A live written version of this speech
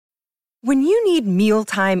When you need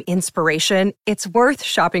mealtime inspiration, it's worth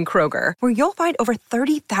shopping Kroger, where you'll find over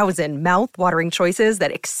 30,000 mouth-watering choices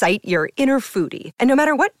that excite your inner foodie. And no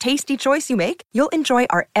matter what tasty choice you make, you'll enjoy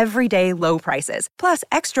our everyday low prices, plus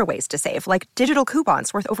extra ways to save, like digital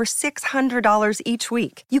coupons worth over $600 each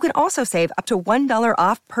week. You can also save up to $1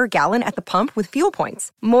 off per gallon at the pump with fuel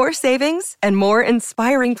points. More savings and more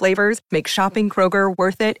inspiring flavors make shopping Kroger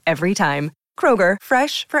worth it every time. Kroger,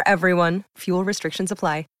 fresh for everyone. Fuel restrictions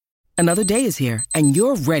apply. Another day is here, and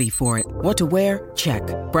you're ready for it. What to wear? Check.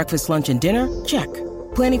 Breakfast, lunch, and dinner? Check.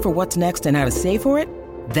 Planning for what's next and how to save for it?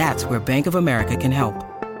 That's where Bank of America can help.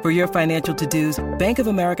 For your financial to-dos, Bank of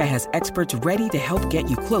America has experts ready to help get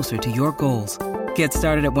you closer to your goals. Get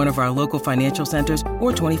started at one of our local financial centers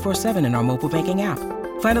or 24/7 in our mobile banking app.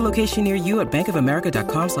 Find a location near you at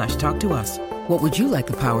bankofamerica.com/talktous. What would you like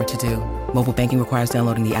the power to do? Mobile banking requires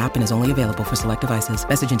downloading the app and is only available for select devices.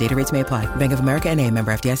 Message and data rates may apply. Bank of America N.A.,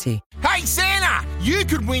 member FDIC. Hey, Santa! You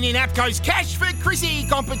could win in APCO's Cash for Chrissy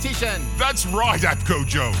competition. That's right, APCO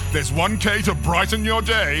Joe. There's 1K to brighten your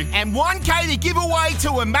day. And 1K to give away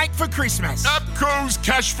to a mate for Christmas. APCO's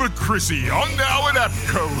Cash for Chrissy on now at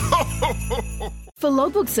APCO. For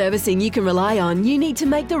logbook servicing you can rely on, you need to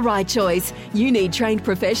make the right choice. You need trained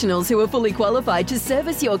professionals who are fully qualified to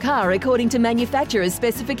service your car according to manufacturer's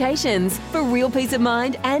specifications. For real peace of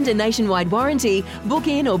mind and a nationwide warranty, book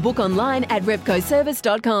in or book online at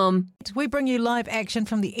repcoservice.com. We bring you live action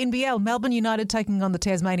from the NBL. Melbourne United taking on the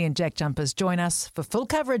Tasmanian Jack Jumpers. Join us for full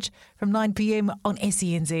coverage from 9 p.m. on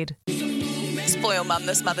SENZ. Spoil Mum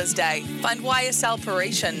this Mother's Day. Find YSL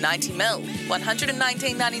Parisian 90ml,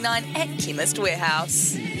 $119.99 at Chemist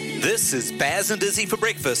Warehouse. This is Baz and Izzy for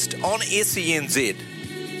breakfast on SENZ.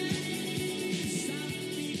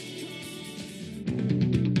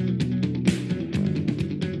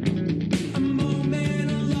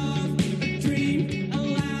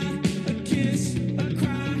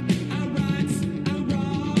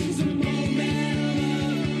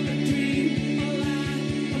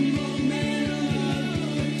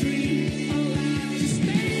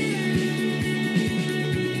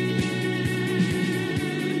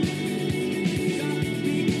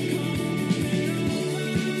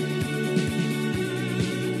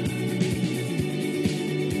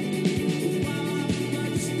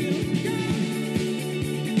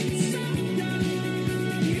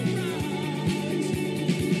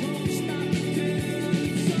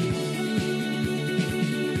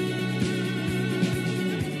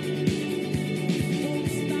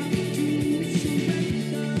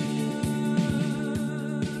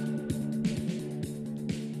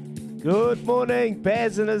 Good morning,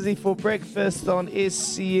 Baz and Izzy for breakfast on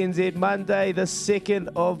SCNZ Monday, the 2nd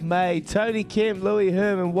of May. Tony Kemp, Louis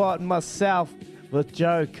Herman Watt and myself with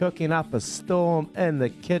Joe cooking up a storm in the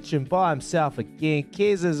kitchen by himself again.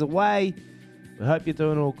 Kez is away. We hope you're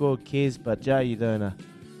doing all good, Kez, but Joe, you're doing a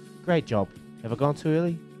great job. Have I gone too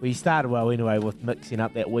early? Well, you started well anyway with mixing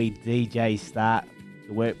up that wee DJ start.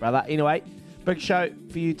 Good work, brother. Anyway, big show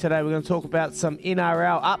for you today. We're going to talk about some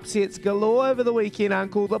NRL upsets galore over the weekend,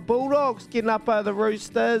 Uncle. The Bulldogs getting up over the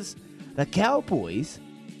Roosters. The Cowboys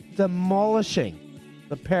demolishing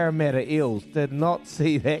the Parramatta Eels. Did not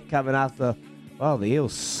see that coming after, well, the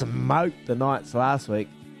Eels smoked the Knights last week.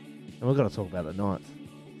 And we're going to talk about the Knights.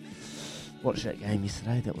 Watched that game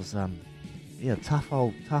yesterday. That was, tough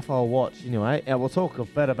old watch anyway. And we'll talk a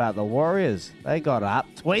bit about the Warriors. They got up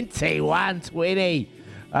 21-20.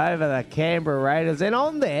 Over the Canberra Raiders. And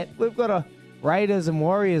on that, we've got a Raiders and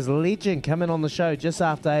Warriors legend coming on the show just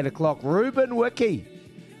after 8 o'clock. Ruben Wiki.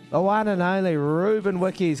 The one and only Ruben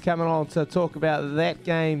Wiki is coming on to talk about that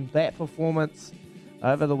game, that performance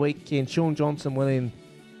over the weekend. Sean Johnson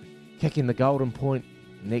kicking the golden point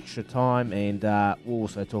in extra time. And we'll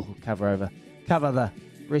also cover the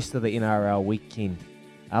rest of the NRL weekend.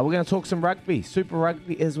 We're going to talk some rugby, Super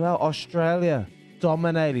Rugby as well. Australia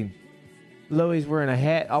dominating. Louis wearing a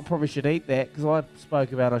hat. I probably should eat that because I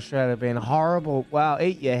spoke about Australia being horrible. Wow,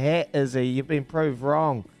 eat your hat, Izzy. You've been proved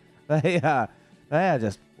wrong. They are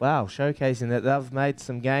just, showcasing that they've made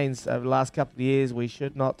some gains over the last couple of years. We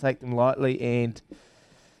should not take them lightly, and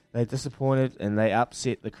they disappointed and they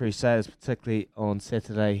upset the Crusaders, particularly on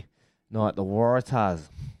Saturday night. The Waratahs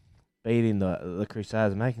beating the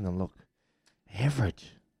Crusaders, making them look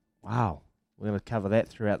average. Wow. We're going to cover that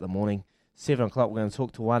throughout the morning. 7 o'clock, we're going to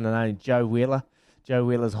talk to one and only Joe Wheeler. Joe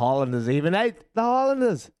Wheeler's Highlanders even. The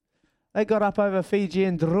Highlanders, they got up over Fiji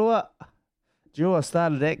and Drua. Drua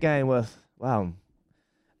started that game with,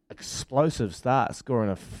 explosive start, scoring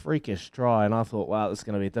a freakish try. And I thought, this is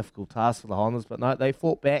going to be a difficult task for the Highlanders. But no, they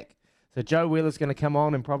fought back. So Joe Wheeler's going to come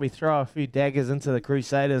on and probably throw a few daggers into the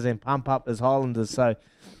Crusaders and pump up his Highlanders. So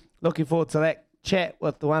looking forward to that chat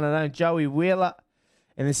with the one and only Joey Wheeler.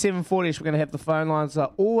 And then 7:40ish, we're going to have the phone lines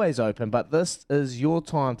are always open, but this is your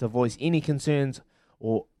time to voice any concerns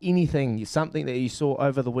or anything, something that you saw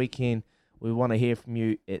over the weekend. We want to hear from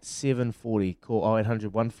you at 7:40. Call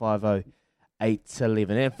 0800 150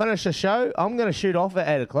 811. And finish the show. I'm going to shoot off at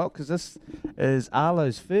 8 o'clock because this is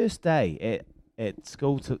Arlo's first day at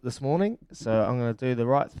school this morning. So I'm going to do the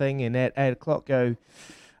right thing and at 8 o'clock go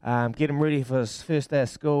get him ready for his first day of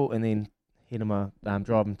school and then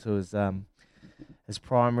drive him to his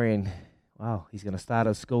primary. And, wow, he's going to start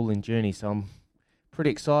his schooling journey. So I'm pretty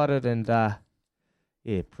excited and,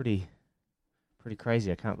 pretty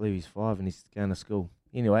crazy. I can't believe he's 5 and he's going to school.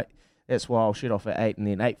 Anyway, that's why I'll shoot off at 8. And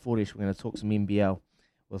then 8:40ish, we're going to talk some NBL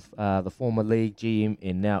with the former league GM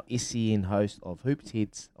and now SCN host of Hoops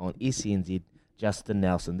Heads on SCNZ, Justin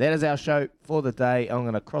Nelson. That is our show for the day. I'm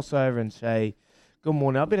going to cross over and say good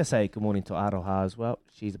morning. I better say good morning to Aroha as well.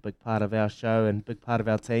 She's a big part of our show and big part of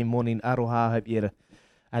our team. Morning, Aroha. Hope you had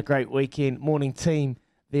a great weekend. Morning, team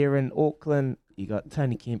there in Auckland. You got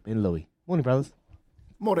Tony Kemp and Louis. Morning, brothers.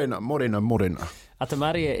 Morena.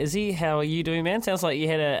 Atamaria, Izzy, how are you doing, man? Sounds like you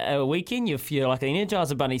had a weekend. You're like an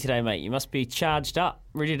Energizer bunny today, mate. You must be charged up,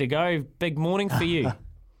 ready to go. Big morning for you.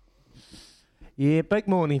 Yeah, big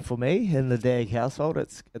morning for me in the Dag household.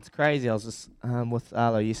 It's crazy. I was just with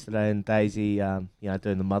Arlo yesterday and Daisy, doing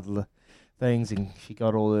the mother things, and she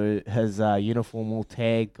got all his uniform all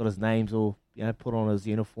tagged, got his names all put on his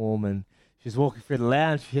uniform, and she was walking through the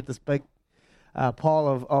lounge. She hit this big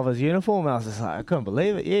pile of his uniform. I was just like, I couldn't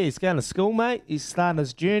believe it. Yeah, he's going to school, mate. He's starting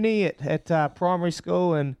his journey at primary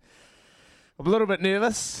school, and I'm a little bit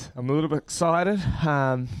nervous. I'm a little bit excited.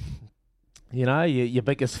 Your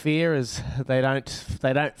biggest fear is they don't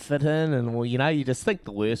fit in, and you just think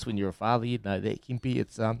the worst when you're a father. You know that, Kempy.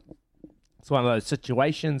 It's one of those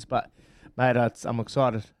situations, but mate, I'm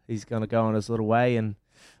excited. He's going to go on his little way, and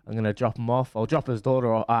I'm going to drop him off. I'll drop his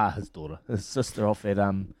sister off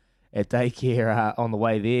at daycare on the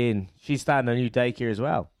way there, and she's starting a new daycare as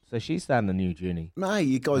well. So she's starting a new journey. Mate,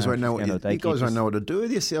 you guys won't know what to do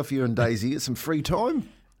with yourself, you and Daisy. Get some free time.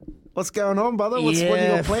 What's going on, brother? What you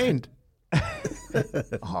got planned?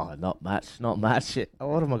 Not much. What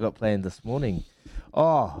have I got planned this morning?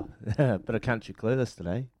 Oh, a bit of Country Clueless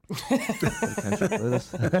today.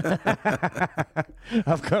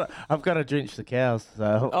 I've got to drench the cows.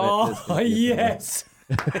 So yes.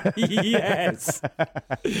 Yes.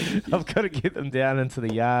 I've got to get them down into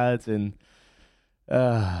the yards and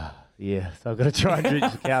so I've got to try and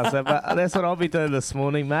drench the cows. But that's what I'll be doing this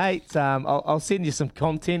morning, mate. I'll send you some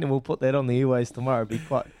content and we'll put that on the airways tomorrow. It'll be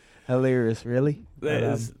quite hilarious, really.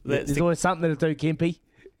 There's always something to do, Kempy.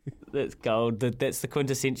 That's gold. That's the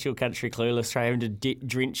quintessential Country Clueless, trying to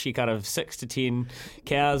drench you kind of 6 to 10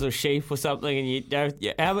 cows or sheep or something. And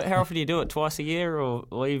how often do you do it? Twice a year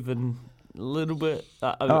or even a little bit?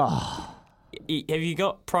 Have you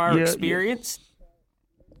got prior experience?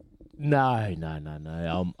 No.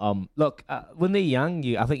 Look, when they're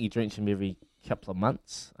young, I think you drench them every couple of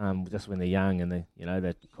months. Just when they're young and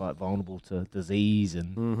they're quite vulnerable to disease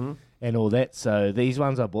and all that. So these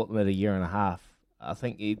ones I bought them at 1.5 years. I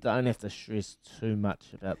think you don't have to stress too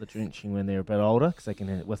much about the drenching when they're a bit older because they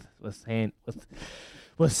can withstand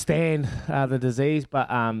the disease.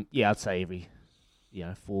 But I'd say every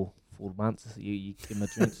 4 months you give them a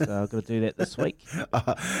drench. So I've got to do that this week.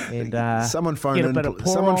 And someone phone in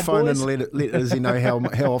and let Izzy know how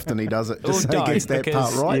often he does it. Just so he gets that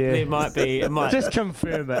part right. There might be. Just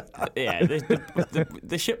confirm it. Yeah,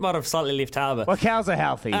 the ship might have slightly left harbour. Well, cows are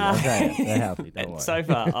healthy. They're healthy. Don't worry. So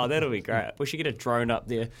far, that'll be great. We should get a drone up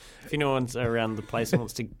there if anyone's around the place and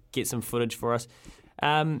wants to get some footage for us.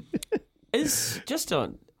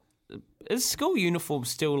 Is school uniform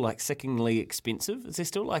still like sickeningly expensive? Is there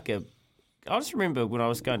still like I just remember when I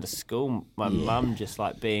was going to school, my mum just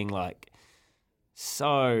like being like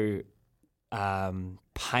so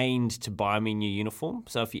pained to buy me a new uniform.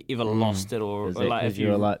 So if you ever lost it or like if you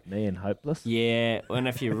were like me and hopeless, and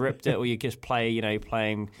if you ripped it or you just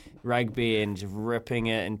playing rugby and just ripping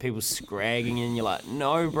it and people scragging and you're like,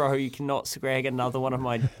 no, bro, you cannot scrag another one of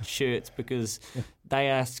my shirts because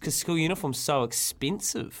school uniform's so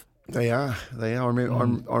expensive. They are.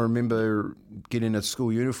 I remember getting a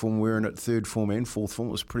school uniform, wearing it 3rd form and 4th form.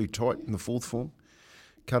 It was pretty tight in the 4th form.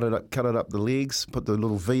 Cut it up the legs, put the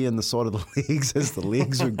little V in the side of the legs as the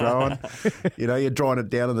legs were growing. You're drying it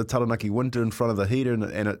down in the Taranaki winter in front of the heater and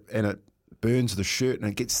it burns the shirt and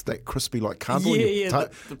it gets that crispy like cardboard.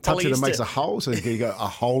 Touch it and makes a hole, so you got a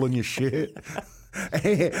hole in your shirt.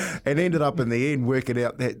 And ended up in the end working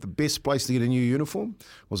out that the best place to get a new uniform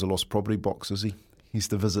was a lost property box, Izzy.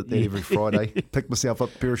 Used to visit there every Friday. Pick myself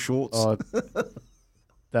up a pair of shorts. Oh,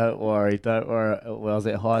 don't worry. When I was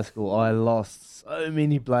at high school, I lost so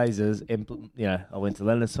many blazers. And, I went to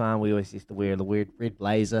Lindisfarne. We always used to wear the weird red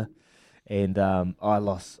blazer. And I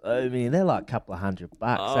lost so many. They're like a couple of $100.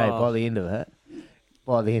 So by the end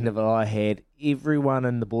of it, I had everyone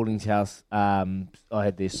in the boarding house. I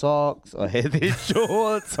had their socks, I had their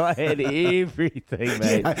shorts, I had everything,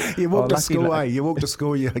 mate. Yeah, you walk to school, You walk to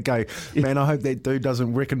school, you go, man, I hope that dude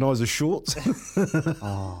doesn't recognise the shorts.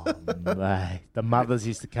 Oh, mate. The mothers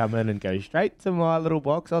used to come in and go straight to my little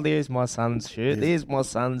box. Oh, there's my son's shirt. Yes. There's my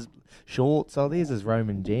son's shorts. Oh, there's his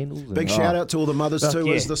Roman jandals. Big shout out to all the mothers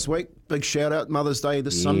too, is this week. Big shout out, Mother's Day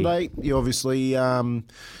this Sunday. You obviously,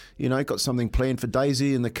 got something planned for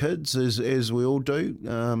Daisy and the kids, as we all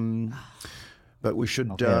do. But we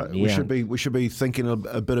should be thinking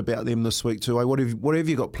a bit about them this week too. What have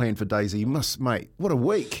you got planned for Daisy? You must, mate. What a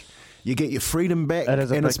week! You get your freedom back,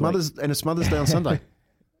 and it's Mother's Day on Sunday.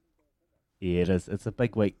 Yeah, it is. It's a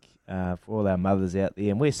big week for all our mothers out there,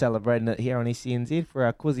 and we're celebrating it here on SCNZ for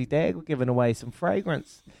our Quizzy Dag. We're giving away some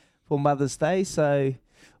fragrance for Mother's Day, so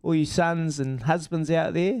all you sons and husbands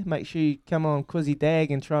out there, make sure you come on Quizzy Dag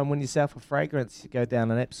and try and win yourself a fragrance. You go down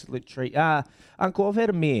an absolute treat. Uncle, I've had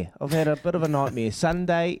a mare. I've had a bit of a nightmare.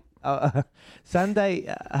 Sunday,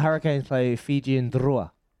 Hurricanes play Fijian Drua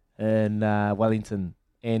in Wellington,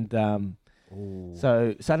 and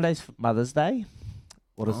so Sunday's Mother's Day.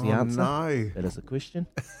 What is the answer? No. That is a question.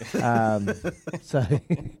 So,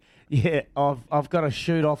 yeah, I've got to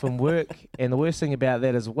shoot off and work. And the worst thing about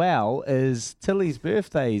that as well is Tilly's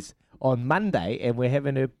birthday's on Monday, and we're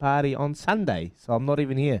having her party on Sunday. So I'm not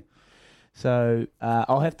even here. So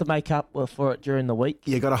I'll have to make up for it during the week.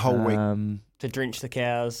 You got a whole week. To drench the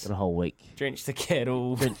cows. Got a whole week. Drench the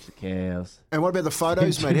cattle. Drench the cows. And what about the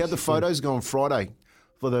photos, mate? How'd the photos go on Friday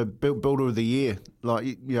for the Builder of the Year? Like,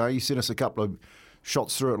 you sent us a couple of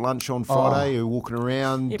shots through at lunch on Friday. You're walking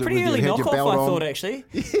around. Yeah, pretty early knockoff, I thought, actually.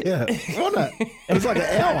 Yeah, wasn't it? It was like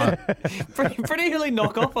an hour. pretty early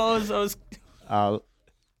knockoff. I was.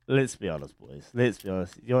 Let's be honest, boys. Let's be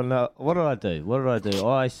honest. What did I do?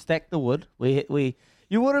 I stacked the wood.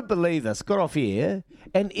 You wouldn't believe this. Got off here,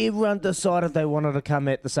 and everyone decided they wanted to come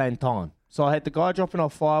at the same time. So I had the guy dropping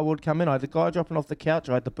off firewood come in. I had the guy dropping off the couch.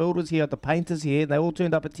 I had the builders here, I had the painters here. And they all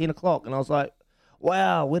turned up at 10 o'clock. And I was like,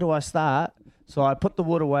 wow, where do I start? So I put the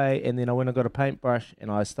wood away, and then I went and got a paintbrush, and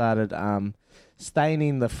I started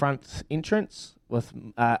staining the front entrance with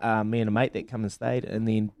me and a mate that come and stayed. And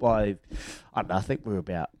then by, I think we were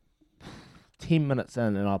about 10 minutes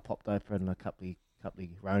in, and I popped open a couple of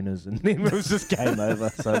Ronas, and then it was just game over.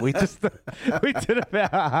 So we did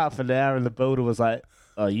about half an hour, and the builder was like,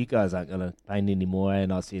 "Oh, you guys aren't gonna paint anymore,"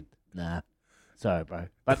 and I said, "Nah, sorry, bro."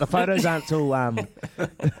 But the photos aren't till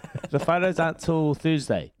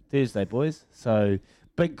Thursday, boys. So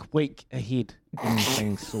big week ahead, and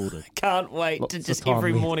things sorted. Can't wait to just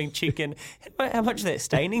every morning check in. How much of that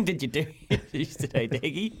staining did you do yesterday,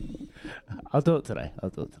 Daggy? I'll do it today.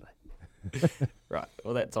 Right,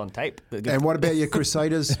 well, that's on tape. And what about your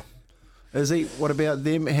Crusaders? Izzy, what about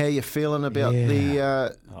them? How are you feeling about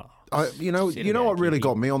the... you know what really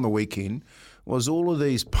got me on the weekend was all of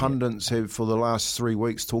these pundits have for the last 3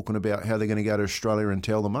 weeks talking about how they're going to go to Australia and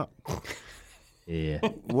tell them up. Yeah.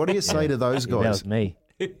 What do you say to those guys? That was me.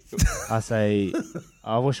 I say,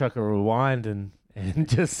 I wish I could rewind and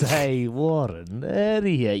just say, what an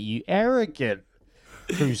idiot, you arrogant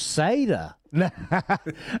Crusader. Look,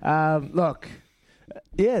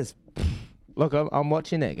 I'm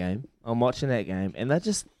watching that game. And they're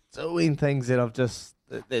just doing things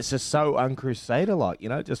that's just so un-Crusader-like,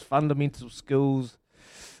 just fundamental skills,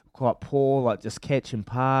 quite poor, like just catch and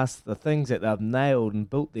pass. The things that they've nailed and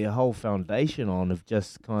built their whole foundation on have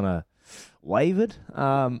just kind of wavered.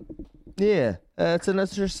 It's an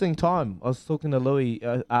interesting time. I was talking to Louis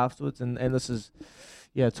afterwards, and this is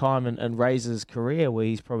time in Razor's career where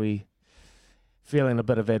he's probably feeling a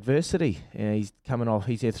bit of adversity. He's coming off.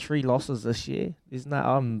 He's had 3 losses this year.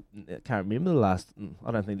 I can't remember the last.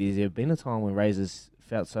 I don't think there's ever been a time when Razor's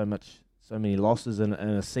felt so many losses in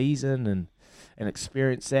a season and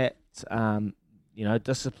experienced that.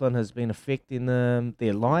 Discipline has been affecting them.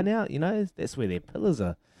 Their line out, that's where their pillars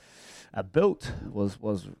are built.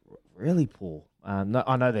 Was really poor. I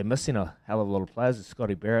know they're missing a hell of a lot of players.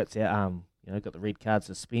 Scotty Barrett's out. Got the red card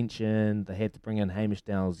suspension. They had to bring in Hamish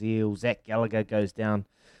Dalziel. Zach Gallagher goes down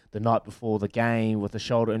the night before the game with a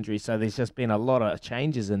shoulder injury. So there's just been a lot of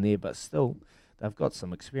changes in there, but still, they've got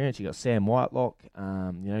some experience. You got Sam Whitelock,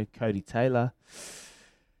 Cody Taylor.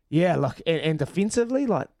 Yeah, look, and defensively,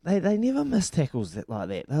 like they never miss tackles like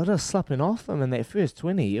that. They were just slipping off them in that first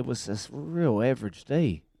 20. It was just real average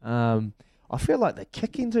D. I feel like they're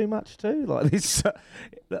kicking too much too. Like this,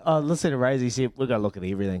 listen to Razzie said we're going to look at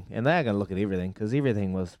everything, and they are going to look at everything because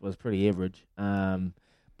everything was pretty average.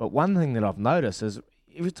 But one thing that I've noticed is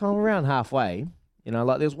every time around halfway,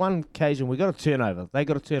 like there's one occasion we got a turnover. They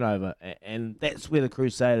got a turnover, and that's where the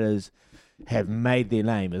Crusaders have made their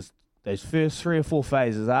name. Is those first 3 or 4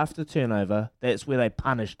 phases after turnover, that's where they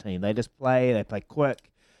punish team. They just play quick,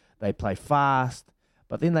 they play fast.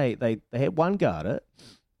 But then they had one go at it,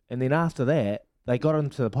 and then after that, they got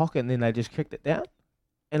into the pocket, and then they just kicked it down.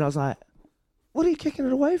 And I was like, what are you kicking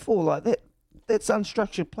it away for? Like that's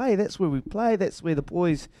unstructured play. That's where we play. That's where the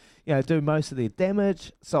boys, do most of their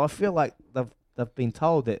damage. So I feel like they've been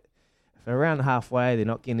told that if they're around halfway, they're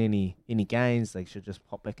not getting any gains, they should just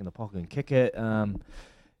pop back in the pocket and kick it.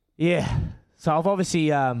 Yeah, so I've obviously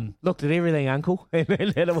looked at everything, Uncle, and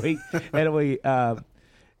had a week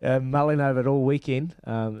mulling over it all weekend.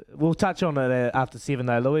 We'll touch on it after 7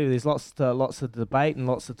 though, Louis. There's lots to debate and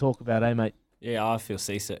lots to talk about, mate? Yeah, I feel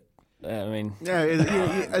seasick. I mean,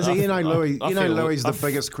 Louis. Louis the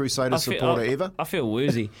biggest Crusader supporter ever. I feel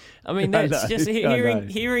woozy. I mean, that's just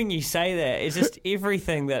hearing you say that. It's just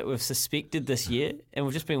everything that we've suspected this year, and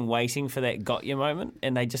we've just been waiting for that got you moment,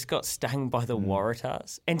 and they just got stung by the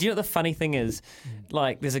Waratahs. And do you know what the funny thing is?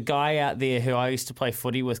 Like, there's a guy out there who I used to play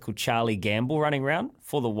footy with called Charlie Gamble running around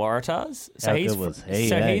for the Waratahs. So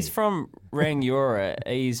he's from Rangiora.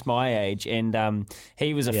 He's my age, and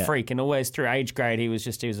he was a freak, and always through age grade he was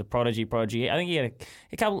a prodigy. I think he had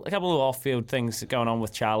a couple of off-field things going on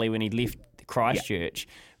with Charlie when he left Christchurch,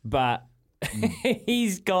 but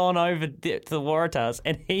he's gone over to the Waratahs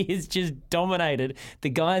and he has just dominated the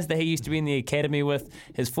guys that he used to be in the academy with,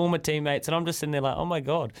 his former teammates, and I'm just sitting there like, oh my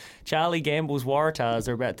God, Charlie Gamble's Waratahs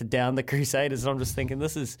are about to down the Crusaders, and I'm just thinking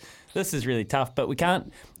this is really tough, but we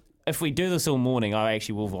can't. If we do this all morning, I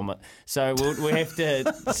actually will vomit. So we'll have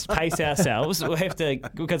to pace ourselves. We'll have to,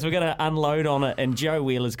 because we're going to unload on it, and Joe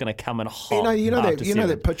Wheeler's going to come in hot. You know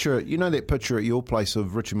that picture at your place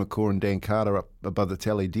of Richard McCaw and Dan Carter up above the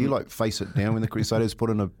tally. Do you face it down when the Crusaders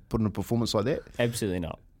put in a performance like that? Absolutely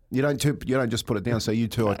not. You don't just put it down. So you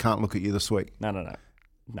two, I can't look at you this week. No.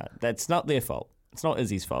 That's not their fault. It's not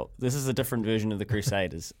Izzy's fault. This is a different version of the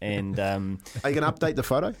Crusaders. And are you going to update the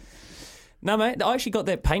photo? No, mate, I actually got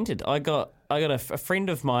that painted. I got a friend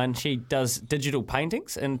of mine, she does digital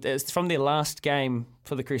paintings, and it's from their last game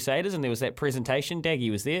for the Crusaders, and there was that presentation. Daggy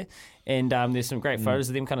was there, and there's some great photos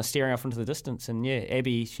of them kind of staring off into the distance. And yeah,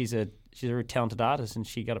 Abby, she's a very talented artist, and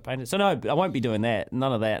she got it painted. So no, I won't be doing that.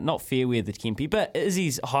 None of that. Not fair weather, Kempy. But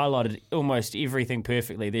Izzy's highlighted almost everything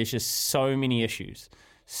perfectly. There's just so many issues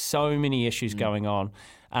going on.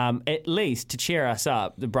 At least to cheer us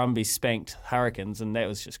up, the Brumbies spanked Hurricanes, and that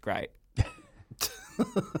was just great.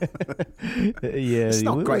 It's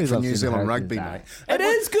not great for New Zealand rugby, mate. It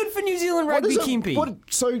is good for New Zealand rugby, Kempy.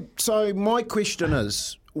 So my question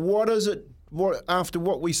is, what is it? What after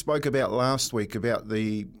what we spoke about last week about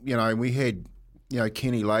the, we had,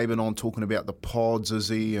 Kenny Laban on talking about the pods,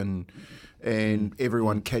 Izzy, and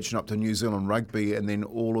everyone catching up to New Zealand rugby, and then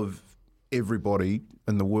all of everybody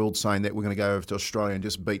in the world saying that we're going to go over to Australia and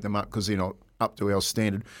just beat them up because they're not up to our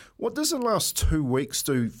standard. What does the last 2 weeks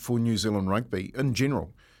do for New Zealand rugby in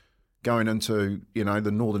general, going into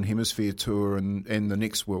the Northern Hemisphere tour and the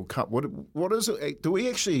next World Cup? What is it?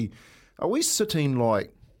 Are we sitting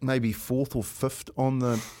like maybe 4th or 5th on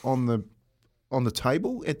the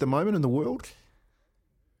table at the moment in the world?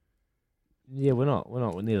 Yeah, we're not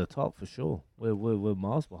near the top for sure. We're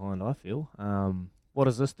miles behind, I feel. What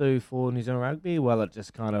does this do for New Zealand rugby? Well, it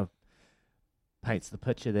just kind of paints the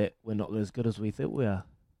picture that we're not as good as we think we are,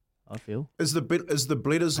 I feel. Is the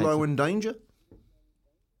Bledisloe in danger?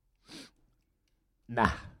 Nah.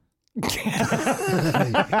 And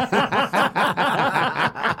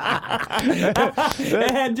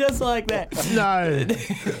just like that.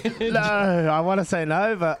 No, I want to say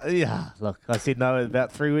no, but yeah, look, I said no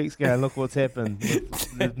about 3 weeks ago, and look what's happened.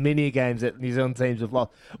 There's many games that New Zealand teams have lost.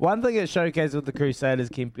 One thing it showcased with the Crusaders,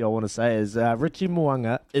 Kempy, I want to say is Richie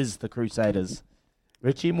Mo'unga is the Crusaders.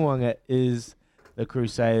 Richie Mo'unga is the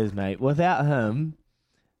Crusaders, mate. Without him,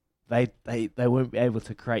 they won't be able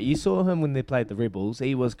to create. You saw him when they played the Rebels.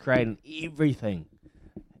 He was creating everything.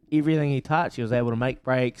 Everything he touched, he was able to make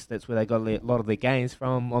breaks. That's where they got a lot of their gains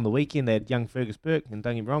from. On the weekend, they had young Fergus Burke, and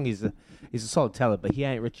don't get me wrong, he's a solid talent, but he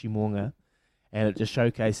ain't Richie Mo'unga. And it just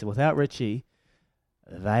showcased that without Richie,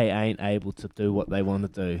 they ain't able to do what they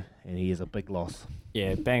want to do. and he is a big loss.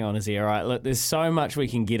 Yeah, bang on, is he? All right, look, there's so much we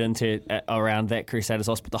can get into around that Crusaders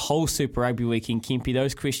loss, but the whole Super Rugby weekend, Kempy,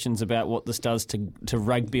 those questions about what this does to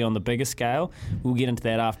rugby on the bigger scale, we'll get into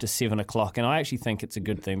that after 7 o'clock, and I actually think it's a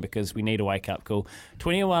good thing because we need a wake-up call.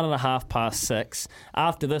 6:21.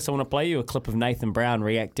 After this, I want to play you a clip of Nathan Brown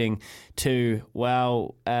reacting to,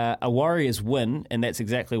 a Warriors win, and that's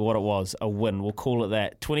exactly what it was, a win. We'll call it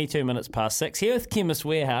that. 6:22. Here with Chemist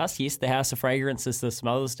Warehouse, yes, the House of Fragrances this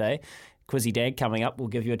Mother's Day. Quizzy Dag coming up will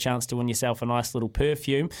give you a chance to win yourself a nice little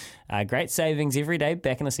perfume. Great savings every day.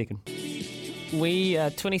 Back in a second. We are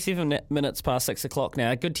 6 o'clock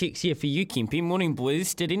now. Good text here for you, Kempy. Morning,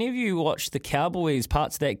 boys. Did any of you watch the Cowboys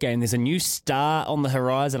parts of that game? There's a new star on the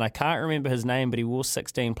horizon. I can't remember his name, but he wore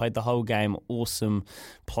 16, played the whole game. Awesome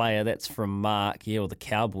player. That's from Mark. Yeah, well, the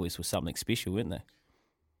Cowboys were something special, weren't they?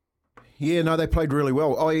 Yeah, no, they played really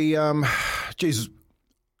well. I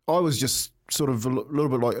was just sort of a little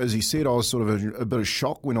bit like, as he said, I was sort of a bit of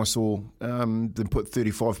shock when I saw them put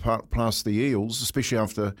 35 past the Eels, especially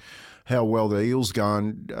after how well the Eels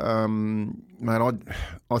going. Mate,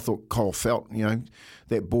 I thought Kyle Felt,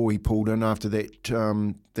 that ball he pulled in after that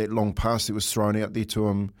long pass that was thrown out there to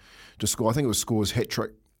him to score. I think it was Score's hat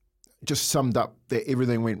trick. Just summed up that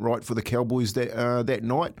everything went right for the Cowboys that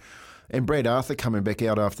night. And Brad Arthur coming back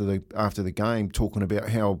out after the game, talking about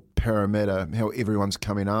how Parramatta, how everyone's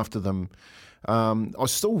coming after them. I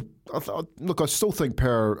still think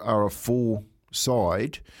Para are a full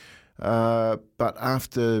side, but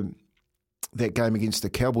after that game against the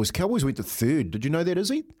Cowboys went to third. Did you know that,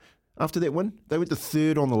 Izzy? After that win, they went to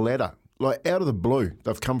third on the ladder, like out of the blue.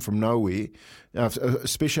 They've come from nowhere,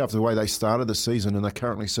 especially after the way they started the season, and they're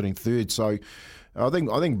currently sitting third. So I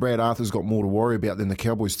think Brad Arthur's got more to worry about than the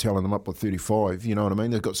Cowboys telling them up with 35. You know what I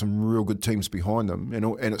mean? They've got some real good teams behind them,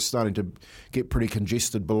 and it's starting to get pretty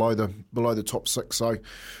congested below the top six. So,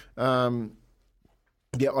 I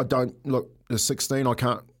don't look the 16. I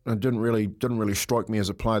can't. It didn't really strike me as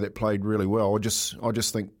a player that played really well. I just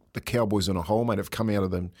think the Cowboys in a whole, mate, have come out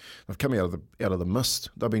of the mist.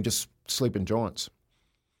 They've been just sleeping giants,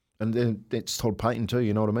 and then that's Todd Payton too.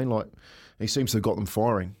 You know what I mean? Like he seems to have got them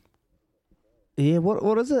firing. Yeah,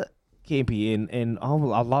 what is it, Kempy? And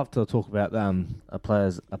I'd love to talk about a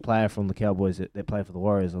player from the Cowboys that played for the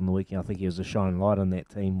Warriors on the weekend. I think he was a shining light on that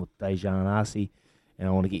team with Dejan Arce, and I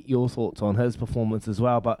want to get your thoughts on his performance as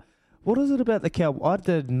well. But what is it about the Cowboys? I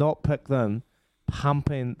did not pick them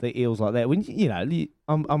pumping the Eels like that. When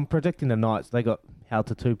I'm predicting the Knights. They got held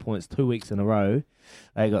to 2 points 2 weeks in a row.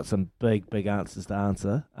 They got some big answers to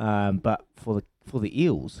answer. But for the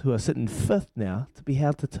Eels, who are sitting fifth now, to be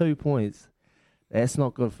held to 2 points. That's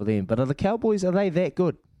not good for them. But are the Cowboys, are they that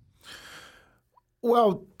good?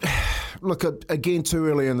 Well, look, again, too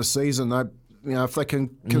early in the season, if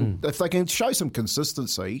they can show some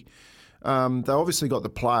consistency, they obviously got the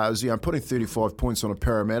players. Putting 35 points on a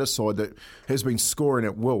Parramatta side that has been scoring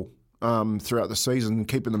at will throughout the season and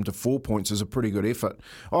keeping them to 4 points is a pretty good effort.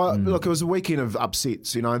 Look, it was a weekend of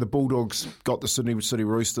upsets. The Bulldogs got the Sydney City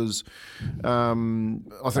Roosters. I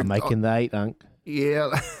think they're making the 8, Unc.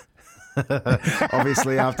 Yeah.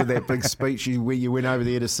 Obviously, after that big speech where you went over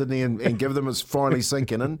there to Sydney and give them, it's finally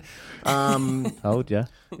sinking in. Told ya.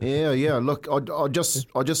 Yeah. Look, I just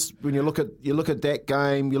when you look at that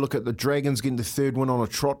game, you look at the Dragons getting the third win on a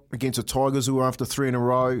trot against the Tigers, who were after 3 in a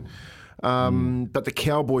row. But the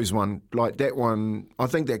Cowboys one, like that one, I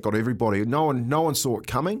think that got everybody. No one saw it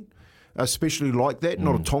coming, especially like that.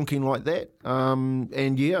 Not a tonking like that.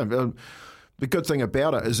 The good thing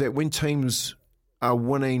about it is that when teams are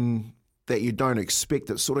winning that you don't expect,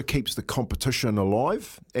 it sort of keeps the competition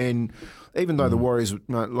alive. And even though the Warriors,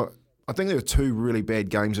 I think there were 2 really bad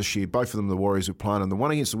games this year. Both of them the Warriors were playing, and the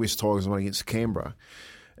one against the West Tigers and one against Canberra,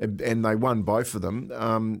 and they won both of them.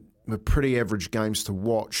 Were pretty average games to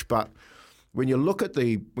watch. But when you look at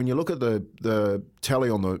the tally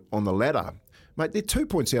on the ladder, mate, they're 2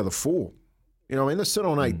 points out of the 4. You know, I mean, they're sitting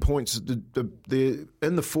on 8 points. They're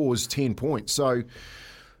in the 4s 10 points. So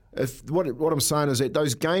what I'm saying is that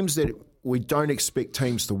those games that we don't expect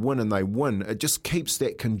teams to win and they win, it just keeps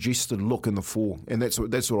that congested look in the 4, and that's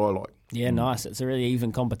what I like. Yeah, nice. It's a really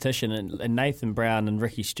even competition, and Nathan Brown and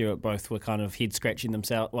Ricky Stewart both were kind of head scratching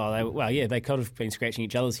themselves. They could have been scratching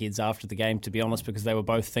each other's heads after the game, to be honest, because they were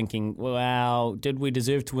both thinking, "Wow, did we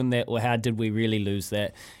deserve to win that, or how did we really lose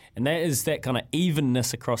that?" And that is that kind of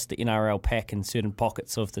evenness across the NRL pack in certain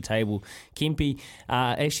pockets of the table. Kempy,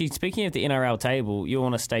 actually, speaking of the NRL table, you'll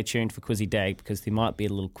want to stay tuned for Quizzy Dag because there might be a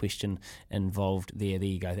little question involved there. There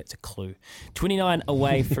you go. That's a clue. 29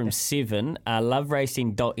 away from 7.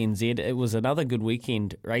 Loveracing.nz. It was another good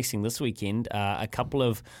weekend racing this weekend. A couple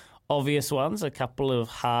of obvious ones, a couple of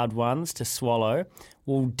hard ones to swallow.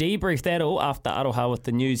 We'll debrief that all after Aroha with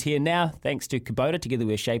the news here now. Thanks to Kubota, together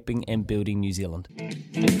we're shaping and building New Zealand.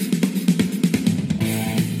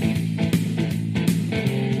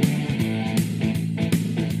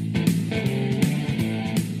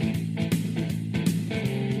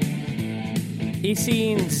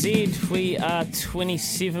 SENZ, we are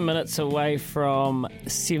 27 minutes away from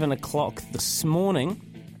 7 o'clock this morning.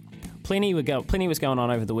 Plenty was going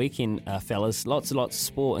on over the weekend, fellas. Lots of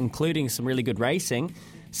sport, including some really good racing.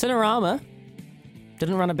 Cinerama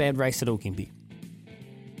didn't run a bad race at all, Kempy.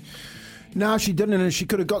 No, she didn't, and she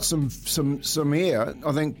could have got some air.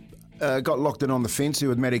 I think got locked in on the fence here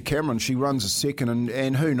with Maddie Cameron. She runs a second,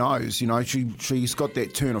 and who knows? You know, she's got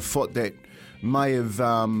that turn of foot that may have.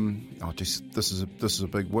 This is a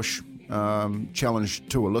big wish challenge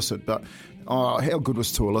to elicit, but how good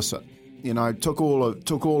was to elicit? You know, took all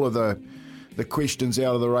of the questions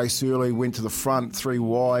out of the race early, went to the front 3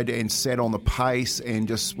 wide and sat on the pace, and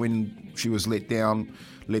just when she was let down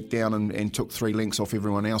and took 3 lengths off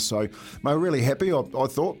everyone else. So, mate, really happy. I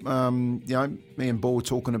thought, you know, me and Bull were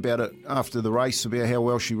talking about it after the race about how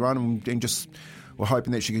well she ran, and just were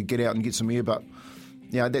hoping that she could get out and get some air. But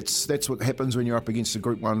yeah, that's what happens when you're up against a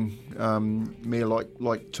Group 1 mare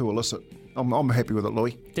like to elicit. I'm happy with it,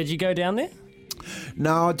 Louis. Did you go down there?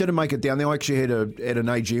 No, I didn't make it down there. I actually had an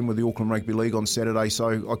AGM with the Auckland Rugby League on Saturday,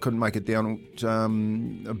 so I couldn't make it down.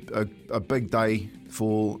 A big day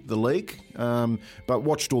for the league, but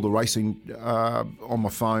watched all the racing on my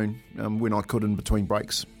phone when I could in between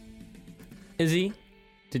breaks. Izzy,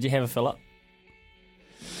 did you have a fill-up?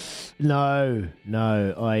 No.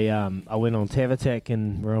 I went on Tavatak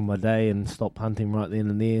and were on my day and stopped hunting right then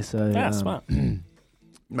and there. So smart.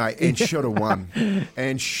 Mate, and should have won.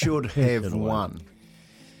 And should have won.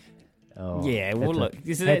 Oh, yeah, well, look,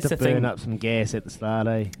 had to burn up some gas at the start,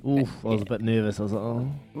 eh? Oof, I was a bit nervous. I was like,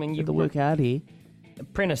 I mean, you have to work hard here.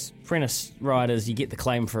 Apprentice riders, you get the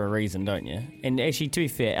claim for a reason, don't you? And actually, to be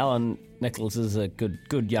fair, Ellen Nichols is a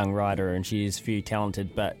good young rider, and she is very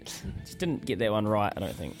talented, but she didn't get that one right, I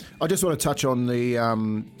don't think. I just want to touch on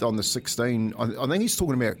the 16. I think he's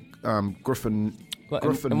talking about Griffin.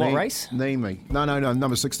 In what race? Nemi. No,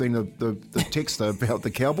 number 16, the texter about the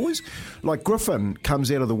Cowboys. Like, Griffin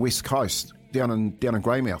comes out of the West Coast, down in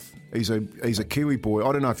Greymouth. He's a Kiwi boy.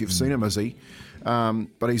 I don't know if you've seen him, is he?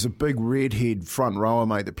 But he's a big redhead front rower,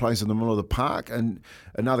 mate, that plays in the middle of the park. And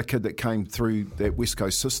another kid that came through that West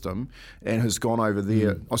Coast system and has gone over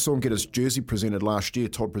there. I saw him get his jersey presented last year.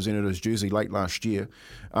 Todd presented his jersey late last year.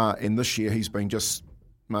 And this year he's been just,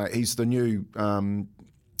 mate, he's the new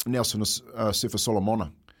Nelson Sefa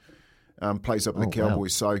Solomona. Plays up with the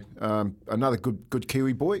Cowboys. Wow. So another good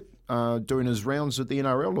Kiwi boy doing his rounds at the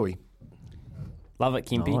NRL, Louis. Love it,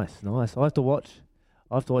 Kempy. Nice. I have to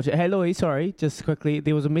watch it. Hey, Louis, sorry, just quickly.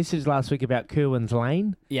 There was a message last week about Kerwin's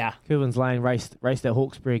Lane. Yeah. Kerwin's Lane raced at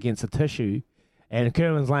Hawkesbury against the Tissue, and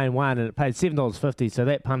Kerwin's Lane won, and it paid $7.50, so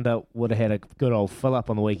that punter would have had a good old fill-up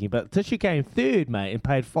on the weekend. But Tissue came third, mate, and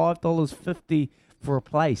paid $5.50 for a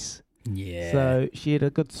place. Yeah. So she had a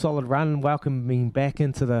good solid run, welcoming back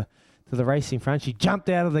into the racing front. She jumped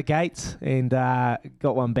out of the gates and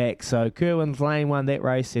got one back. So Kerwin's Lane won that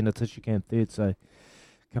race, and the Tissue came third, so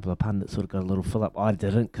a couple of pundits sort of got a little fill-up. I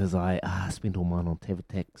didn't because I spent all mine on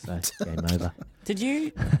Tavatak, so game over. Did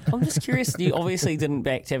you? I'm just curious. You obviously didn't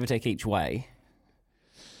back Tavatak each way.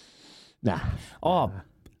 Nah. Oh,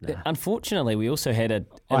 nah. Unfortunately, we also had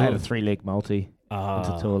I had a 3-leg multi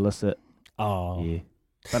into to elicit. Oh. Yeah.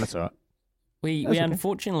 But it's all right. We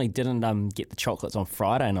unfortunately didn't get the chocolates on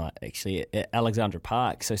Friday night, actually, at Alexandra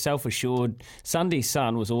Park. So Self-Assured, Sunday's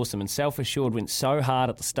Sun was awesome, and Self-Assured went so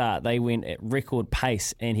hard at the start. They went at record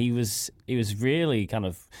pace, and he was really kind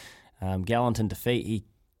of gallant in defeat. He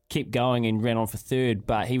kept going and ran on for third,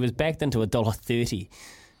 but he was backed into $1.30.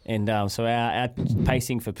 And so our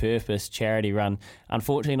Pacing for Purpose charity run,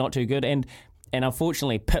 unfortunately not too good. And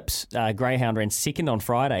unfortunately, Pip's Greyhound ran second on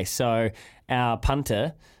Friday, so our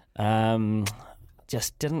punter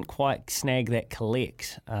just didn't quite snag that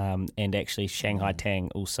collect. And actually, Shanghai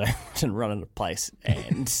Tang also didn't run into place.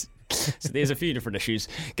 And so there's a few different issues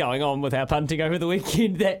going on with our punting over the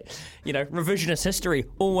weekend that, revisionist history,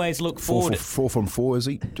 always look forward. 4 from 4, is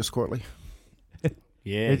he? Just quietly.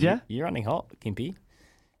 Yeah. Did you? You're running hot, Kempy.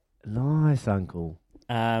 Nice, Uncle.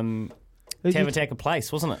 Tavatak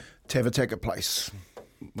Place, wasn't it? Tavatak Place.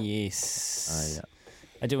 Yes. Oh, yeah.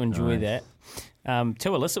 I do enjoy that.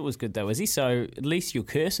 To elicit was good though, is he? So at least your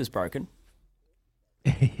curse is broken.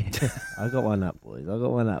 I got one up, boys. I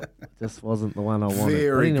got one up. Just wasn't the one I wanted.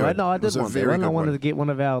 Very anyway, good. No, I did want that one. I wanted to get one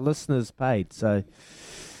of our listeners paid. So,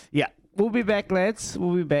 yeah, We'll be back, lads.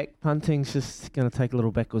 We'll be back. Punting's just going to take a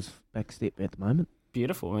little back step at the moment.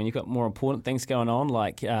 Beautiful. I mean, you've got more important things going on,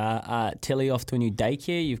 like Tilly off to a new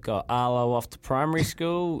daycare. You've got Arlo off to primary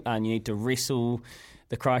school, and you need to wrestle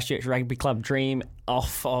the Christchurch Rugby Club dream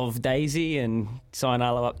off of Daisy and sign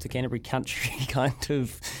Arlo up to Canterbury Country kind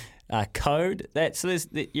of code.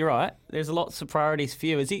 You're right. There's lots of priorities for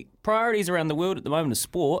you. Priorities around the world at the moment of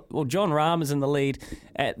sport? Well, John Rahm is in the lead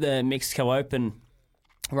at the Mexico Open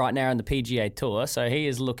right now in the PGA Tour, so he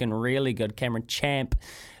is looking really good. Cameron Champ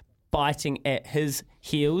biting at his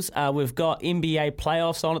heels. We've got NBA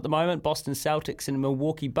playoffs on at the moment, Boston Celtics and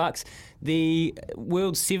Milwaukee Bucks. The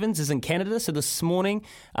World Sevens is in Canada, so this morning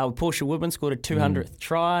Portia Woodman scored a 200th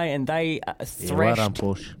try, and they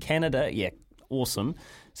thrashed Canada. Yeah, awesome.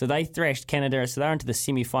 So they thrashed Canada, so they're into the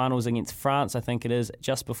semi-finals against France, I think it is,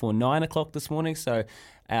 just before 9 o'clock this morning. So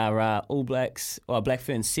our All Blacks, or Black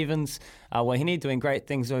Fern Sevens, Wahine doing great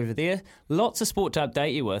things over there. Lots of sport to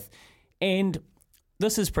update you with. And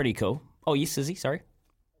this is pretty cool. Oh, yes, Izzy, sorry.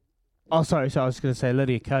 Oh, sorry. So I was going to say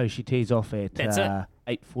Lydia Ko, she tees off at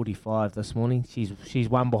 8:45 this morning. She's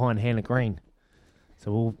one behind Hannah Green.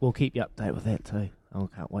 So we'll keep you updated with that too. I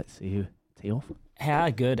can't wait to see her tee off. How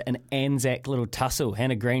good an Anzac little tussle.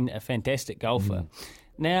 Hannah Green, a fantastic golfer.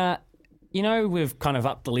 Now, you know, we've kind of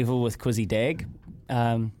upped the level with Quizzy Dag.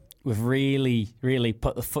 We've really, really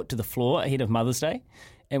put the foot to the floor ahead of Mother's Day.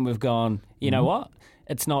 And we've gone, you know what?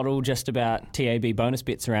 It's not all just about TAB bonus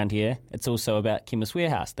bets around here. It's also about Chemist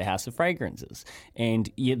Warehouse, the house of fragrances.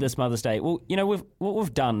 And this Mother's Day, well, you know, what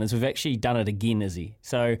we've done is we've actually done it again, Izzy.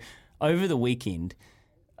 So over the weekend,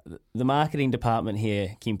 the marketing department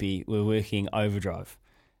here, Kempy, we're working overdrive.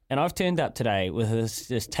 And I've turned up today with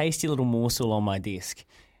this tasty little morsel on my desk.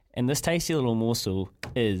 And this tasty little morsel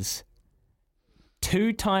is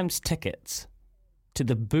 2 times tickets to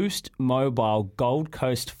the Boost Mobile Gold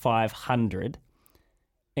Coast 500,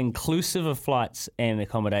 inclusive of flights and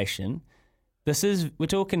accommodation. We're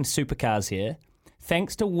talking supercars here.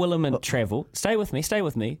 Thanks to Willamette Travel. Stay with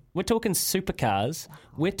me. We're talking supercars.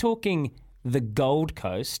 We're talking the Gold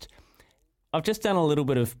Coast. I've just done a little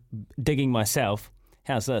bit of digging myself.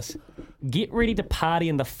 How's this? Get ready to party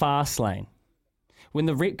in the fast lane when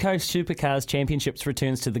the Repco Supercars Championships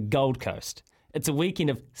returns to the Gold Coast. It's a weekend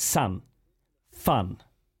of sun, fun,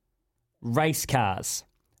 race cars,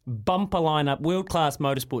 bumper lineup, world-class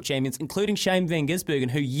motorsport champions, including Shane Van Gisbergen,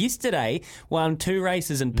 who yesterday won 2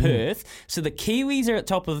 races in Perth. So the Kiwis are at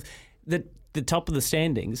top of the top of the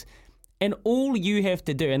standings. And all you have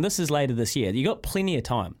to do, and this is later this year, you got plenty of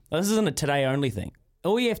time. This isn't a today-only thing.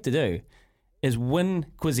 All you have to do is win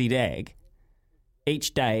Quizzy Dag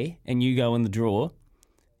each day, and you go in the draw,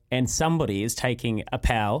 and somebody is taking a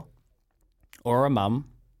pal or a mum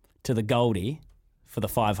to the Goldie for the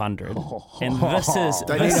 500. And this is...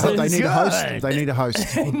 They need a host. They need a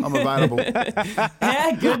host. I'm available.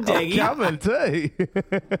 How good, Daggy. Coming too.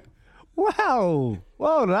 Wow.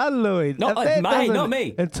 Well done, Louis. Not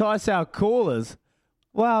me. Entice our callers.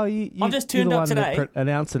 Wow, I've just turned up today.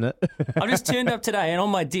 Announcing it. I've just turned up today, and on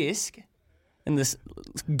my desk, in this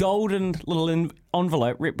golden little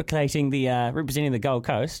envelope representing the Gold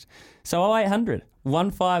Coast, so 0800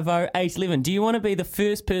 150 811. Do you want to be the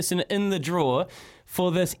first person in the draw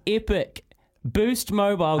for this epic Boost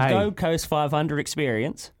Mobile Gold Coast 500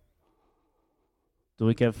 experience? Do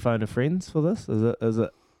we give phone a friends for this? Is it?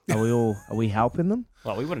 Are we helping them?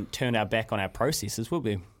 Well, we wouldn't turn our back on our processes, would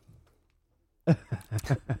we?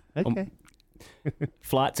 Okay.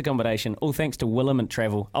 Flights, accommodation, all thanks to Willamette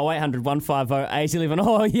Travel. 0800 150 811.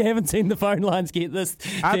 Oh, you haven't seen the phone lines get this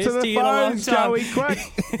Answer the phones, Joey, quick.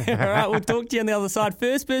 All right, we'll talk to you on the other side.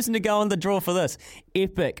 First person to go on the draw for this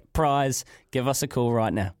epic prize, give us a call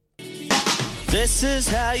right now. This is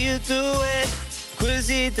how you do it.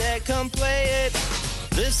 Quizzy Dag, come play it.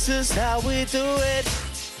 This is how we do it.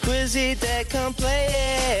 Quizzy Dag, come play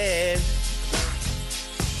it.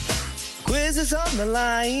 Quiz is on the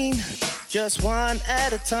line, just one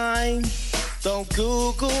at a time. Don't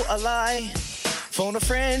Google a lie. Phone a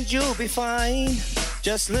friend, you'll be fine.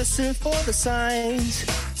 Just listen for the signs.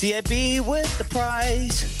 TAB with the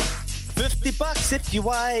prize. $50 if you're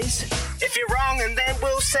wise. If you're wrong, and then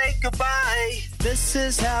we'll say goodbye. This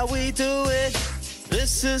is how we do it.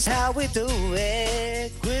 This is how we do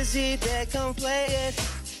it. Quizzy Dag, come play it.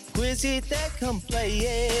 Quizzy Dag, come play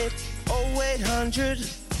it. 0800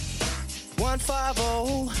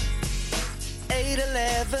 150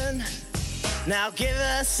 811. Now give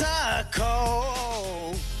us a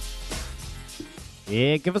call.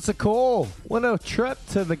 Yeah, give us a call. Win a trip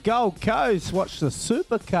to the Gold Coast. Watch the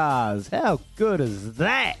supercars. How good is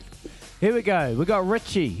that? Here we go. We got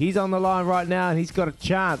Richie. He's on the line right now, and he's got a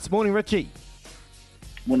chance. Morning, Richie.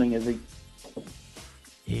 Morning, Izzy.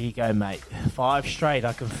 Here you go, mate. 5 straight.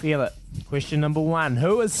 I can feel it. Question number 1.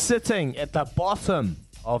 Who is sitting at the bottom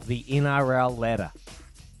of the NRL ladder?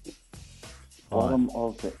 Bottom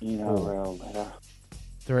of the NRL ladder.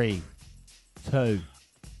 3, 2,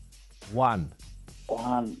 1.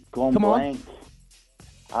 Gone Come blank.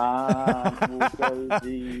 We'll go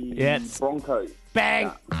the Broncos.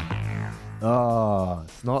 Bang! Oh,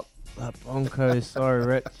 it's not the Broncos. Sorry,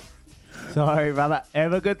 Rich. Sorry, brother.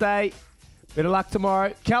 Have a good day. Better luck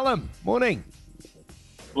tomorrow. Callum, morning.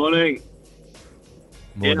 Morning.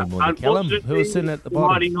 Morning. Callum, who is sitting at the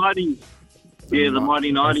bottom? Mighty 90s. Yeah, the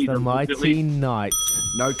Mighty 90s. The Mighty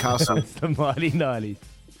Knights. No Castle. It's the Mighty 90s.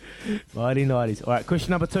 Mighty 90s. All right, question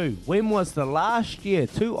number 2. When was the last year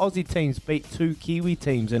 2 Aussie teams beat 2 Kiwi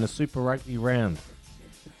teams in a Super Rugby round?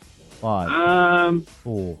 5,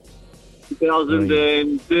 4,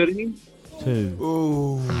 2013. 2.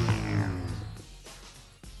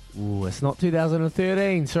 Ooh, it's not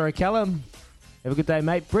 2013. Sorry, Callum. Have a good day,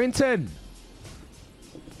 mate. Brenton.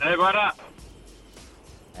 Hey, brother.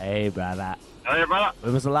 Hey, brother. Hey, brother.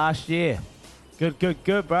 When was the last year?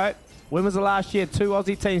 Good, bro. When was the last year 2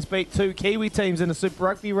 Aussie teams beat 2 Kiwi teams in a Super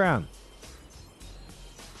Rugby round?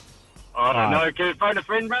 I don't know. Can you phone a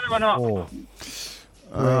friend, brother, or not? 4.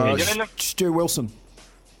 Stu Wilson.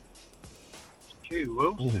 Stu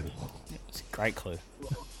Wilson? It's a great clue.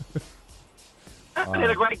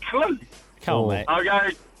 That's a great clue. Come on, mate. I'll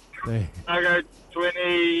go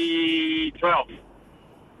 2012.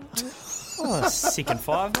 Oh, second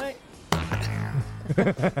 5, mate.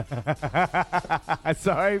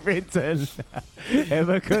 Sorry, Brenton. Have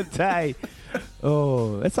a good day.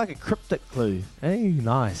 Oh, that's like a cryptic clue. Hey,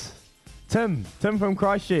 nice. Tim from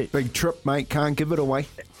Christchurch. Big trip, mate. Can't give it away.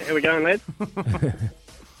 Here we go, lad.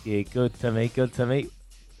 Yeah, good, Timmy.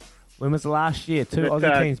 When was the last year 2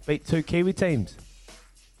 Aussie teams beat 2 Kiwi teams?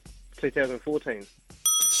 2014.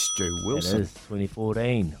 Stu Wilson. It is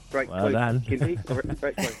 2014. Great well clue, done. Kenzie.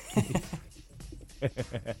 Great clue.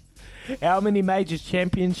 How many major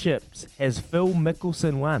championships has Phil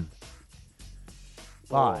Mickelson won?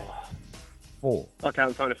 5, 4. I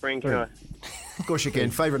can't phone a friend, can I? Of course you can.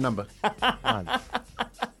 Favourite number? 1.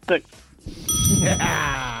 6.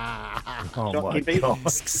 Oh Shot my God.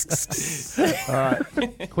 All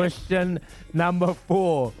right. Question number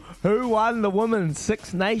 4. Who won the Women's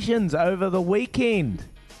Six Nations over the weekend?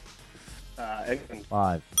 England.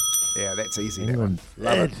 5. Yeah, that's easy. England.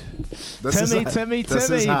 Love it. Timmy. This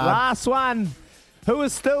is hard. Last one. Who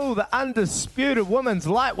is still the undisputed women's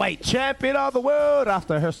lightweight champion of the world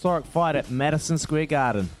after a historic fight at Madison Square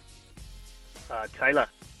Garden? Taylor.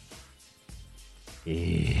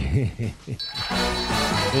 Yeah.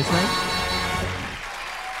 First name?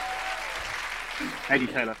 Eddie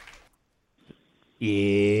Taylor.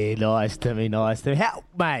 Yeah, nice, Timmy. How,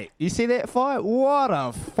 mate? You see that fight? What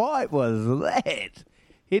a fight was that?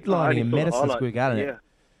 Headlining in Madison Square Garden. Yeah.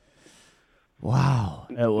 Wow,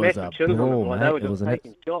 it was a brawl, mate. It was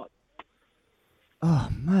taking shots. Oh,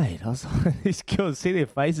 mate, I was these girls see their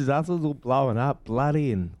faces afterwards all blowing up,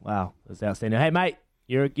 bloody, and wow, it was outstanding. Hey, mate,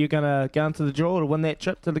 you're gonna go into the draw to win that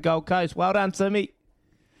trip to the Gold Coast. Well done, Timmy.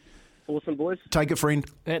 Awesome, boys. Take it, friend.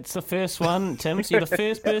 That's the first one, Tim. So you're the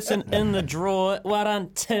first person in the draw. Well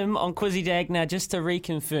done, Tim, on Quizzy Dag. Now, just to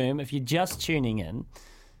reconfirm, if you're just tuning in,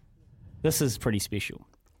 this is pretty special.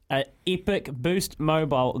 An epic Boost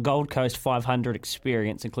Mobile Gold Coast 500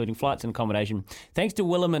 experience, including flights and accommodation, thanks to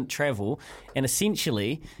Willamette Travel. And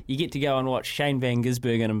essentially, you get to go and watch Shane Van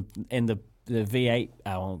Gisbergen and the V8,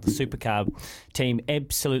 the Supercar team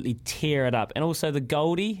absolutely tear it up. And also the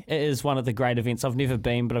Goldie, it is one of the great events. I've never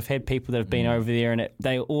been, but I've had people that have been over there, and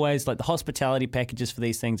they always, like the hospitality packages for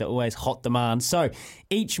these things are always hot demand. So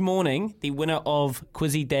each morning, the winner of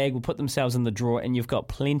Quizzy Dag will put themselves in the draw, and you've got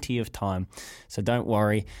plenty of time. So don't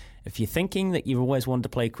worry. If you're thinking that you've always wanted to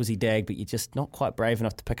play Quizzy Dag, but you're just not quite brave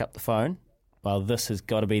enough to pick up the phone, well, this has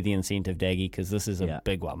got to be the incentive, Daggy, because this is a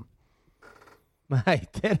big one.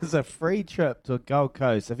 Mate, that is a free trip to Gold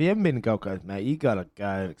Coast. If you haven't been to Gold Coast, mate, you gotta go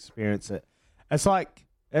and experience it. It's like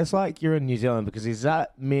you're in New Zealand because there's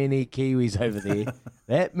that many Kiwis over there,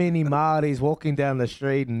 that many Māoris walking down the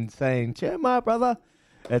street and saying, "Cheer my brother."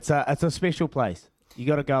 It's a special place. You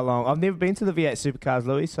got to go along. I've never been to the V8 Supercars,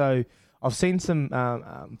 Louis, so I've seen some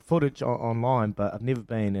footage online, but I've never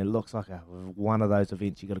been. It looks like one of those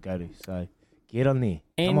events you got to go to. So Get on there.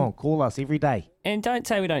 Come on, call us every day. And don't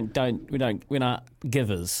say we're not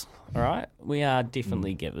givers. All right, we are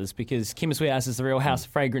definitely givers because Chemist Warehouse is the real house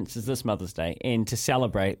of fragrances this Mother's Day, and to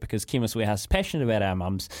celebrate because Chemist Warehouse is passionate about our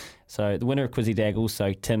mums. So the winner of Quizzy Dag,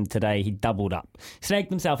 also Tim today, he doubled up, snagged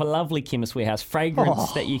himself a lovely Chemist Warehouse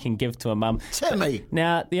fragrance that you can give to a mum. Timmy.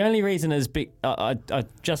 Now the only reason is the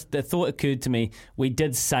thought occurred to me. We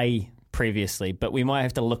did say previously, but we might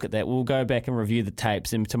have to look at that. We'll go back and review the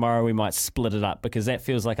tapes, and tomorrow we might split it up because that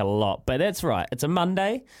feels like a lot. But that's right. It's a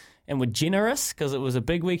Monday. And we're generous because it was a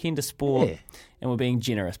big weekend of sport, and we're being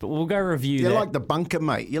generous. But we'll go review that. You're like the bunker,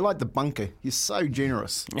 mate. You're like the bunker. You're so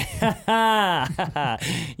generous.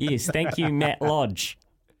 Yes, thank you, Matt Lodge.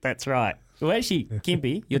 That's right. Well, actually,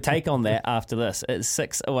 Kempy, your take on that after this. It's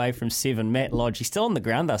 6 away from 7. Matt Lodge, he's still on the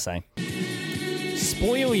ground, they're saying.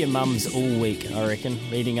 Spoil your mums all week, I reckon,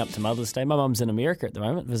 leading up to Mother's Day. My mum's in America at the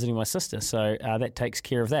moment, visiting my sister, so that takes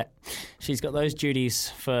care of that. She's got those duties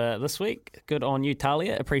for this week. Good on you,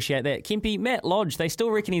 Talia. Appreciate that. Kempy, Matt Lodge, they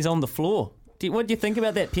still reckon he's on the floor. What do you think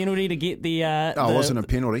about that penalty to get the... it wasn't a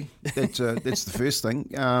penalty. That's the first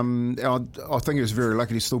thing. I think he was very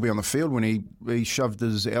lucky to still be on the field when he shoved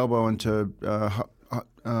his elbow into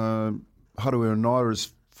Haru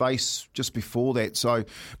Naira's face just before that. So,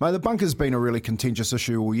 mate, the bunker's been a really contentious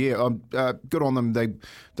issue all year. Good on them.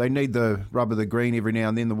 They need the rub of the green every now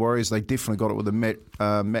and then. The Warriors, they definitely got it with the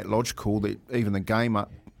Matt Lodge call that even the game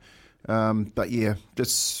up. But yeah,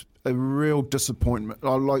 it's a real disappointment.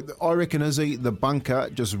 I reckon Izzy, the bunker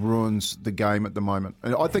just ruins the game at the moment.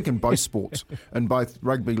 And I think in both sports, in both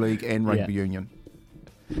rugby league and rugby union.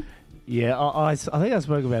 Yeah, I think I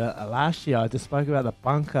spoke about it last year. I just spoke about the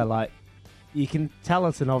bunker. Like, you can tell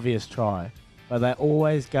it's an obvious try, but they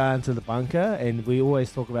always go into the bunker, and we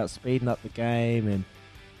always talk about speeding up the game. And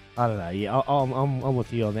I don't know. Yeah, I'm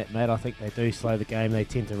with you on that, mate. I think they do slow the game. They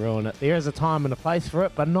tend to ruin it. There is a time and a place for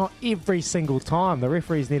it, but not every single time. The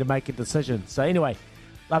referees need to make a decision. So anyway,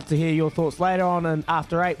 love to hear your thoughts later on. And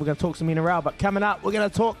after 8, we're going to talk some NRL. But coming up, we're going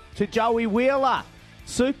to talk to Joey Wheeler.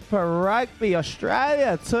 Super Rugby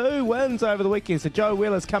Australia, 2 wins over the weekend. So Joe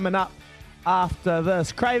Wheeler's coming up after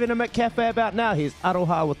this. Craven and McCafe about now. Here's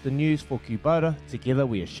Aroha with the news for Kubota. Together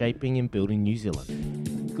we are shaping and building New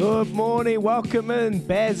Zealand. Good morning, welcome in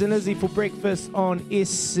Baz and Izzy for breakfast on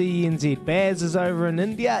SCNZ. Baz is over in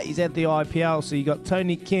India, he's at the IPL, so you got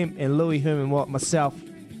Tony Kemp and Louis Herman Watt, myself,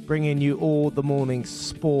 bringing you all the morning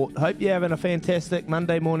sport. Hope you're having a fantastic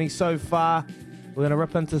Monday morning so far. We're going to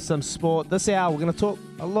rip into some sport. This hour we're going to talk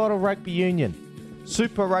a lot of rugby union.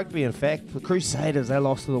 Super Rugby, in fact. The Crusaders, they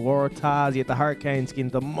lost to the Waratahs, yet the Hurricanes getting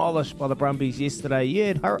demolished by the Brumbies yesterday. You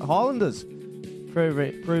had Highlanders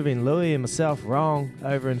proving Louis and myself wrong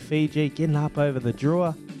over in Fiji, getting up over the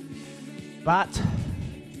Drua. But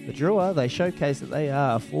the Drua, they showcase that they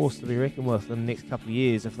are a force to be reckoned with in the next couple of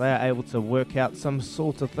years. If they are able to work out some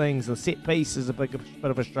sort of things, the set piece is a bit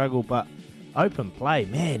of a struggle, but open play,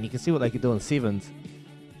 man, you can see what they could do in sevens.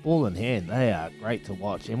 Ball in hand, they are great to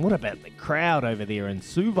watch. And what about the crowd over there in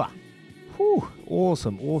Suva? Whew,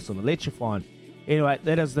 awesome, electrifying. Anyway,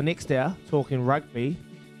 that is the next hour, talking rugby.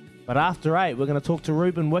 But after 8, we're going to talk to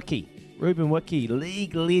Ruben Wiki. Ruben Wiki,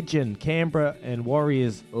 league legend, Canberra and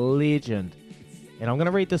Warriors legend. And I'm going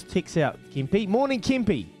to read this text out. Kempy, morning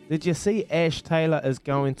Kempy. Did you see Ash Taylor is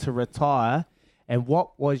going to retire? And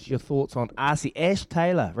what was your thoughts on RC? Ash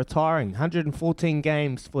Taylor retiring, 114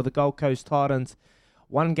 games for the Gold Coast Titans.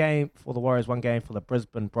 1 game for the Warriors, 1 game for the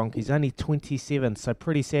Brisbane Broncos. Only 27, so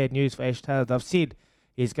pretty sad news for Ash Taylor. They've said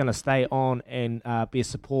he's going to stay on and be a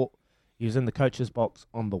support. He was in the coach's box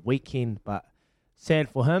on the weekend, but sad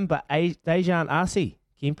for him. But Dejan Arce,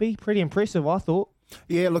 Kempy, pretty impressive, I thought.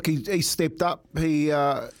 Yeah, look, he stepped up. He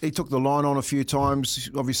took the line on a few times.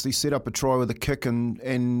 Obviously, set up a try with a kick and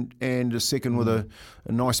a second with a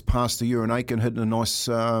nice pass to Euron Aiken, hitting a nice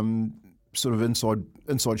sort of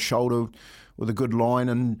inside shoulder with a good line.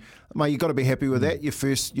 And mate, you got to be happy with that. Your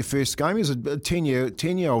first game. He's a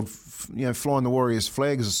 10-year-old, flying the Warriors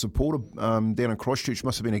flag as a supporter down in Christchurch.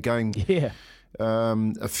 Must have been a game. Yeah.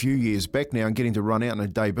 A few years back now, and getting to run out in a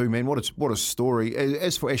debut, man, what a story.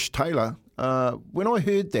 As for Ash Taylor, when I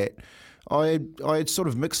heard that, I had sort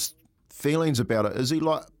of mixed feelings about it.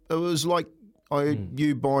 It was like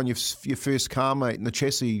you buying your first car, mate, and the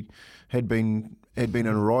chassis had been in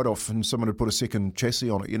a write-off, and someone had put a second chassis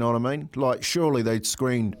on it. You know what I mean? Like, surely they'd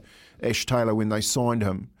screened Ash Taylor when they signed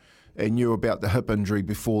him and knew about the hip injury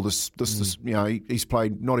before this. He's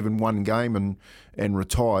played not even 1 game and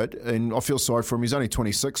retired. And I feel sorry for him. He's only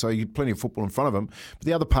 26, so he's plenty of football in front of him. But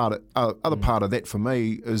the other part of that for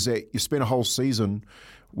me is that you spent a whole season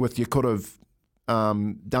with your kind of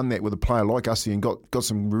done that with a player like Ussie and got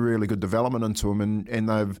some really good development into him, and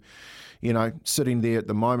they've, sitting there at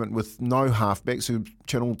the moment with no halfbacks who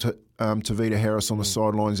channeled to Tavita Harris on the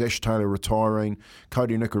sidelines, Ash Taylor retiring,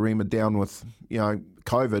 Cody Nikorima down with,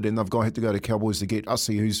 COVID, and they've had to go to Cowboys to get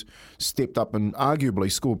Ussie, who's stepped up and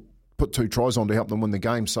arguably put 2 tries on to help them win the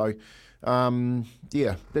game. So,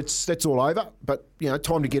 that's all over. But,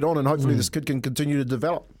 time to get on, and hopefully this kid can continue to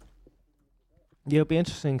develop. Yeah, it'll be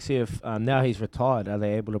interesting to see if now he's retired, are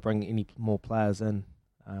they able to bring any more players in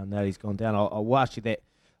now that he's gone down? I'll ask you that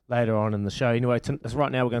later on in the show. Anyway,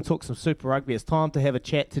 right now we're going to talk some Super Rugby. It's time to have a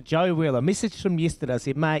chat to Joe Wheeler. Messaged him yesterday. I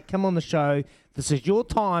said, mate, come on the show. This is your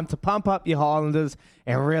time to pump up your Highlanders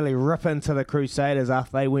and really rip into the Crusaders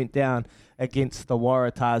after they went down against the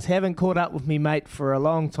Waratahs. Haven't caught up with me, mate, for a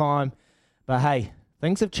long time. But, hey,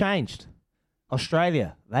 things have changed.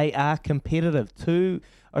 Australia, they are competitive. 2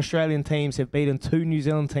 Australian teams have beaten 2 New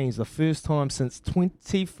Zealand teams the first time since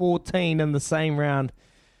 2014 in the same round.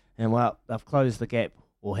 And, well, they've closed the gap.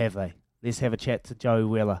 Or have they? Let's have a chat to Joey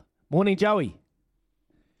Wheeler. Morning, Joey.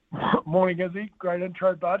 Morning, Izzy. Great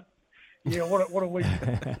intro, bud. Yeah, what a week.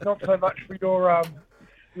 Not so much for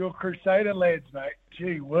your Crusader lads, mate.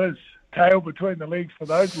 Gee whiz. Tail between the legs for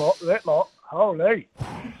that lot. Holy.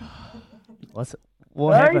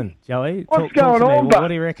 What happened, Joey? What's going on, What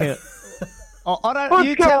do you reckon?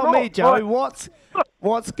 You tell me, Joey. What's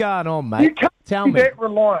going on, mate? You can't tell be me.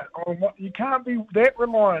 You can't be that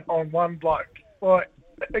reliant on one bloke. Like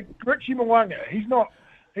Richie Mo'unga, he's not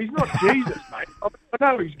Jesus, mate. I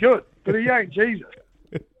know he's good, but he ain't Jesus,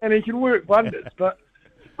 and he can work wonders. But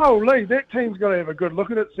holy, that team's got to have a good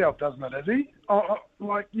look at itself, doesn't it, Izzy?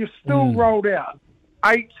 Like you've still rolled out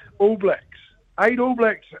 8 All Blacks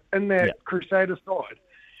in that Crusader side,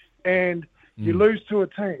 and you lose to a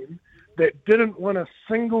team that didn't win a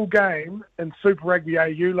single game in Super Rugby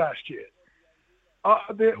AU last year.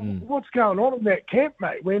 What's going on in that camp,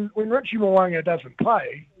 mate? When Richie Mo'unga doesn't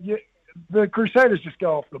play, the Crusaders just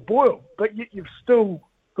go off the boil. But yet you've still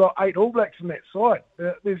got 8 All Blacks in that side.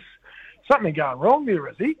 There's something going wrong there,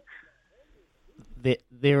 is he?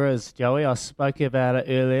 There is, Joey. I spoke about it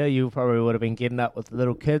earlier. You probably would have been getting up with the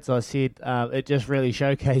little kids. I said it just really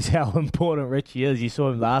showcased how important Richie is. You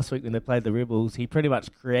saw him last week when they played the Rebels. He pretty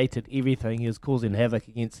much created everything. He was causing havoc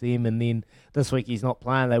against them, and then this week he's not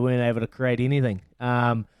playing. They weren't able to create anything.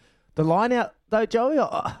 The line out, though, Joey,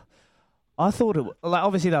 I thought it.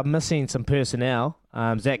 Obviously they're missing some personnel.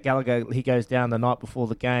 Zach Gallagher, he goes down the night before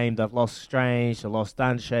the game. They've lost Strange, they lost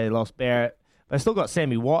Dunshea, they lost Barrett. They've still got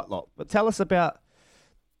Sammy Whitelock. But tell us about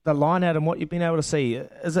the line out and what you've been able to see.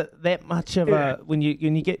 Is it that much of a, when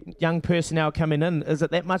you get young personnel coming in, is it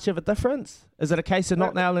that much of a difference? Is it a case of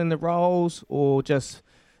not nailing the roles or just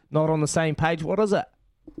not on the same page? What is it?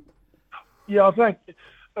 Yeah, I think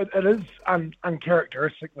it is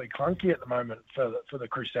uncharacteristically clunky at the moment for the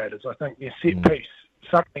Crusaders. I think their set piece,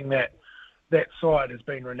 something that side has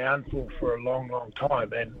been renowned for a long, long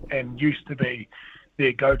time and used to be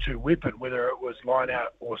their go-to weapon, whether it was line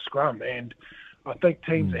out or scrum. And I think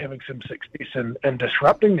teams are having some success in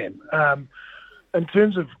disrupting them. In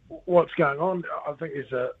terms of what's going on, I think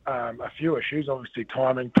there's a few issues. Obviously,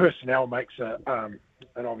 timing, personnel makes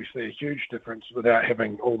and obviously a huge difference without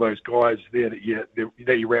having all those guys there that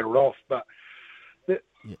you rattled off. But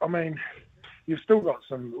I mean, you've still got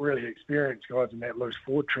some really experienced guys in that loose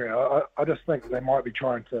forward trio. I just think they might be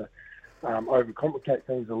trying to overcomplicate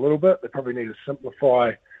things a little bit. They probably need to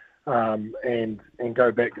simplify. And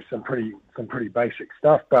go back to some pretty basic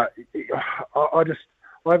stuff, but I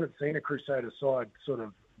haven't seen a Crusader side sort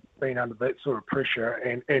of been under that sort of pressure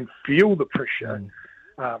and feel the pressure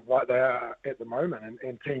like they are at the moment,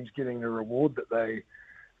 and teams getting the reward that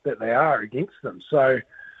they are against them. So,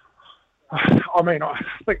 I mean, I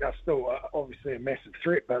think they're still obviously a massive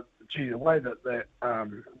threat, but gee, the way that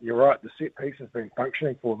you're right, the set piece has been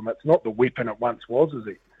functioning for them. It's not the weapon it once was, is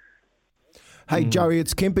it? Hey, Joey,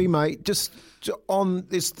 it's Kempy, mate. Just on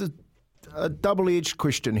this, a double-edged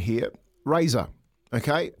question here. Razor,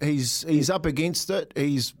 okay? He's up against it.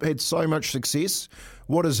 He's had so much success.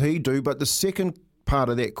 What does he do? But the second part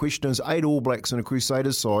of that question is 8 All Blacks in a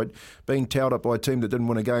Crusaders side being towed up by a team that didn't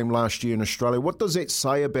win a game last year in Australia. What does that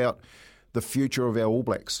say about the future of our All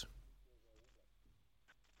Blacks?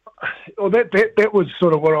 Well, that was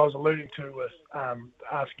sort of what I was alluding to with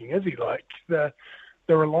asking Izzy, like the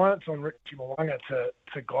reliance on Richie Mo'unga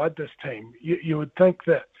to guide this team. You would think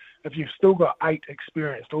that if you've still got 8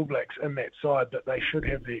 experienced All Blacks in that side, that they should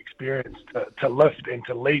have the experience to lift and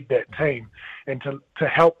to lead that team and to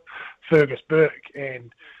help Fergus Burke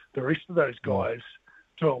and the rest of those guys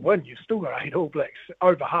to a win, you've still got 8 All Blacks.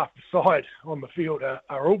 Over half the side on the field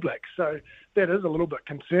are All Blacks. So that is a little bit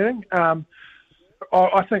concerning.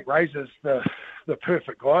 I think Razor's the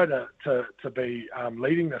perfect guy to be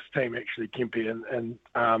leading this team, actually, Kempe.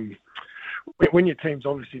 And when your team's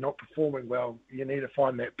obviously not performing well, you need to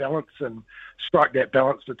find that balance and strike that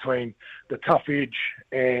balance between the tough edge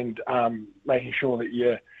and making sure that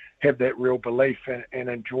you have that real belief and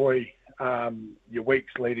enjoy your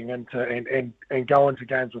weeks leading into and go into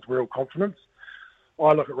games with real confidence.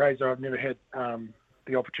 I look at Razor. I've never had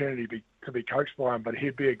the opportunity to be coached by him, but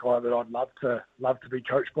he'd be a guy that I'd love to be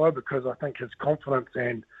coached by, because I think his confidence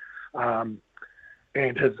and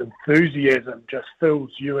his enthusiasm just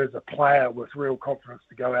fills you as a player with real confidence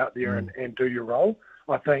to go out there and do your role.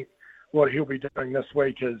 I think what he'll be doing this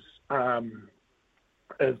week is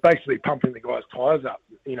basically pumping the guys' tyres up.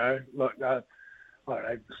 You know, look, I don't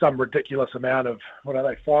know, some ridiculous amount of, 5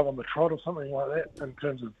 on the trot or something like that in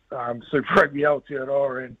terms of Super Rugby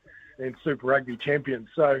Aotearoa and Super Rugby champions.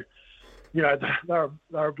 So, you know,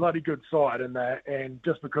 they're a bloody good side, and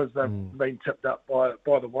just because they've been tipped up by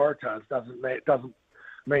the Waratahs doesn't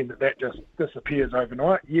mean that just disappears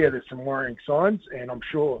overnight. Yeah, there's some worrying signs, and I'm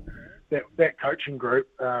sure that coaching group,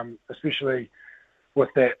 especially with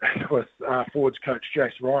forwards coach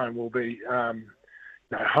Jace Ryan, will be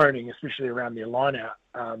honing, especially around their line-out,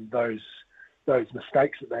 those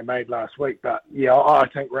mistakes that they made last week. But yeah, I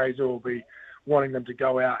think Razor will be wanting them to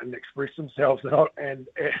go out and express themselves. And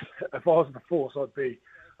if I was the Force, I'd be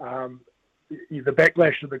the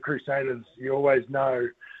backlash of the Crusaders. You always know.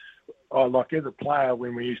 Like as a player,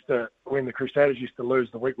 when the Crusaders used to lose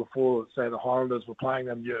the week before, say the Highlanders were playing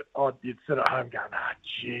them, you'd sit at home going,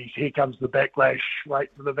 geez, here comes the backlash. Wait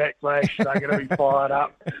for the backlash. They're going to be fired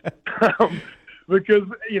up. Because,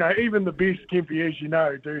 you know, even the best Kempe, as you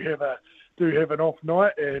know, do have an off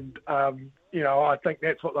night, and you know, I think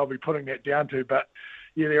that's what they'll be putting that down to. But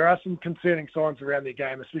yeah, there are some concerning signs around their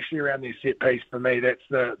game, especially around their set piece. For me, that's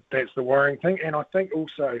the worrying thing. And I think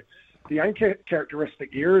also the uncharacteristic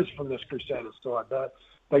errors from this Crusaders side,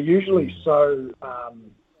 they're usually so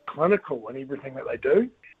clinical in everything that they do,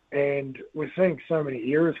 and we're seeing so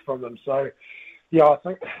many errors from them. So yeah, I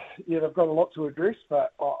think they've got a lot to address,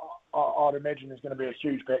 but I'd imagine there's going to be a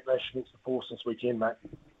huge backlash against the Force this weekend, mate.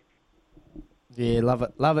 Yeah,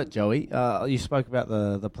 love it, Joey. You spoke about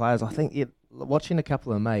the players. I think watching a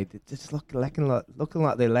couple of them, mate, they just looking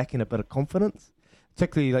like they're lacking a bit of confidence.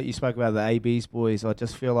 Particularly, like you spoke about the AB's boys, I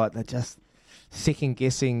just feel like they're just second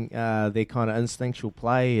guessing their kind of instinctual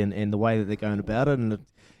play and the way that they're going about it. And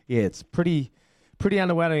yeah, it's pretty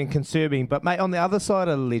underwhelming and concerning. But mate, on the other side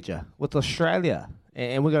of the ledger with Australia,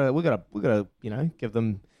 and we're gonna give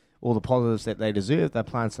them all the positives that they deserve. They're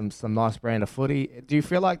playing some nice brand of footy. Do you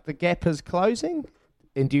feel like the gap is closing?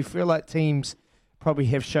 And do you feel like teams probably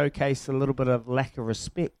have showcased a little bit of lack of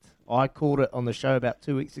respect? I called it on the show about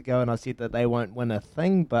 2 weeks ago, and I said that they won't win a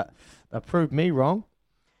thing, but they proved me wrong.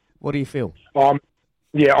 What do you feel?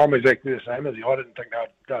 Yeah, I'm exactly the same as you. I didn't think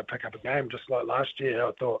they'd pick up a game just like last year.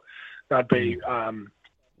 I thought they'd be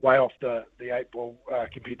way off the 8-ball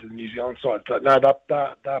compared to the New Zealand side. But no,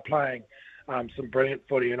 they're playing some brilliant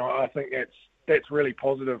footy, and I think that's really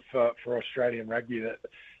positive for Australian rugby, that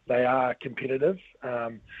they are competitive.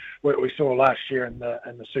 We saw last year in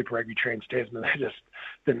the Super Rugby Trans-Tasman, they just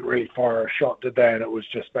didn't really fire a shot, did they? And it was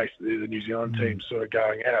just basically the New Zealand team sort of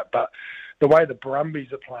going at it. But the way the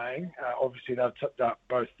Brumbies are playing, obviously they've tipped up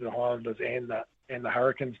both the Highlanders and the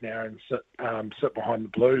Hurricanes now, and sit behind the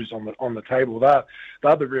Blues on the table.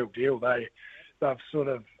 They're the real deal. They've sort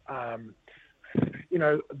of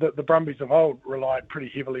the Brumbies of old relied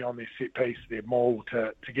pretty heavily on their set piece, their maul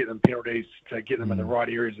to get them penalties, to get them in the right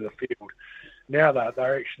areas of the field. Now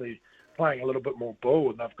they're actually playing a little bit more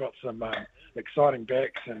ball, and they've got some exciting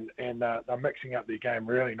backs, and they're mixing up their game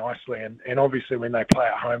really nicely. And obviously when they play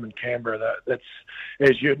at home in Canberra, that's,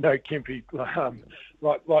 as you know, Kempe,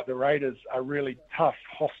 like the Raiders, a really tough,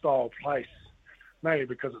 hostile place, mainly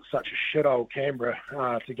because it's such a shit old Canberra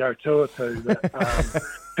to go tour to. That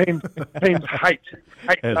teams hate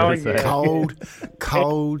going there.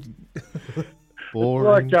 Cold,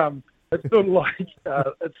 boring. It's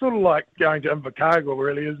sort of like going to Invercargill,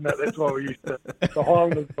 really, isn't it? That's why we used to, the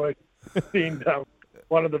Highlanders would send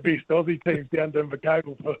one of the best Aussie teams down to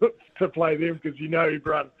Invercargill to play them, because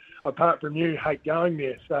everyone apart from you hate going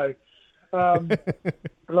there. So.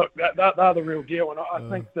 Look, they're the real deal, and I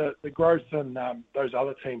think that the growth in those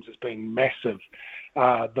other teams has been massive.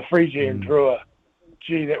 The Fiji and Drua,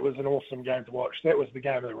 that was an awesome game to watch. That was the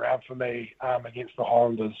game of the round for me against the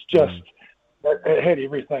Highlanders. Just It had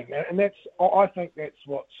everything, and I think that's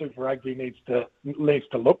what Super Rugby needs to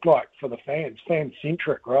look like for the fans,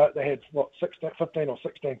 fan-centric, right? They had 15 or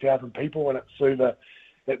 16,000 people in at Suva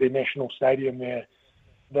at their national stadium there.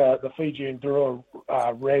 The Fijian Drua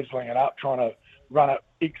razzling it up, trying to run an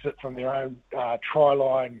exit from their own try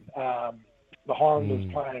line. The Highlanders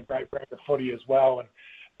playing a great brand of footy as well, and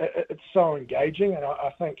it's so engaging. And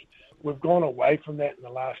I think we've gone away from that in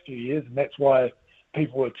the last few years, and that's why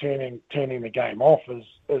people are turning the game off.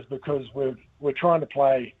 Is because we're trying to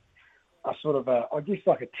play a sort of a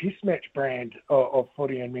test match brand of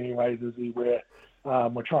footy in many ways, where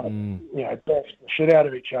we're trying to bash the shit out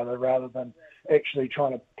of each other rather than actually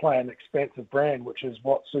trying to play an expansive brand, which is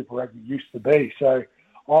what Super Rugby used to be. So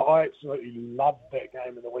I absolutely loved that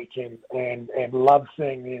game in the weekend and loved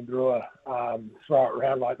seeing the Ndrua throw it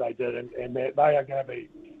around like they did, and they are going to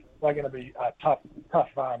be a tough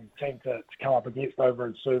team to come up against over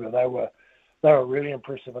in Suva. They were really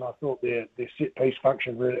impressive, and I thought their set piece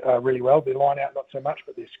functioned really well. Their line out not so much,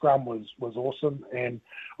 but their scrum was awesome, and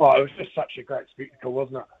it was just such a great spectacle,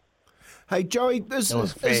 wasn't it? Hey Joey, that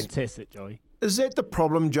was fantastic, Joey. Is that the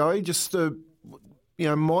problem, Joey? Just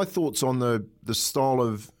my thoughts on the style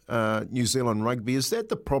of New Zealand rugby. Is that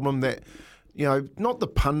the problem that, not the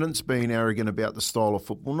pundits being arrogant about the style of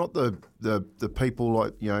football, not the people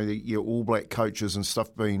like, your All Black coaches and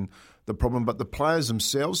stuff being the problem, but the players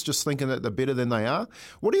themselves just thinking that they're better than they are?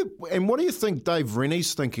 What do you think Dave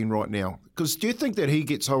Rennie's thinking right now? Because do you think that he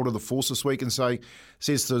gets hold of the force this week and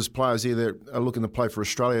says to his players here that are looking to play for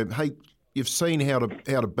Australia, hey, you've seen how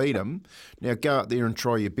to beat them, now go out there and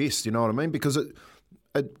try your best, you know what I mean? Because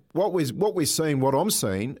what I'm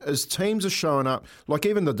seeing is teams are showing up, like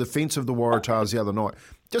even the defence of the Waratahs the other night,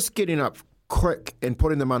 just getting up quick and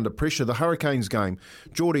putting them under pressure. The Hurricanes game,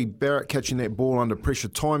 Geordie Barrett catching that ball under pressure,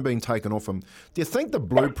 time being taken off him. Do you think the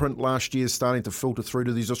blueprint last year is starting to filter through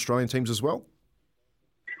to these Australian teams as well?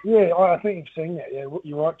 Yeah, I think you've seen that. Yeah,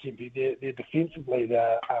 you're right, Kempy. They're defensively,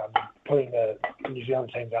 they're putting the New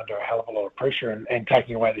Zealand teams under a hell of a lot of pressure and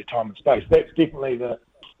taking away their time and space. That's definitely the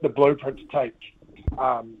blueprint to take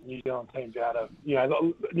New Zealand teams out of.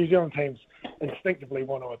 New Zealand teams instinctively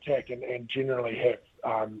want to attack and generally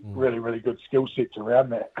have really, really good skill sets around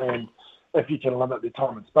that. And if you can limit their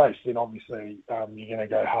time and space, then obviously you're going to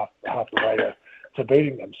go half the way to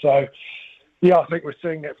beating them. So, yeah, I think we're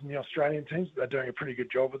seeing that from the Australian teams. They're doing a pretty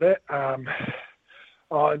good job of that.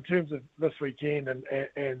 In terms of this weekend and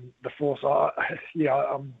the force, I'm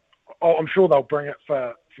sure they'll bring it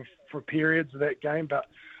for periods of that game, but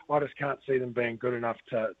I just can't see them being good enough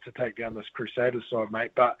to take down this Crusaders side,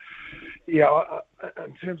 mate. But, yeah,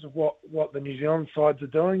 in terms of what the New Zealand sides are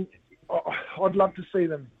doing, I'd love to see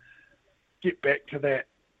them get back to that.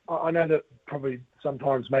 I know that probably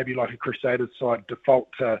sometimes maybe like a Crusaders side default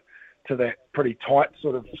to that pretty tight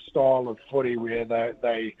sort of style of footy where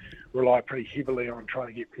they rely pretty heavily on trying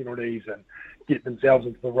to get penalties and get themselves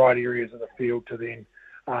into the right areas of the field to then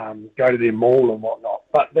go to their maul and whatnot.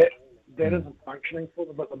 But that isn't functioning for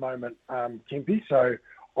them at the moment, Kempy. So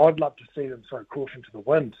I'd love to see them throw caution to the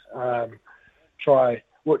wind,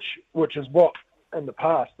 which is what in the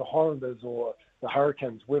past the Highlanders or the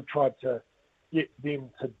Hurricanes, we've tried to get them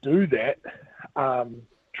to do that,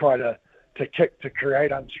 try to kick to create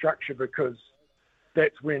unstructure, because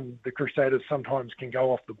that's when the Crusaders sometimes can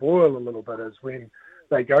go off the boil a little bit, is when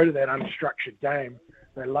they go to that unstructured game.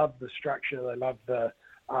 They love the structure, they love the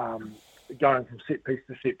going from set piece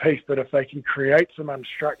to set piece, but if they can create some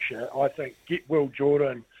unstructure, I think get Will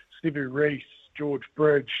Jordan, Stevie Reese, George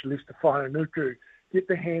Bridge, Lester Whananuku, get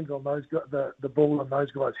their hands on those the ball in those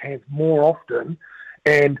guys' hands more often,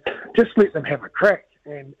 and just let them have a crack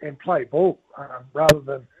and play ball rather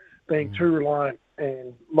than being too reliant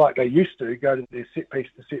and like they used to go to their set piece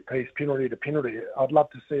to set piece, penalty to penalty. I'd love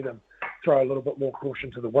to see them throw a little bit more caution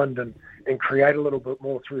to the wind and create a little bit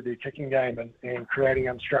more through their kicking game and creating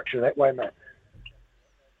unstructure that way, mate.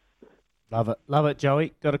 Love it,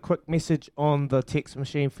 Joey. Got a quick message on the text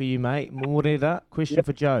machine for you, mate. Morena, question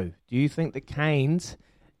for Joe. Do you think the Canes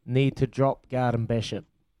need to drop Garden Bishop?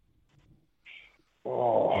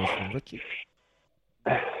 Richie.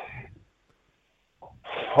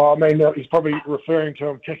 I mean, he's probably referring to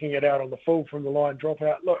him kicking it out on the full from the line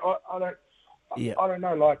dropout. Look, I don't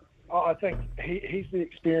know. Like, I think he's the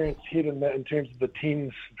experienced head in terms of the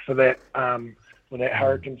tens for that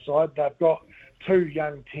Hurricane side. They've got two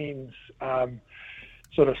young tens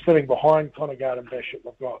sort of sitting behind Connor Garden Bishop.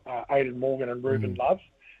 They've got Aidan Morgan and Ruben Love.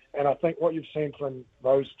 And I think what you've seen from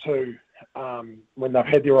those two when they've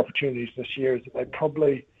had their opportunities this year is that they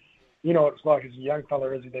probably, you know what it's like as a young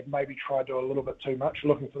fella, is they've maybe tried to do a little bit too much,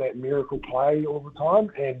 looking for that miracle play all the time.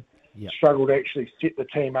 And struggle to actually set the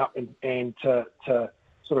team up and to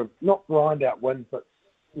sort of not grind out wins, but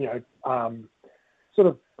sort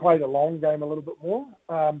of play the long game a little bit more.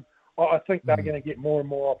 I think they're going to get more and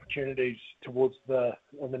more opportunities towards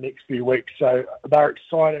in the next few weeks. So they're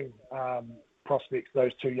exciting prospects,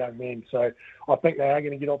 those two young men. So I think they are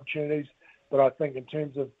going to get opportunities. But I think in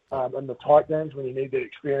terms of in the tight games, when you need that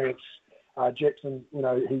experience, Jackson,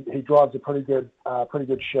 he drives a pretty good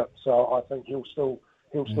ship. So I think he'll still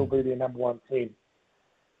be their number 1 team.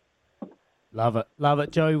 Love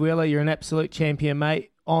it. Joey Wheeler, you're an absolute champion,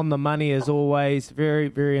 mate. On the money as always. Very,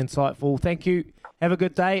 very insightful. Thank you. Have a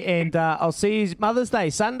good day, and I'll see you Mother's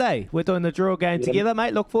Day, Sunday. We're doing the draw game together,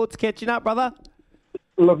 mate. Look forward to catching up, brother.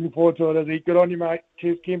 Looking forward to it, Izzy. Good on you, mate.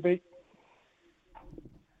 Cheers, Kempy.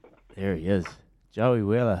 There he is. Joey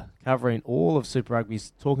Wheeler, covering all of Super Rugby,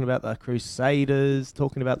 talking about the Crusaders,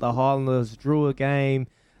 talking about the Highlanders Drua game,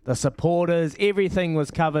 the supporters. Everything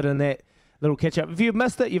was covered in that little catch-up. If you've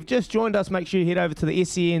missed it, you've just joined us, make sure you head over to the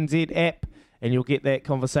SENZ app and you'll get that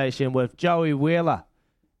conversation with Joey Wheeler.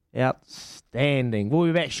 Outstanding. We'll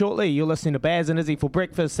be back shortly. You're listening to Baz and Izzy for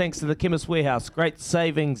breakfast, thanks to the Chemist Warehouse. Great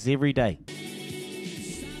savings every day.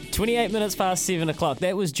 28 minutes past 7 o'clock.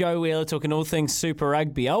 That was Joe Wheeler talking all things Super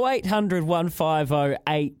Rugby. 0800 150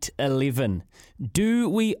 811. Do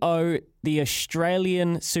we owe the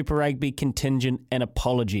Australian Super Rugby contingent an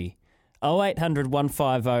apology? 0800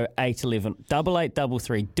 150 811.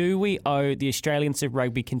 8833. Do we owe the Australian Super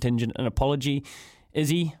Rugby contingent an apology?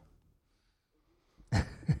 Izzy?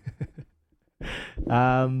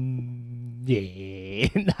 Yeah,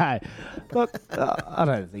 no. Look, I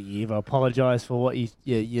don't think you ever apologise for what you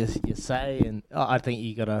say, and I think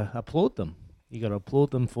you got to applaud them. You got to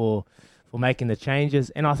applaud them for making the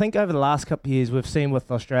changes. And I think over the last couple of years, we've seen with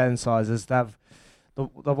Australian sides is the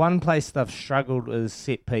one place they've struggled is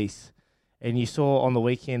set piece. And you saw on the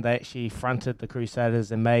weekend they actually fronted the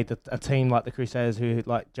Crusaders and made a team like the Crusaders, who,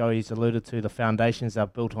 like Joey's alluded to, the foundations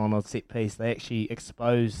they've built on set piece. They actually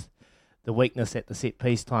exposed the weakness at the set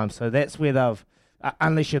piece time. So that's where they've,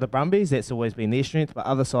 unless you're the Brumbies, that's always been their strength, but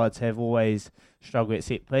other sides have always struggled at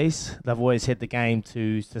set piece. They've always had the game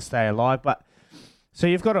to stay alive. But so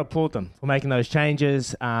you've got to applaud them for making those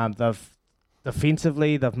changes.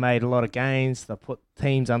 Defensively, they've made a lot of gains. They've put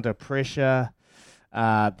teams under pressure.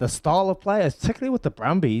 The style of players, particularly with the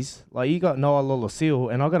Brumbies, like you got Noah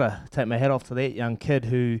Lolosile, and I've got to take my hat off to that young kid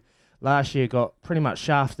who last year got pretty much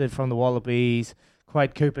shafted from the Wallabies.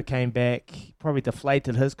 Quade Cooper came back, probably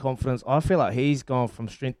deflated his confidence. I feel like he's gone from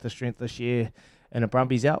strength to strength this year in a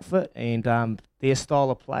Brumbies outfit, and their style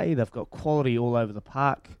of play, they've got quality all over the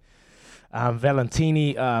park.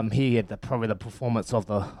 Valentini, he had probably the performance of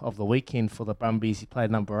the weekend for the Brumbies. He played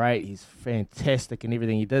number 8. He's fantastic in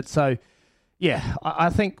everything he did. So, yeah, I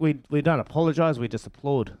think we don't apologise. We just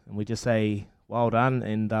applaud and we just say well done.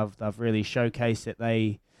 And they've really showcased that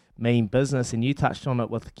they mean business. And you touched on it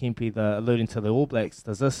with Kempy, alluding to the All Blacks.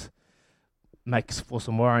 Does this make for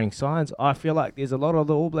some worrying signs? I feel like there's a lot of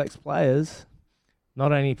the All Blacks players,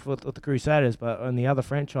 not only with the Crusaders, but in the other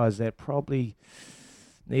franchise, that probably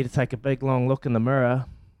need to take a big, long look in the mirror.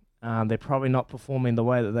 They're probably not performing the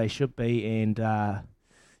way that they should be. And,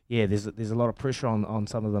 there's a lot of pressure on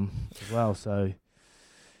some of them as well. So,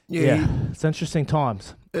 yeah, it's interesting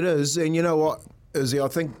times. It is. And you know what, Izzy, I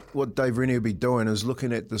think what Dave Rennie will be doing is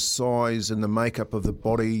looking at the size and the makeup of the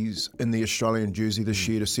bodies in the Australian jersey this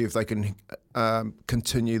year to see if they can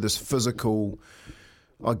continue this physical,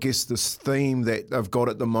 I guess, this theme that they've got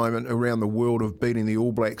at the moment around the world of beating the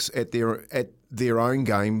All Blacks at their own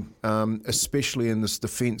game, especially in this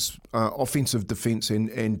defence, offensive defence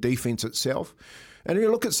and defence itself. And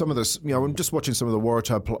you look at some of this, I'm just watching some of the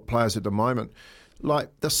Waratah players at the moment, like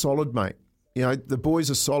they're solid, mate. The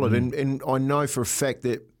boys are solid, and I know for a fact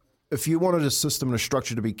that if you wanted a system and a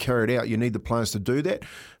structure to be carried out, you need the players to do that.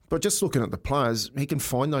 But just looking at the players, he can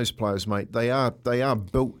find those players, mate. They are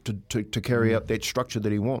built to carry out that structure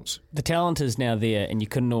that he wants. The talent is now there, and you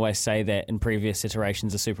couldn't always say that in previous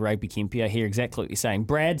iterations of Super Rugby, Kempy. I hear exactly what you're saying.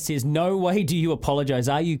 Brad says, no way do you apologise.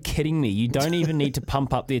 Are you kidding me? You don't even need to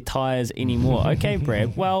pump up their tyres anymore. Okay,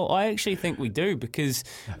 Brad. Well, I actually think we do, because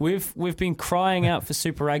we've been crying out for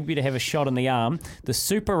Super Rugby to have a shot in the arm. The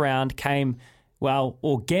Super Round came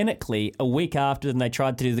organically a week after they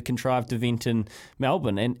tried to do the contrived event in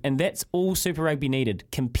Melbourne. And that's all Super Rugby needed.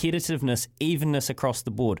 Competitiveness, evenness across the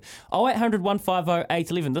board. 0800 150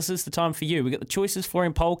 811. This is the time for you. We've got the Choices for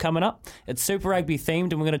Him poll coming up. It's Super Rugby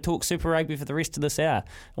themed, and we're going to talk Super Rugby for the rest of this hour.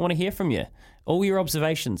 I want to hear from you. All your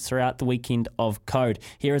observations throughout the weekend of Code.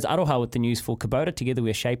 Here is Aroha with the news for Kubota. Together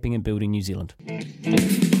we're shaping and building New Zealand.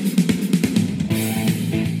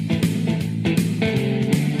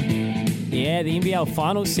 Yeah, the NBL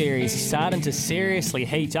final series is starting to seriously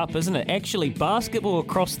heat up, isn't it? Actually, basketball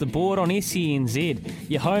across the board on SENZ,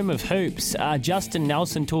 your home of hoops. Justin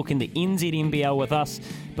Nelson talking the NZNBL with us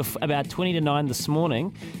about 20 to 9 this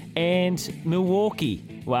morning. And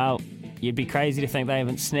Milwaukee, well, you'd be crazy to think they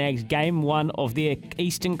haven't snagged game one of their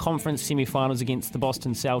Eastern Conference semi-finals against the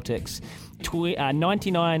Boston Celtics.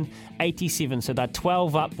 99-87, so they're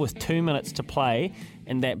 12 up with 2 minutes to play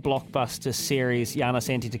in that blockbuster series. Giannis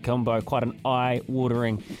Antetokounmpo, quite an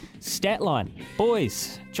eye-watering stat line.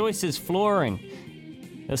 Boys, choices flooring.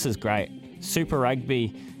 This is great. Super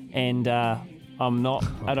Rugby, and I'm not.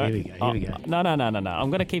 I don't. Here we go. No. I'm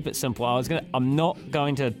going to keep it simple. I'm not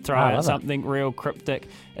going to throw out something real cryptic.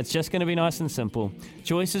 It's just going to be nice and simple.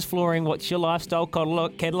 Choices flooring. What's your lifestyle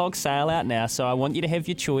catalog sale out now? So I want you to have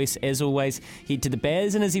your choice. As always, head to the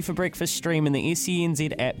Baz and Izzy for Breakfast stream in the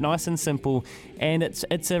SENZ app. Nice and simple, and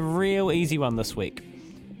it's a real easy one this week.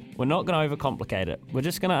 We're not going to overcomplicate it. We're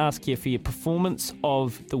just going to ask you for your performance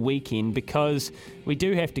of the weekend, because we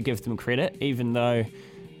do have to give them credit, even though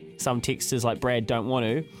some texters like Brad don't want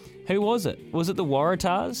to. Who was it? Was it the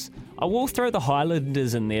Waratahs? I will throw the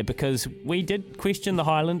Highlanders in there, because we did question the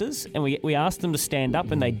Highlanders, and we asked them to stand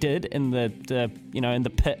up, and they did in the in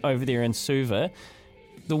the pit over there in Suva.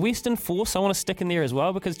 The Western Force I want to stick in there as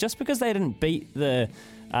well, because just because they didn't beat the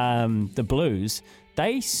Blues,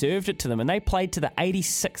 they served it to them, and they played to the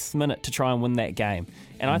 86th minute to try and win that game.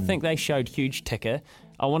 And I think they showed huge ticker.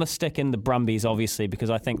 I want to stick in the Brumbies, obviously,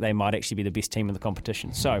 because I think they might actually be the best team in the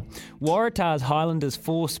competition. So, Waratahs, Highlanders,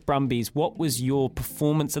 Force, Brumbies, what was your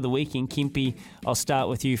performance of the weekend? Kempi, I'll start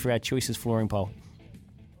with you for our choices flooring poll.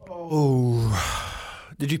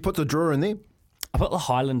 Oh, did you put the draw in there? I put the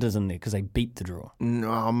Highlanders in there because they beat the draw.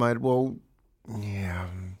 No, mate, well, yeah.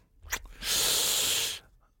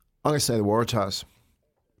 I'm going to say the Waratahs.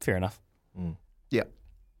 Fair enough. Yeah.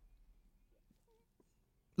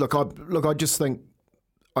 Look, I just think...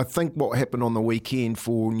 I think what happened on the weekend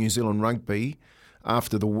for New Zealand rugby, I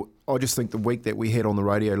just think the week that we had on the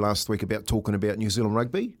radio last week about talking about New Zealand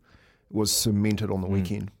rugby was cemented on the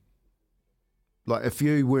weekend. Like, if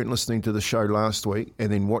you weren't listening to the show last week and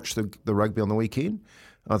then watched the rugby on the weekend,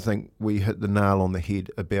 I think we hit the nail on the head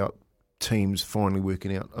about teams finally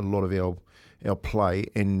working out a lot of our play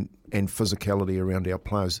and physicality around our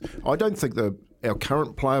players. I don't think our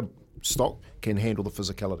current player stock can handle the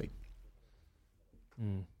physicality.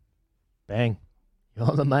 Bang. You're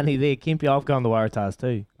on the money there, Kempi. I've gone the Waratahs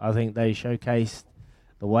too. I think they showcased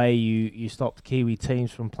the way you stopped Kiwi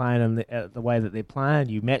teams from playing in the way that they're playing.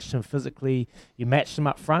 You matched them physically. You matched them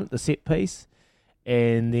up front, the set piece.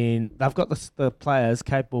 And then they've got the players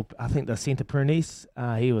capable. I think the centre Pernice,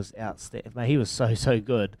 he was outstanding. He was so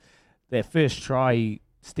good. Their first try, he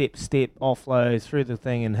step, offload through the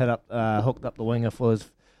thing and hooked up the winger for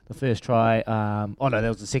the first try. That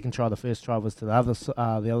was the second try. The first try was to the other side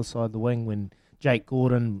of the wing when Jake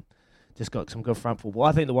Gordon just got some good front football.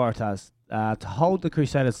 I think the Waratahs, to hold the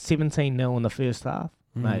Crusaders 17-0 in the first half,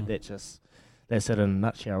 mate, that's it in a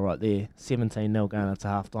nutshell right there. 17-0 going into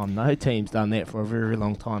half-time. No team's done that for a very, very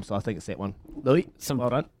long time, so I think it's that one. Louis, well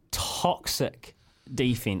done. Toxic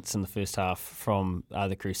defence in the first half from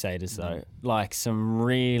the Crusaders, though. Like, some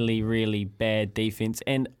really, really bad defence.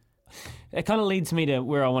 And it kind of leads me to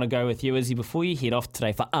where I want to go with you, Izzy, before you head off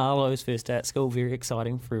today for Arlo's first day at school. Very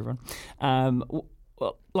exciting for everyone.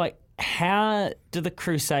 How do the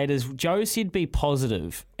Crusaders... Joe said be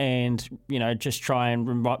positive and, just try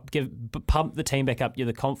and pump the team back up,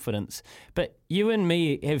 the confidence. But you and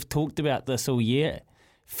me have talked about this all year.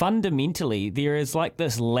 Fundamentally, there is like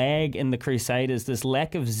this lag in the Crusaders, this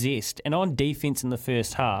lack of zest. And on defence in the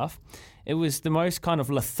first half, it was the most kind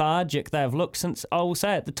of lethargic they've looked since, I will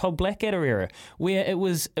say it, the Todd Blackadder era, where it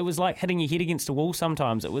was like hitting your head against a wall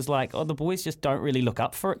sometimes. It was like, the boys just don't really look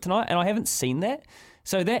up for it tonight, and I haven't seen that.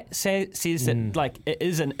 So that says that it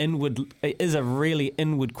is a really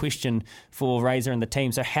inward question for Razor and the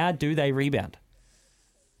team. So how do they rebound?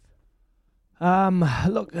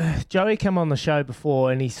 Look, Joey came on the show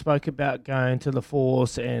before and he spoke about going to the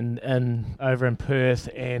Force and over in Perth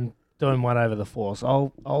and doing one over the Force.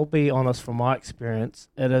 I'll be honest, from my experience,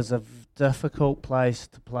 it is a difficult place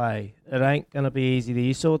to play. It ain't going to be easy there.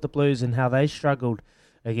 You saw with the Blues and how they struggled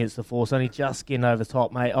against the Force, only just getting over the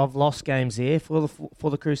top, mate. I've lost games there for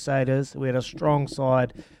the Crusaders. We had a strong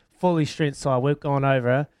side, fully strength side. We've gone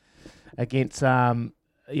over against, not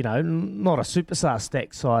a superstar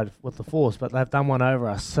stacked side with the Force, but they've done one over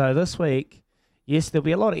us. So this week, yes, there'll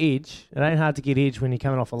be a lot of edge. It ain't hard to get edge when you're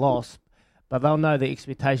coming off a loss, but they'll know the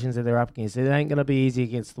expectations that they're up against. It ain't going to be easy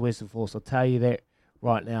against the Western Force. I'll tell you that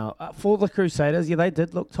right now. For the Crusaders, yeah, they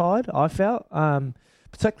did look tired, I felt.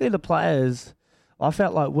 particularly the players, I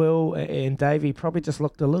felt like Will and Davey probably just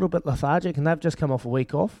looked a little bit lethargic, and they've just come off a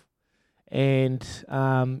week off. And,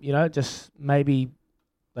 just maybe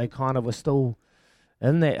they kind of were still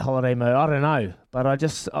in that holiday mode. I don't know. But I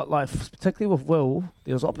just, particularly with Will,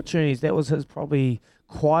 there was opportunities. That was his probably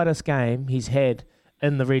quietest game he's had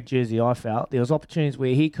in the red jersey, I felt. There was opportunities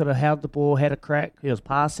where he could have held the ball, had a crack. He was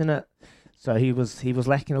passing it. So he was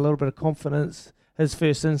lacking a little bit of confidence. His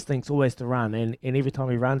first instinct's always to run, and every time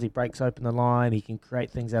he runs, he breaks open the line. He can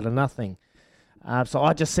create things out of nothing. So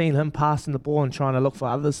I just seen him passing the ball and trying to look for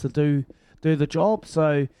others to do the job.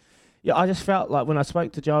 So, yeah, I just felt like when I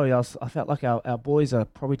spoke to Joey, I felt like our boys are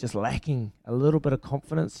probably just lacking a little bit of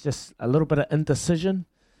confidence, just a little bit of indecision,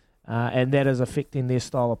 and that is affecting their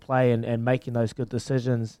style of play and making those good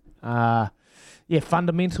decisions.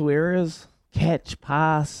 Fundamental areas. Catch,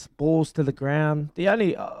 pass, balls to the ground. The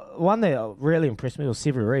only one that really impressed me was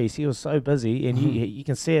Severeese. He was so busy, and you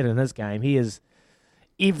can see it in his game. He is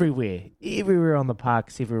everywhere on the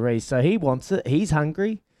park, Severeese. So he wants it. He's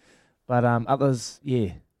hungry. But others,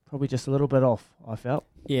 probably just a little bit off, I felt.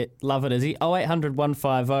 Yeah, love it, Izzy. 0800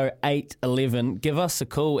 150 811. Give us a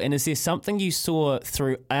call. And is there something you saw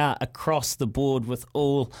throughout across the board with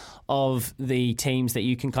all of the teams that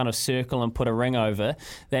you can kind of circle and put a ring over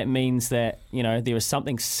that means that, there is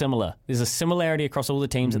something similar? There's a similarity across all the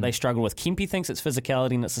teams that they struggle with. Kempy thinks it's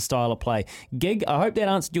physicality and it's a style of play. Gig, I hope that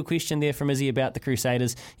answered your question there from Izzy about the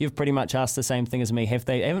Crusaders. You've pretty much asked the same thing as me.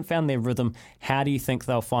 They haven't found their rhythm. How do you think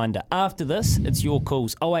they'll find it? After this, it's your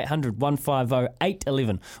calls. 0800 150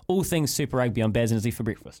 811. All things Super Rugby on Baz and Izzy for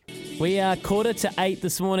breakfast. We are 7:45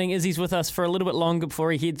 this morning. Izzy's with us for a little bit longer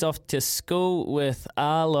before he heads off to school with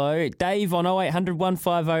Arlo. Dave on 0800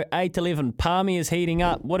 150 811. Palmy is heating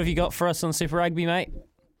up. What have you got for us on Super Rugby, mate?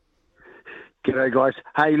 G'day, guys.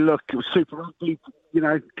 Hey, look, it was Super Rugby,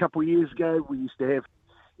 a couple of years ago. We used to have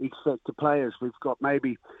X-Factor players. We've got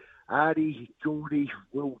maybe Artie, Geordie,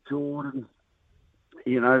 Will Jordan,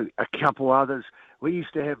 a couple others. We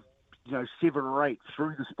used to have 7 or 8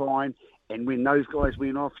 through the spine, and when those guys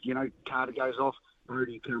went off, Carter goes off,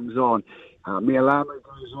 Brody comes on, Mialamo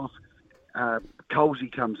goes off,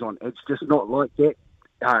 Colsey comes on. It's just not like that.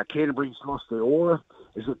 Canterbury's lost their aura.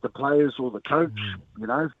 Is it the players or the coach?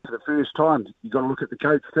 For the first time, you've got to look at the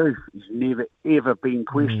coach too. He's never, ever been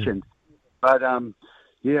questioned. But,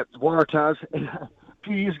 Waratahs, a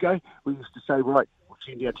few years ago, we used to say, right, we'll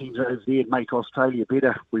send our teams over there and make Australia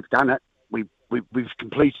better. We've done it. We've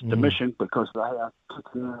completed the mission because they are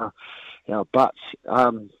kicking our butts.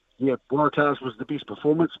 Waratahs was the best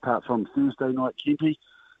performance apart from Thursday night Kempy.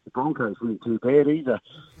 The Broncos weren't too bad either.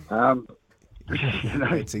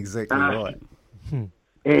 That's exactly right.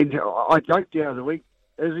 And I joked the other week,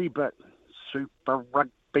 Izzy, but Super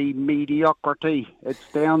Rugby mediocrity, it's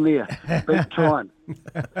down there, big time.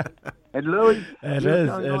 And Louis, it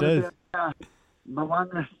is.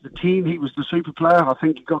 Moana, the 10, he was the super player. I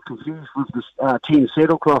think he got confused with the 10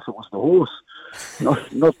 saddlecloth. It was the horse,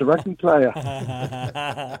 not the rugby player.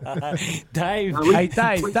 Dave. Hey,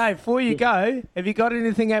 Dave, before you go, have you got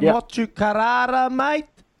anything at Motu Carrara, mate?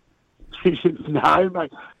 No,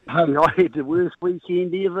 mate. Hey, I had the worst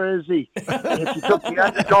weekend ever, Izzy. If you took the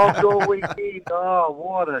underdogs all weekend,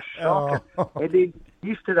 what a shocker. And then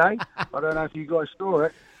yesterday, I don't know if you guys saw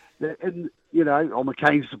it, and I'm a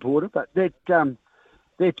Canes supporter, but that go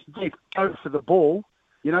for the ball,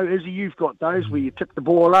 Izzy, you've got those where you tip the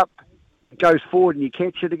ball up, it goes forward and you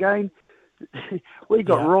catch it again. We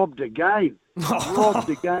got robbed again. Robbed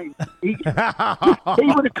again. He would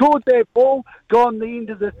have caught that ball, gone the end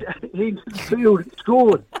of the field and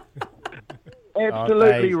scored.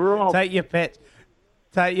 Absolutely robbed. Take your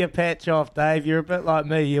patch off, Dave. You're a bit like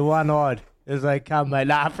me. You're one-eyed as they come, mate.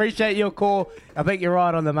 I appreciate your call. I think you're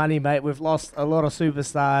right on the money, mate. We've lost a lot of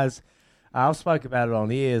superstars. I've spoke about it on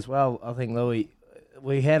the air as well. I think, Louis,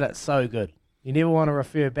 we had it so good. You never want to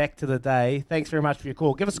refer back to the day. Thanks very much for your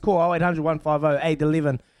call. Give us a call, 0800 150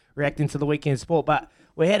 811, reacting to the weekend sport. But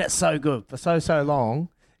we had it so good for so long.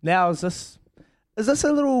 Now is this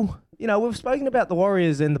a little, we've spoken about the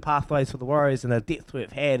Warriors and the pathways for the Warriors and the depth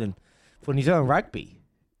we've had and for New Zealand rugby.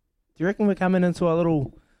 Do you reckon we're coming into a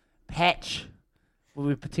little patch where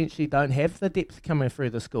we potentially don't have the depth coming through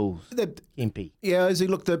the schools? Kempy. Yeah, as you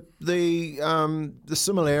look, the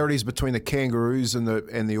similarities between the Kangaroos and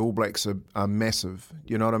the All Blacks are massive.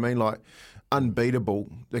 You know what I mean? Like, unbeatable.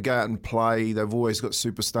 They go out and play. They've always got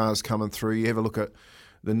superstars coming through. You have a look at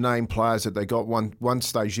the name players that they got. One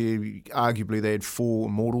stage here, arguably they had 4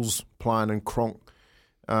 Immortals playing in Cronk,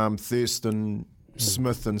 Thurston,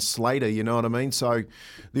 Smith and Slater, you know what I mean? So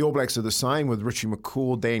the All Blacks are the same with Richie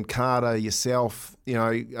McCaw, Dan Carter, yourself,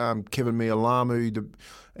 Kevin Mialamu,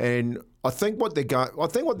 and I think what they're going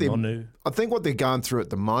through at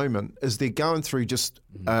the moment is they're going through just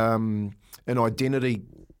an identity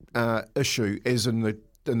issue, as in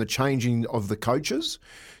the changing of the coaches.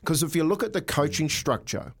 Because if you look at the coaching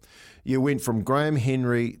structure, you went from Graham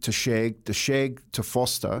Henry to Shag to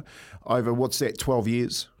Foster over, 12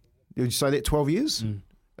 years? Did you say that 12 years?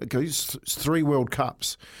 Okay, it's 3 World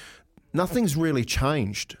Cups. Nothing's really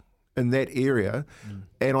changed in that area,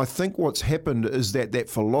 and I think what's happened is that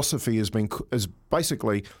philosophy hasn't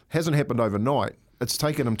happened overnight. It's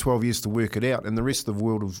taken them 12 years to work it out, and the rest of the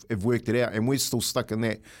world have worked it out, and we're still stuck in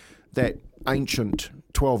that ancient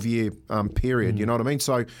 12-year period. You know what I mean?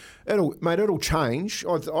 So it'll change.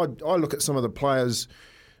 I look at some of the players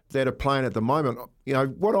that are playing at the moment.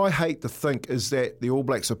 What I hate to think is that the All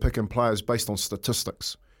Blacks are picking players based on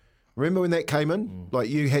statistics. Remember when that came in? Like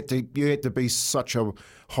you had to be such a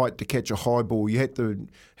height to catch a high ball. You had to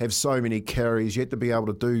have so many carries. You had to be able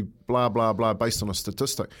to do blah blah blah based on a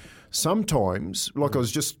statistic. Sometimes, like I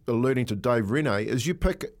was just alluding to Dave Rene, is you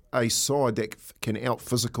pick a side that can out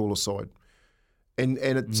physical a side.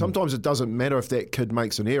 And sometimes it doesn't matter if that kid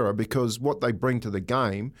makes an error, because what they bring to the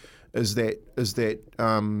game is that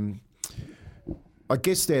I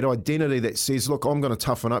guess that identity that says, look, I'm going to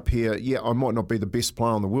toughen up here. Yeah, I might not be the best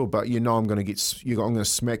player in the world, but I'm going to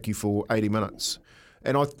smack you for 80 minutes.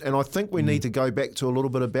 And I think we need to go back to a little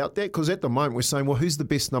bit about that, because at the moment we're saying, well, who's the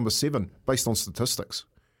best number 7 based on statistics?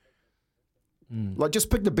 Like, just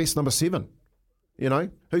pick the best number 7.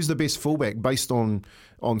 Who's the best fullback based on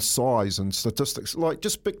size and statistics? Like,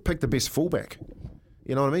 just pick the best fullback.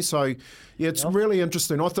 You know what I mean? So, yeah, it's really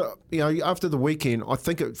interesting. I thought, after the weekend, I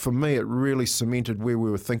think for me it really cemented where we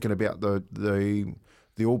were thinking about the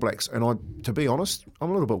All Blacks. And to be honest, I'm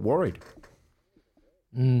a little bit worried.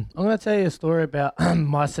 I'm going to tell you a story about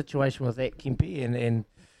my situation with that Kempe and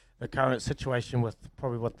the current situation with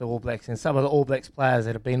the All Blacks and some of the All Blacks players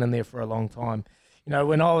that have been in there for a long time.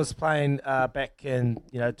 When I was playing back in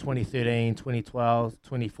 2013, 2012,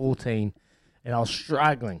 2014, and I was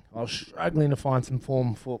struggling to find some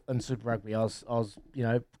form in Super Rugby. I was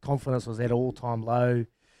confidence was at an all-time low.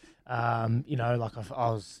 I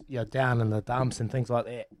was down in the dumps and things like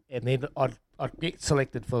that. And then I'd get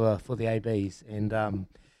selected for the ABs, and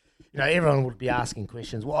everyone would be asking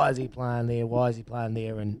questions. Why is he playing there? Why is he playing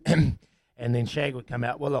there? And and then Shag would come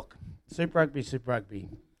out. Well, look, Super Rugby.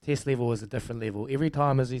 Test level is a different level. Every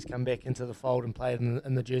time as he's come back into the fold and played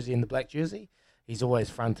in the jersey, in the black jersey, he's always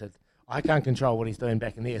fronted. I can't control what he's doing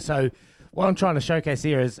back in there. So what I'm trying to showcase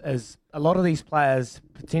here is a lot of these players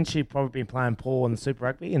potentially probably been playing poor in the Super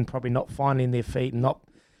Rugby and probably not finding their feet and not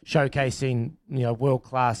showcasing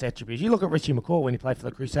world-class attributes. You look at Richie McCaw when he played for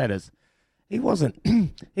the Crusaders. He wasn't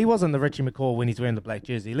the Richie McCaw when he's wearing the black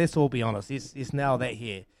jersey. Let's all be honest. He's now that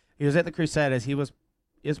here. He was at the Crusaders. He was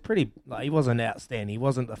pretty, he wasn't outstanding. He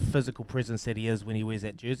wasn't the physical presence that he is when he wears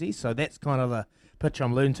that jersey. So that's kind of the picture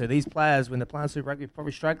I'm alluding to. These players, when they're playing Super Rugby, are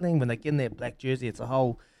probably struggling. When they get in that black jersey, it's a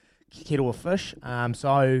whole kettle of fish.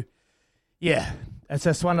 So, yeah, it's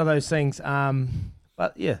just one of those things.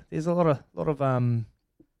 But, yeah, there's a lot of what I'm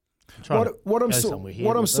sort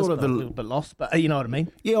of a little bit lost, but you know what I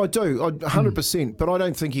mean? Yeah, I do, 100%. But I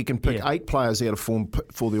don't think you can pick 8 players out of form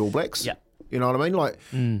for the All Blacks. Yeah. You know what I mean? Like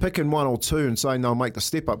picking 1 or 2 and saying they'll make the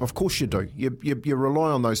step up. Of course you do. You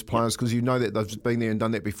rely on those players because you know that they've been there and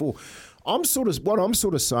done that before. What I'm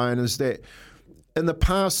sort of saying is that in the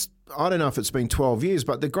past, I don't know if it's been 12 years,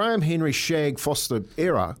 but the Graham Henry, Shag, Foster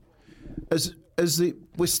era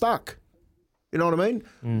we're stuck. You know what I mean?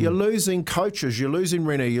 You're losing coaches. You're losing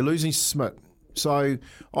Rennie. You're losing Smith. So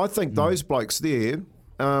I think those blokes there,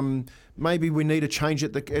 maybe we need a change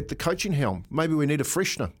at the coaching helm. Maybe we need a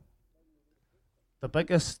freshener. The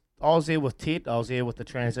biggest, I was there with Ted. I was there with the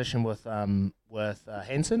transition with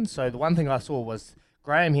Hansen. So the one thing I saw was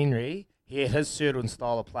Graham Henry. He had his certain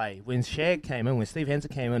style of play. When Shag came in, when Steve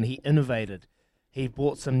Hansen came in, he innovated. He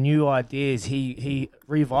brought some new ideas. He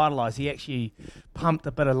revitalised. He actually pumped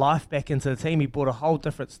a bit of life back into the team. He brought a whole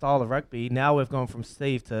different style of rugby. Now we've gone from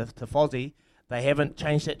Steve to Fozzie. They haven't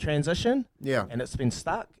changed that transition. Yeah. And it's been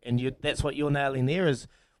stuck. And that's what you're nailing there is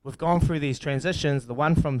we've gone through these transitions. The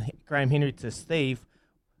one from Graham Henry to Steve,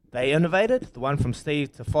 they innovated. The one from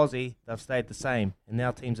Steve to Fozzie, they've stayed the same. And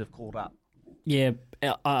now teams have caught up. Yeah,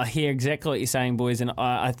 I hear exactly what you're saying, boys, and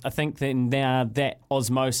I think that now that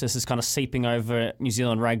osmosis is kind of seeping over New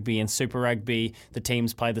Zealand rugby and Super Rugby. The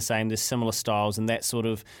teams play the same, there's similar styles, and that sort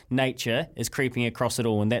of nature is creeping across it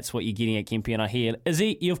all, and that's what you're getting at, Kempe. And I hear,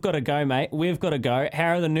 Izzy, you've got to go, mate. We've got to go.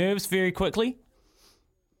 How are the nerves? Very quickly.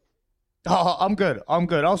 Oh, I'm good.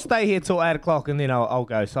 I'll stay here till 8 o'clock and then I'll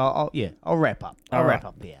go. So I'll wrap up. I'll wrap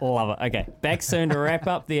up there. Love it. Okay, back soon to wrap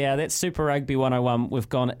up the hour. That's Super Rugby 101. We've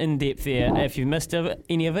gone in depth there. If you've missed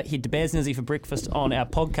any of it, head to Baz and Izzy for breakfast on our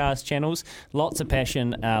podcast channels. Lots of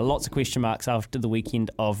passion, lots of question marks after the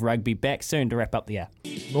weekend of rugby. Back soon to wrap up the hour.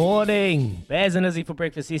 Morning. Baz and Izzy for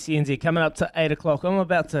breakfast, SENZ, coming up to 8 o'clock. I'm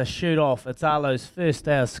about to shoot off. It's Arlo's first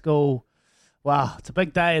day of school. Wow, it's a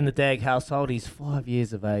big day in the Dag household. He's 5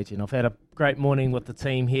 years of age, and I've had a great morning with the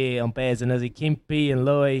team here on Baz and Izzy. Kempy and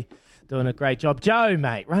Louis doing a great job. Joe,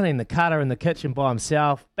 mate, running the cutter in the kitchen by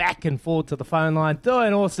himself, back and forth to the phone line.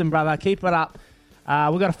 Doing awesome, brother. Keep it up.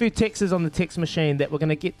 We've got a few texts on the text machine that we're going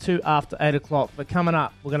to get to after 8 o'clock. But coming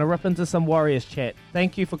up, we're going to rip into some Warriors chat.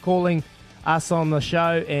 Thank you for calling us on the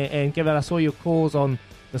show and giving us all your calls on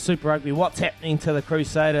the Super Rugby. What's happening to the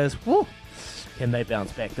Crusaders? Woo! Can they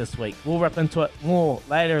bounce back this week? We'll rip into it more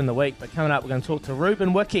later in the week, but coming up we're going to talk to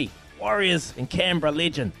Ruben Wiki, Warriors and Canberra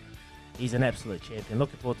legend. He's an absolute champion.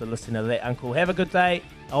 Looking forward to listening to that, Uncle. Have a good day.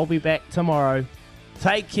 I'll be back tomorrow.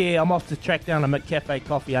 Take care. I'm off to track down a McCafe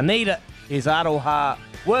coffee. I need it. Here's Aroha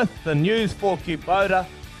with the news for Kubota.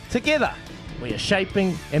 Together, we are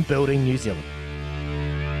shaping and building New Zealand.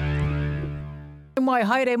 Mai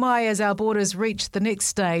haere mai as our borders reach the next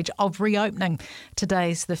stage of reopening.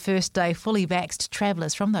 Today's the first day fully vaxxed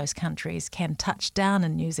travellers from those countries can touch down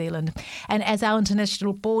in New Zealand. And as our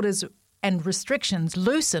international borders and restrictions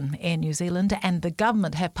loosen, Air New Zealand and the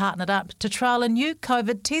government have partnered up to trial a new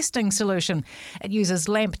COVID testing solution. It uses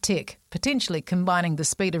LAMP tech, potentially combining the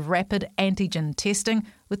speed of rapid antigen testing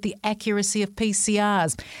with the accuracy of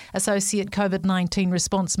PCRs. Associate COVID-19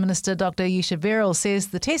 Response Minister Dr. Yisha Verrill says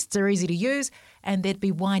the tests are easy to use and there'd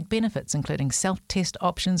be wide benefits, including self-test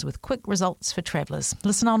options with quick results for travellers.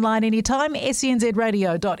 Listen online anytime,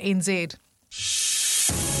 senzradio.nz.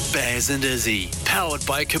 Baz and Izzy, powered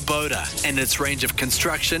by Kubota and its range of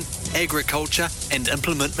construction, agriculture and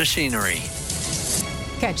implement machinery.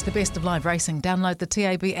 Catch the best of live racing. Download the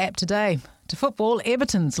TAB app today. To football,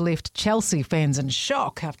 Everton's left Chelsea fans in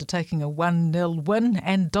shock after taking a 1-0 win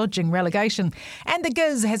and dodging relegation. And the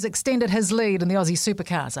Giz has extended his lead in the Aussie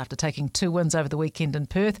Supercars after taking 2 wins over the weekend in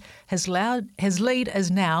Perth. His lead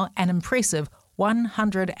is now an impressive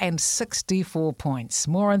 164 points.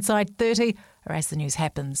 More inside 30 or as the news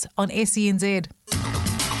happens on SENZ.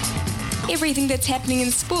 Everything that's happening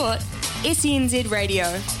in sport,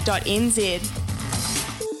 senzradio.nz.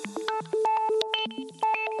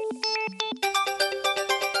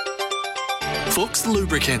 Fuchs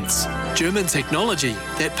Lubricants, German technology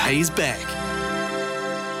that pays back.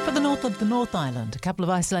 For the north of the North Island, a couple of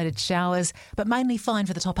isolated showers, but mainly fine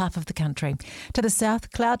for the top half of the country. To the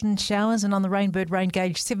south, cloud and showers, and on the Rainbird rain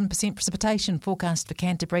gauge, 7% precipitation forecast for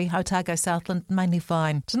Canterbury, Otago, Southland, mainly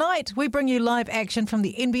fine. Tonight, we bring you live action from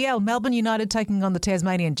the NBL. Melbourne United taking on the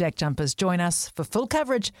Tasmanian Jack Jumpers. Join us for full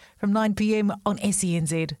coverage from 9 p.m. on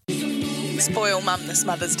SENZ. Spoil Mum this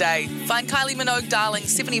Mother's Day. Find Kylie Minogue Darling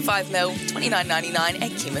 75ml, $29.99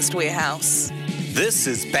 at Chemist Warehouse. This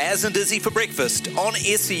is Baz and Izzy for breakfast on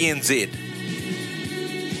SENZ.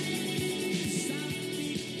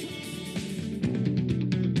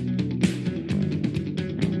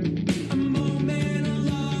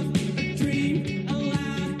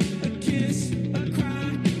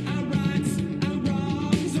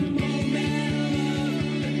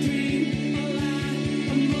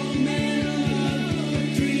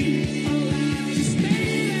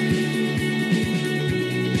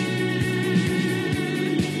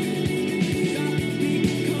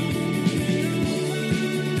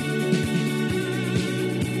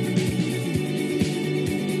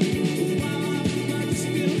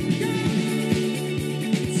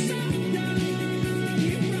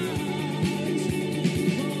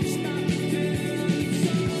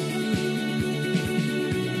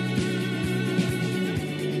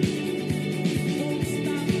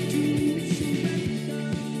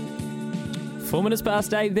 Minutes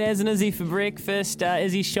past 8, there's an Izzy for breakfast.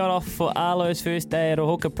 Izzy shot off for Arlo's first day at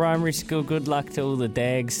Ohoka Primary School. Good luck to all the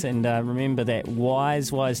Dags. And remember that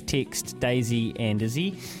wise text, Daisy and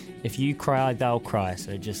Izzy. If you cry, they'll cry.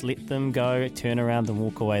 So just let them go, turn around and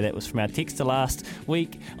walk away. That was from our texter last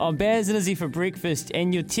week on Baz and Izzy for breakfast.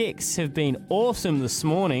 And your texts have been awesome this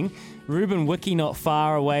morning. Ruben Wiki not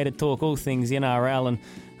far away to talk all things NRL and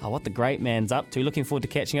what the great man's up to. Looking forward to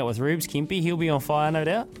catching up with Rubes Kempy. He'll be on fire, no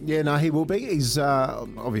doubt. Yeah, no, he will be. He's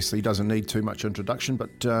obviously doesn't need too much introduction, but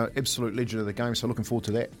absolute legend of the game, so looking forward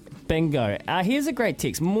to that. Bingo. Here's a great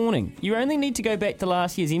text. Morning. You only need to go back to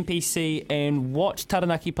last year's NPC and watch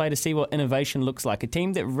Taranaki play to see what innovation looks like. A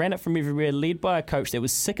team that ran it from everywhere, led by a coach that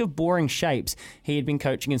was sick of boring shapes he had been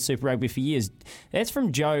coaching in Super Rugby for years. That's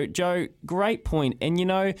from Joe. Joe, great point. And, you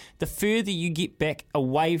know, the further you get back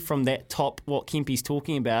away from that top, what Kempy's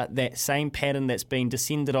talking about, that same pattern that's been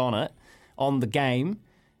descended on the game,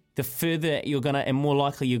 the further you're going to, and more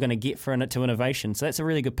likely you're going to get for to innovation. So that's a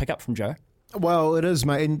really good pickup from Joe. Well, it is,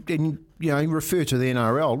 mate. And you know, you refer to the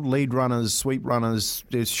NRL, lead runners, sweep runners,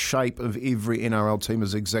 the shape of every NRL team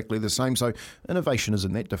is exactly the same. So innovation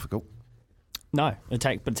isn't that difficult. No, but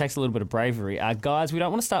it takes a little bit of bravery. Guys, we don't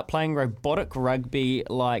want to start playing robotic rugby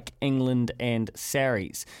like England and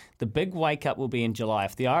Sarries. The big wake-up will be in July.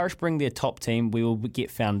 If the Irish bring their top team, we will get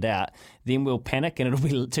found out. Then we'll panic and it'll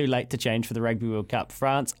be too late to change for the Rugby World Cup.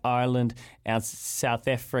 France, Ireland, and South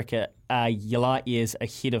Africa are light years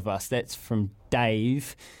ahead of us. That's from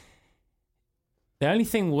Dave. The only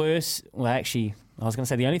thing worse, well, actually, I was going to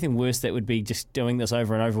say the only thing worse that would be just doing this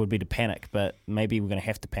over and over would be to panic, but maybe we're going to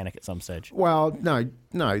have to panic at some stage. Well, no.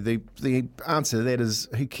 The answer to that is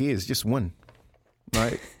who cares? Just win,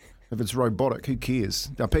 right? If it's robotic, who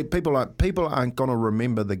cares? Now, people aren't going to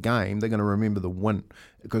remember the game. They're going to remember the win,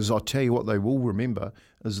 because I'll tell you what they will remember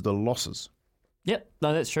is the losses. Yep,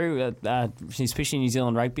 no, that's true. Especially New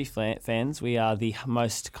Zealand rugby fans, we are the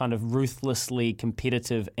most kind of ruthlessly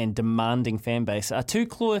competitive and demanding fan base. Two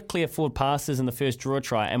clear forward passes in the first draw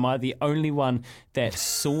try. Am I the only one that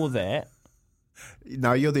saw that?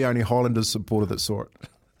 No, you're the only Highlanders supporter that saw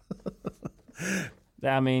it.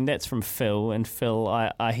 I mean, that's from Phil, and Phil,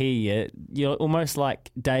 I hear you. You're almost like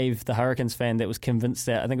Dave, the Hurricanes fan, that was convinced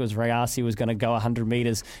that, I think it was Rayasi, was going to go 100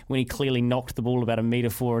 metres when he clearly knocked the ball about a metre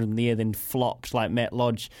forward in the air, then flopped like Matt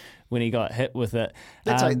Lodge when he got hit with it.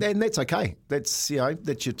 That's okay. That's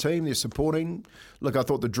that's your team. They're supporting. Look, I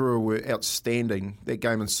thought the Drua were outstanding. That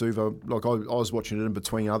game in Suva, like I was watching it in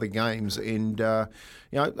between other games, and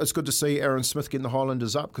it's good to see Aaron Smith getting the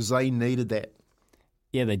Highlanders up because they needed that.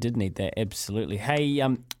 Yeah, they did need that, absolutely. Hey,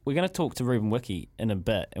 we're going to talk to Ruben Wiki in a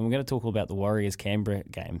bit, and we're going to talk all about the Warriors-Canberra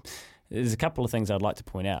game. There's a couple of things I'd like to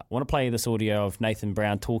point out. I want to play this audio of Nathan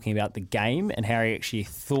Brown talking about the game and how he actually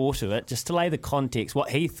thought of it, just to lay the context, what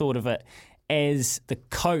he thought of it as the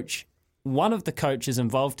coach, one of the coaches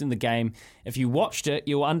involved in the game. If you watched it,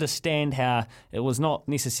 you'll understand how it was not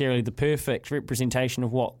necessarily the perfect representation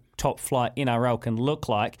of what top flight NRL can look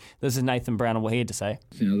like. This is Nathan Brown and what he had to say.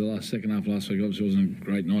 The last second half last week obviously wasn't a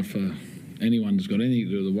great night for anyone who's got anything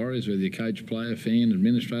to do with the Warriors, whether you're coach, player, fan,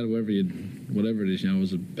 administrator, whatever it is. It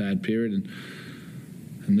was a bad period,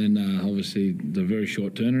 and then obviously the very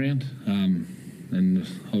short turnaround, and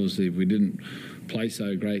obviously we didn't play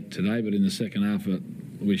so great today, but in the second half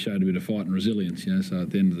we showed a bit of fight and resilience. So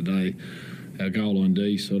at the end of the day, our goal line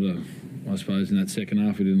D sort of, I suppose, in that second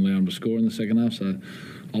half we didn't allow them to score in the second half, so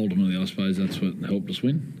ultimately I suppose that's what helped us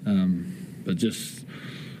win. But just,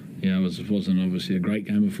 it wasn't obviously a great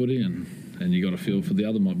game of footy, and you got to feel for the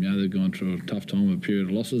other mob. They've gone through a tough time, a period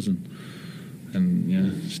of losses,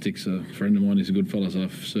 and Stick's a friend of mine. He's a good fella, so I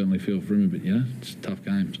certainly feel for him a bit. It's a tough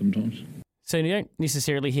game sometimes. So you don't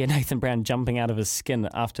necessarily hear Nathan Brown jumping out of his skin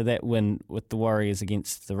after that win with the Warriors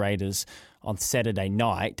against the Raiders on Saturday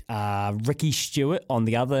night. Ricky Stewart on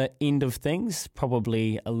the other end of things,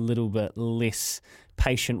 probably a little bit less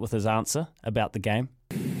patient with his answer about the game.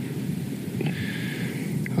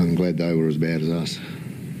 I'm glad they were as bad as us.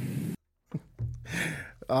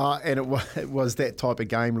 And it was that type of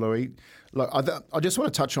game, Louis. Look, I just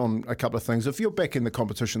want to touch on a couple of things. If you're back in the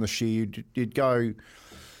competition this year, you'd go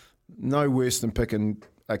no worse than picking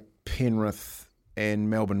a Penrith and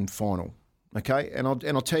Melbourne final, okay? And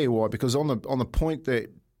I'll tell you why. Because on the point that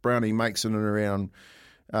Brownie makes in and around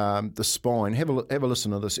the spine, have a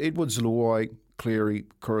listen to this. Edwards, Luai, Cleary,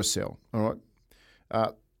 Kurosel, all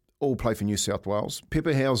right, all play for New South Wales.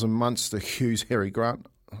 Pepperhausen, Munster, Hughes, Harry Grant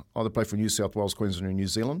either play for New South Wales, Queensland, and New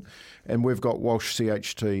Zealand, and we've got Walsh,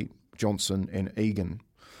 CHT, Johnson, and Egan.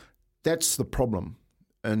 That's the problem.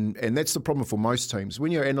 And that's the problem for most teams.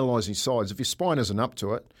 When you're analysing sides, if your spine isn't up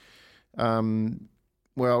to it,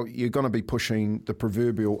 well, you're going to be pushing the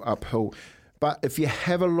proverbial uphill. But if you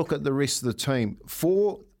have a look at the rest of the team,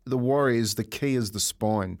 for the Warriors, the key is the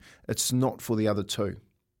spine. It's not for the other two,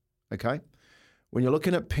 okay? When you're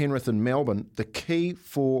looking at Penrith and Melbourne, the key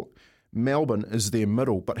for Melbourne is their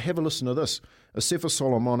middle. But have a listen to this. Asefa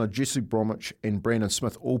Solomona, Jesse Bromwich, and Brandon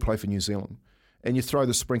Smith all play for New Zealand. And you throw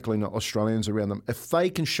the sprinkling of Australians around them. If they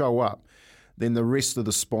can show up, then the rest of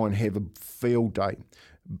the spine have a field day.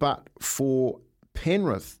 But for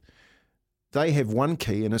Penrith, they have one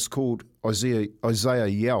key, and it's called Isaiah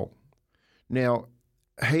Yell. Now,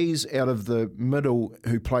 he's out of the middle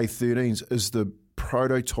who play 13s is the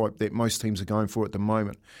prototype that most teams are going for at the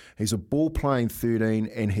moment. He's a ball-playing 13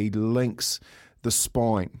 and he links the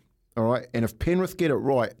spine, all right? And if Penrith get it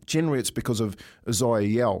right, generally it's because of Isaiah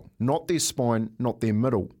Yeo, not their spine, not their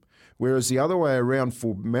middle. Whereas the other way around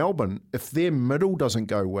for Melbourne, if their middle doesn't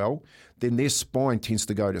go well, then their spine tends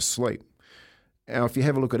to go to sleep. Now, if you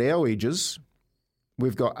have a look at our edges,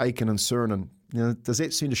 we've got Aiken and Surinam. You know, does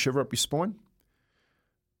that seem to shiver up your spine?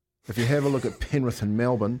 If you have a look at Penrith and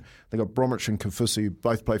Melbourne, they've got Bromwich and Kafusi, who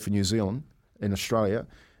both play for New Zealand and Australia,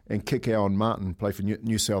 and Kikau and Martin play for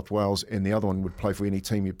New South Wales, and the other one would play for any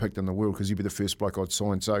team you picked in the world because you'd be the first bloke I'd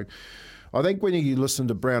sign. So I think when you listen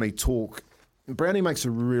to Brownie talk, Brownie makes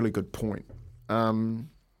a really good point. When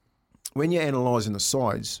you're analysing the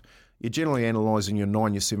sides, you're generally analysing your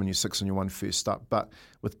 9, your 7, your 6 and your 1 first up. But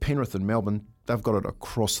with Penrith and Melbourne, they've got it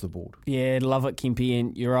across the board. Yeah, love it, Kempy.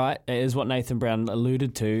 And you're right, it is what Nathan Brown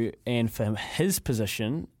alluded to. And for his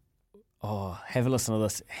position, have a listen to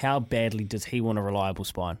this. How badly does he want a reliable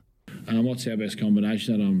spine? What's our best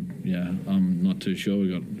combination? I'm not too sure.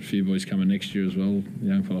 We've got a few boys coming next year as well. A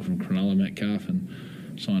young fellow from Cronulla, Matt Calf, and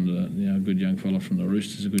signed a good young fellow from the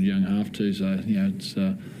Roosters, a good young half too. So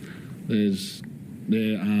it's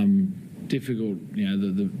they're difficult.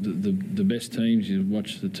 The best teams. You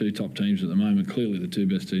watch the two top teams at the moment. Clearly, the two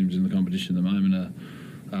best teams in the competition at the moment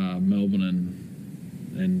are Melbourne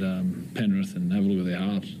and Penrith, and have a look at their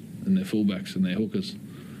halves and their fullbacks and their hookers.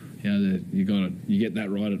 You get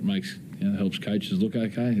that right. It makes helps coaches look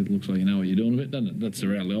okay. It looks like you know what you're doing with it, doesn't it? That's the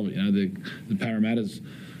reality of it. The Parramatta's.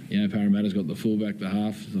 Parramatta's got the fullback, the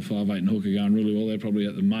half, the 5'8" and hooker going really well. They'd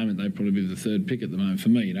probably be the third pick at the moment for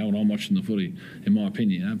me. When I'm watching the footy, in my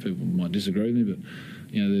opinion, people might disagree with me, but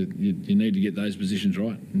you need to get those positions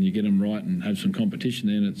right, and you get them right and have some competition.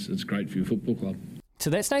 Then it's great for your football club. So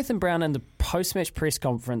that's Nathan Brown in the post-match press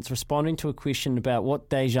conference responding to a question about what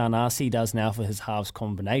Dejan Arce does now for his halves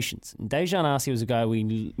combinations. And Dejan Arce was a guy we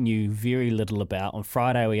knew very little about. On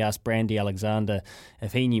Friday, we asked Brandy Alexander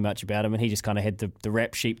if he knew much about him, and he just kind of had the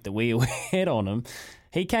rap sheet that we all had on him.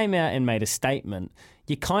 He came out and made a statement.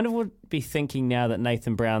 You kind of would be thinking now that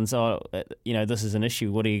Nathan Brown's, this is an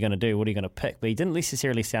issue. What are you going to do? What are you going to pick? But he didn't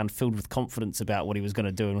necessarily sound filled with confidence about what he was going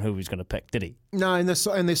to do and who he was going to pick, did he? No, and they're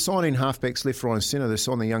signing halfbacks left, right and centre. They're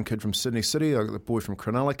signing the young kid from Sydney City. They've got the boy from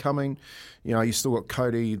Cronulla coming. You still got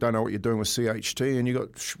Cody. You don't know what you're doing with CHT. And you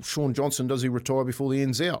got Sean Johnson. Does he retire before the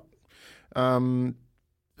end's out?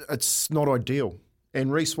 It's not ideal.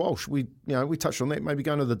 And Reece Walsh, we touched on that, maybe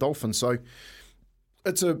going to the Dolphins. So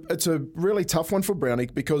it's a really tough one for Brownie,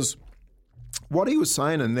 because what he was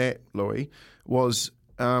saying in that, Louis, was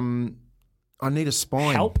I need a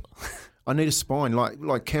spine. Help. I need a spine.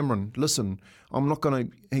 Like Cameron, listen, I'm not going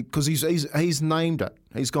to, because he's named it.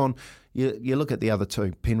 He's gone, you look at the other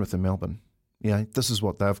two, Penrith and Melbourne. This is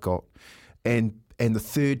what they've got. And the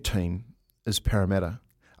third team is Parramatta.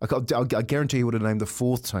 I guarantee he would have named the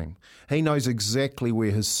fourth team. He knows exactly where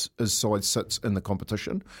his side sits in the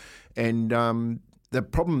competition. And the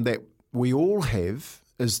problem that we all have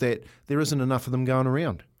is that there isn't enough of them going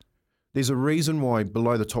around. There's a reason why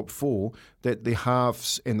below the top four that the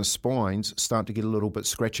halves and the spines start to get a little bit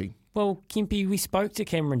scratchy. Well, Kempy, we spoke to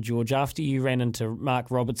Cameron George after you ran into Mark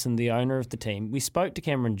Robertson, the owner of the team. We spoke to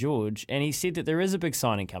Cameron George and he said that there is a big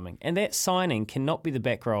signing coming, and that signing cannot be the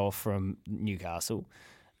back rower from Newcastle.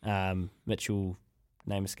 Mitchell,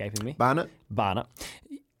 name escaping me. Barnett.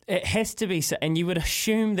 It has to be, and you would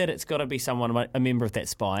assume that it's got to be someone, a member of that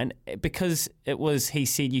spine, because it was,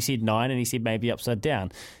 you said 9, and he said maybe upside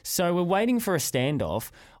down. So we're waiting for a standoff.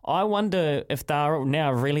 I wonder if they're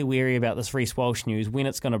now really wary about this Reece Walsh news, when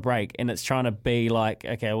it's going to break, and it's trying to be like,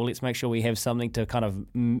 okay, well, let's make sure we have something to kind of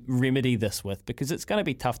remedy this with, because it's going to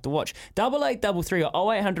be tough to watch. 8833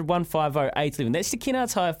 or 0800 150 811. That's the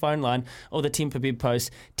Kennards Hire phone line or the Temper Bed Post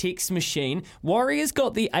text machine. Warriors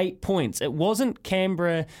got the 8 points. It wasn't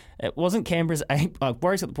Canberra. It wasn't Canberra's 8.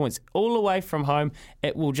 Warriors got the points all away from home.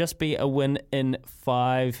 It will just be a win in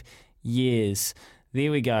 5 years. There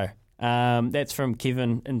we go. That's from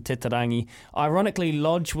Kevin in Titirangi. Ironically,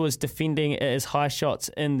 Lodge was defending his high shots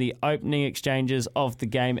in the opening exchanges of the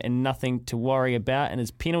game and nothing to worry about, and his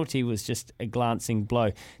penalty was just a glancing blow.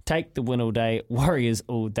 Take the win all day, Warriors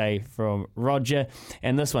all day from Roger.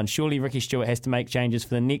 And this one, surely Ricky Stewart has to make changes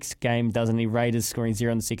for the next game, doesn't he? Raiders scoring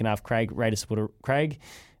 0 in the second half. Raiders supporter Craig?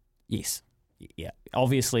 Yes. Yeah,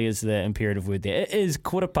 obviously is the imperative word there. It is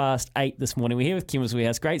 8:15 this morning. We're here with Kim's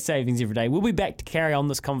Warehouse. Great savings every day. We'll be back to carry on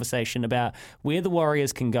this conversation about where the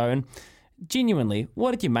Warriors can go. And genuinely,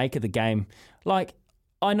 what did you make of the game? Like,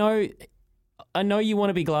 I know you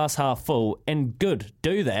want to be glass half full, and good,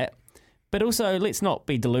 do that. But also, let's not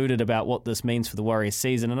be deluded about what this means for the Warriors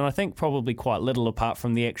season, and I think probably quite little apart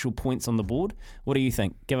from the actual points on the board. What do you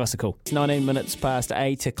think? Give us a call. It's 19 minutes past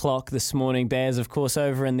 8 o'clock this morning. Bears, of course,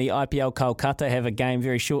 over in the IPL Kolkata have a game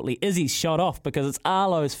very shortly. Izzy's shot off because it's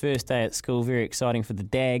Arlo's first day at school. Very exciting for the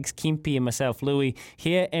Dags. Kempi and myself, Louis,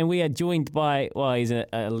 here, and we are joined by, well, he's a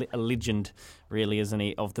legend, really, isn't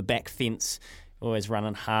he, of the back fence, always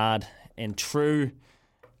running hard and true.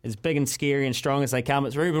 As big and scary and strong as they come.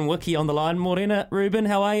 It's Ruben Wiki on the line. Morena, Ruben,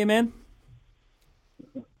 how are you, man?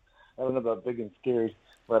 I don't know about big and scary,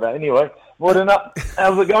 but anyway, Morena,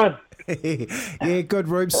 how's it going? Yeah, good,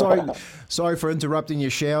 Rube. Sorry for interrupting your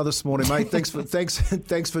shower this morning, mate. Thanks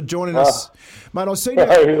for joining us, mate. I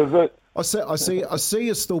see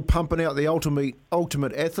you're still pumping out the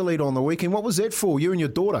ultimate athlete on the weekend. What was that for? You and your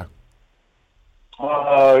daughter?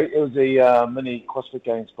 It was the mini CrossFit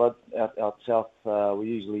Games, bud, out south. We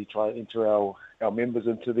usually try to enter our members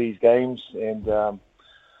into these games, and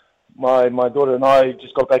my daughter and I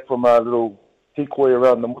just got back from a little decoy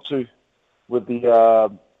around the Motu with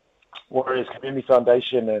the Warriors Community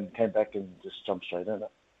Foundation, and came back and just jumped straight in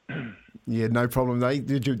it. Yeah, no problem, mate.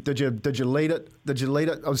 Did you lead it?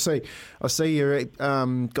 I see you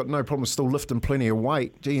got no problem still lifting plenty of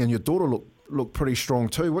weight. Gee, and your daughter look pretty strong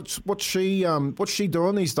too. What's she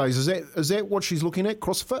doing these days? Is that what she's looking at?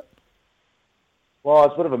 CrossFit? Well,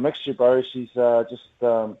 it's a bit of a mixture, bro. She's just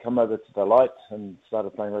come over to the light and started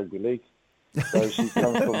playing rugby league. So she's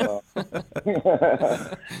come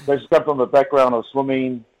from a background of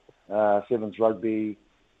swimming, sevens rugby,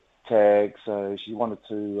 tag. So she wanted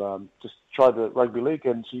to just try the rugby league,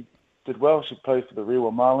 and she did well. She played for the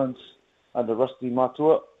Rewa Marlins under Rusty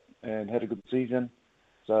Matua and had a good season.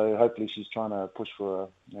 So hopefully she's trying to push for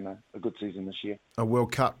a good season this year. A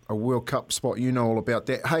World Cup spot. You know all about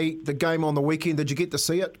that. Hey, the game on the weekend, did you get to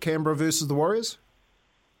see it? Canberra versus the Warriors?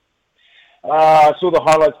 I saw the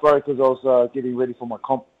highlights, bro, because I was getting ready for my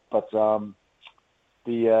comp. But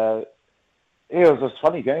it was a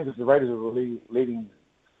funny game because the Raiders were really leading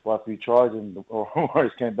by a few tries, and the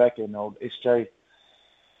Warriors came back, and old SJ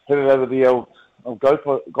hit it over the old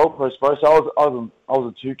goalpost, bro. So I was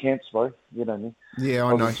in two camps, bro. You know me. Yeah,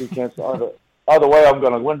 I know. In two camps. Either way, I'm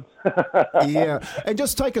going to win. Yeah, and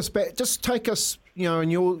just take us back. Just take us, in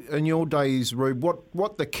your days, Rube.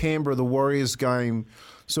 What the the Warriors game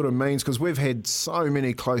sort of means, because we've had so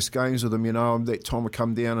many close games with them. That time I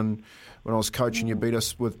come down and when I was coaching, you beat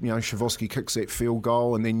us with Shavosky kicks that field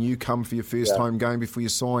goal, and then you come for your first home game before you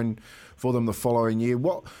sign for them the following year.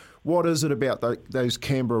 What is it about those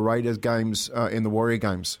Canberra Raiders games and the Warrior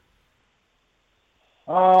games?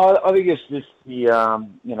 I think it's just we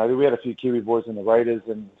had a few Kiwi boys in the Raiders,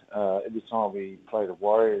 and every time we play the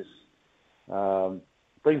Warriors,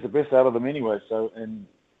 brings the best out of them anyway. So, and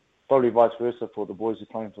probably vice versa for the boys who are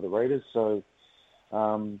playing for the Raiders. So,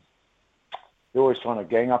 they're always trying to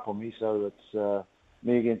gang up on me. So it's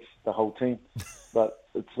me against the whole team. But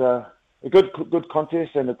it's a good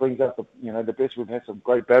contest, and it brings out the best. We've had some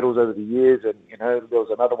great battles over the years, and there was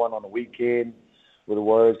another one on the weekend with the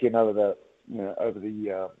Warriors getting over the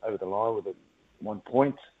line with 1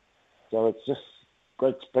 point. So it's just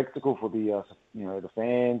great spectacle for the the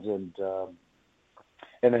fans and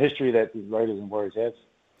the history that the Raiders and Warriors have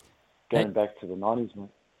going back to the 90s, mate.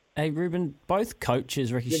 Hey, Ruben, both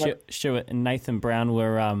coaches, Ricky Stewart and Nathan Brown,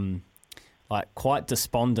 were quite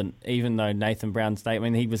despondent, even though Nathan Brown's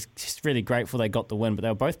statement, he was just really grateful they got the win, but they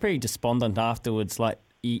were both pretty despondent afterwards.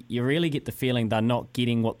 You really get the feeling they're not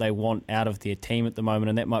getting what they want out of their team at the moment,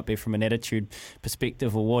 and that might be from an attitude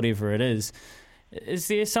perspective or whatever it is. Is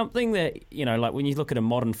there something that, when you look at a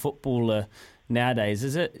modern footballer nowadays,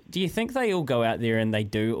 do you think they all go out there and they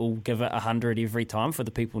do all give it 100 every time for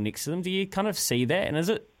the people next to them? Do you kind of see that? And is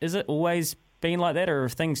it always been like that, or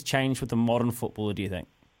have things changed with the modern footballer, do you think?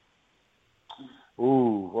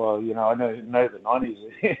 Ooh, well, I know the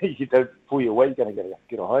 90s, you don't pull your weight, you're going to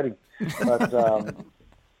get a hiding.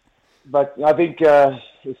 But I think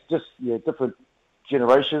it's just different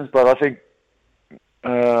generations. But I think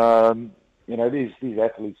these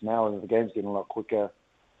athletes now, the game's getting a lot quicker.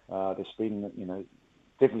 They're speeding,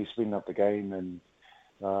 definitely speeding up the game, and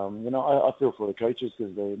I feel for the coaches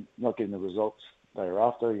because they're not getting the results they're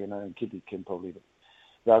after. And Kitty can probably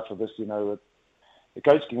vouch for this. The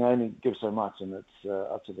coach can only give so much, and it's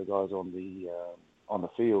up to the guys on the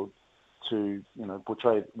field to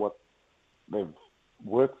portray what they've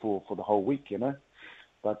worked for the whole week.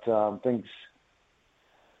 But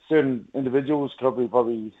certain individuals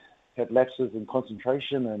probably had lapses in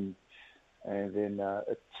concentration, and then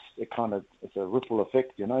it's a ripple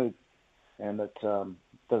effect, and it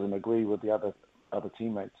doesn't agree with the other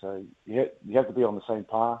teammates. So you have to be on the same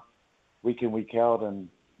par week in, week out, and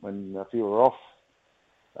when a few are off,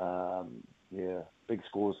 big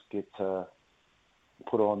scores get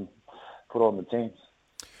put on the teams.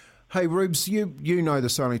 Hey, Rubes, you know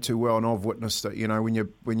this only too well, and I've witnessed it. You know,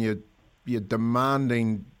 when you're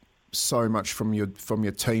demanding so much from your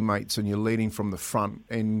teammates and you're leading from the front.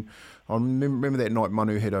 And I remember that night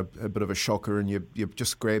Manu had a bit of a shocker, and you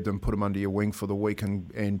just grabbed him, put him under your wing for the week,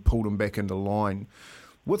 and pulled him back into line.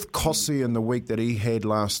 With Kossi in the week that he had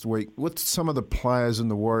last week, with some of the players in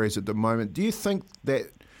the Warriors at the moment, do you think that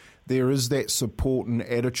there is that support and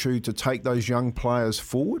attitude to take those young players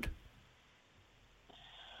forward?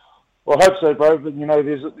 Well, I hope so, bro. But, you know,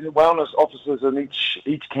 there's wellness officers in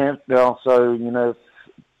each camp now. So, you know, if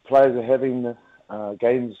players are having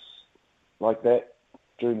games like that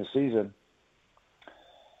during the season,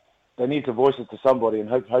 they need to voice it to somebody, and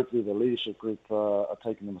hopefully the leadership group are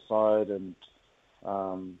taking them aside and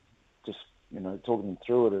just, you know, talking them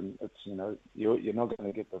through it. And it's, you know, you're not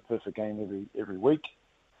going to get the perfect game every week,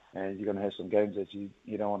 and you're going to have some games that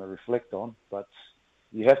you don't want to reflect on, but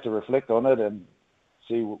you have to reflect on it and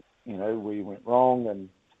see, you know, where you went wrong and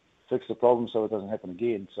fix the problem so it doesn't happen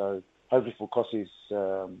again. So hopefully for Kossi's,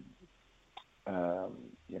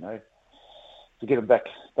 you know, to get him back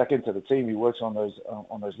into the team, he works on those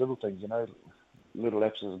little things, you know, little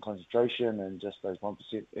lapses in concentration and just those 1%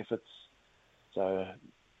 efforts. So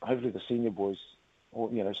hopefully the senior boys,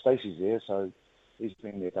 or, you know, Stacey's there, so he's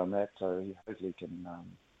been there, done that, so he hopefully can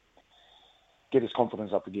get his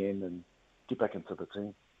confidence up again and get back into the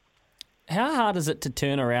team. How hard is it to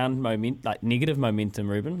turn around negative momentum,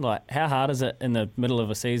 Ruben? Like, how hard is it in the middle of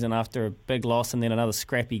a season after a big loss and then another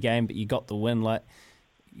scrappy game, but you got the win? Like,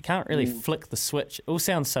 you can't really flick the switch. It all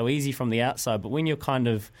sounds so easy from the outside, but when you're kind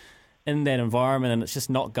of in that environment and it's just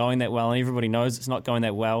not going that well and everybody knows it's not going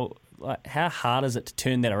that well, like, how hard is it to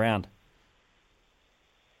turn that around?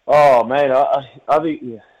 Oh, man, I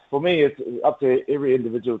think, for me, it's up to every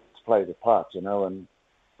individual to play their part, you know, and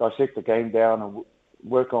dissect the game down and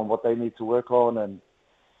work on what they need to work on, and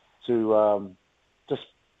to just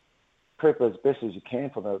prep as best as you can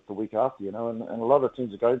for the week after, you know. And a lot of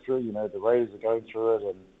teams are going through it, you know, the Rays are going through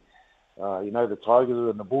it, and, you know, the Tigers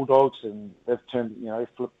and the Bulldogs, and they've turned, you know,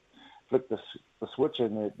 flipped the switch,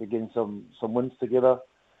 and they're getting some wins together.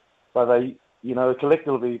 But they, you know,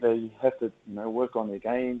 collectively they have to, you know, work on their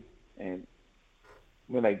game, and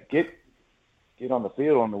when they get on the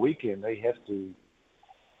field on the weekend, they have to,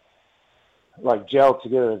 like, gel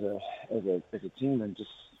together as a team and just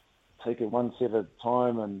take it one step at a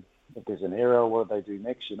time. And if there's an error, what do they do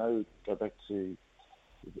next? You know, go back to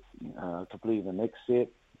complete the next set.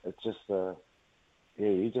 It's just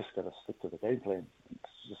you just got to stick to the game plan.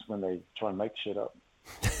 It's just when they try and make shit up.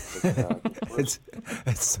 It's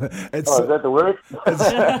is that the word?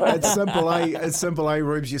 It's simple, It's simple,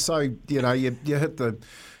 Rubes. You're so, you know, you hit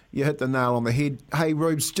the nail on the head. Hey,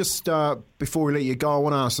 Rubes, just before we let you go, I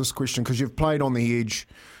want to ask this question because you've played on the edge,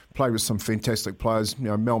 played with some fantastic players. You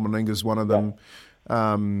know, Mel Meninga's one of them.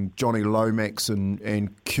 Johnny Lomax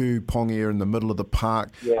and Q Pongia in the middle of the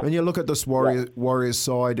park. Yeah. When you look at this Warriors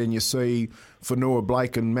side and you see Whanua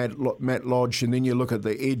Blake and Matt Lodge, and then you look at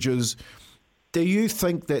the edges, do you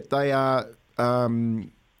think that they are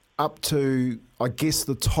up to, I guess,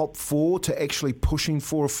 the top four to actually pushing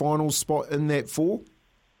for a final spot in that four?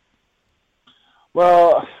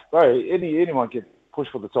 Well, bro, anyone can push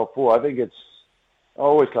for the top four. I think I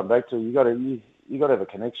always come back to you got to have a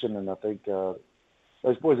connection, and I think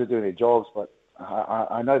those boys are doing their jobs, but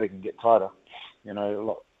I know they can get tighter, you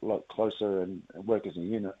know, a lot closer and work as a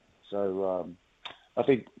unit. So I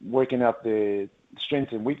think working out their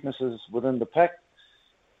strengths and weaknesses within the pack,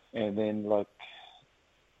 and then, like,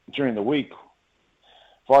 during the week,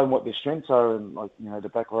 find what their strengths are, and, like, you know, the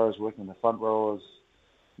back rowers working the front rowers.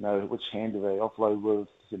 You know, which hand do they offload with?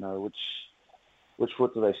 You know, which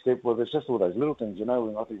foot do they step with? It's just all those little things, you know.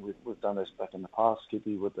 And I think we've done this back in the past,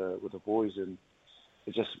 Skippy, with the boys, and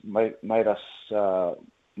it just made us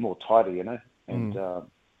more tighter, you know. And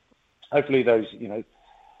hopefully those, you know,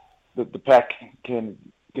 the pack can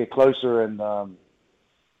get closer and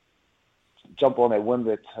jump on that win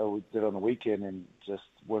that we did on the weekend, and just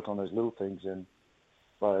work on those little things. And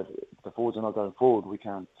but if the forwards are not going forward, we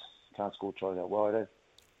can't score tries out wide, eh?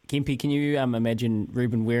 Kempy, can you imagine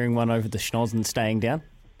Ruben wearing one over the schnoz and staying down?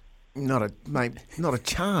 Not a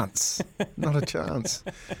chance. Not a chance.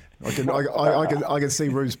 I can see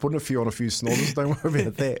Ruben's putting a few on a few snozzes. Don't worry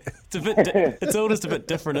about that. It's all just a bit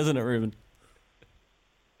different, isn't it, Ruben?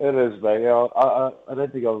 It is, mate. Yeah, I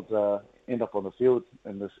don't think I'll end up on the field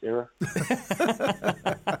in this era.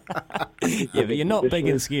 Yeah, but you're not big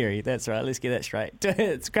and scary. That's right. Let's get that straight.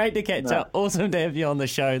 It's great to catch up. Awesome to have you on the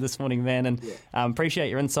show this morning, man, and appreciate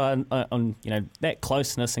your insight on that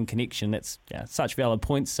closeness and connection. That's such valid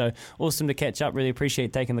points. So awesome to catch up. Really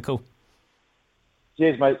appreciate taking the call.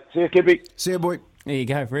 Cheers, mate. See you, Kippy. See you, boy. There you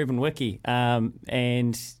go, Reuben Wiki. And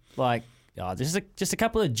there's just a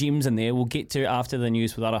couple of gems in there we'll get to after the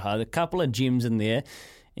news with Aroha. A couple of gems in there.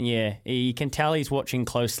 And yeah, you can tell he's watching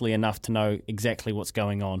closely enough to know exactly what's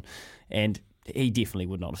going on. And he definitely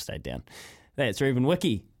would not have stayed down. That's Reuben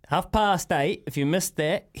Wiki. 8:30. If you missed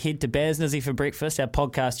that, head to Baz and Izzy for breakfast, our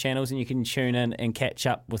podcast channels, and you can tune in and catch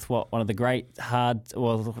up with what one of the great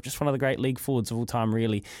league forwards of all time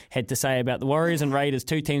really had to say about the Warriors and Raiders,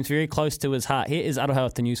 two teams very close to his heart. Here is Aroha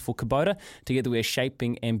with the news for Kubota. Together we're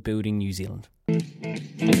shaping and building New Zealand.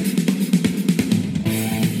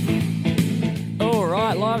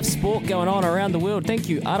 Right, live sport going on around the world. Thank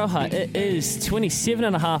you, Aroha. It is 27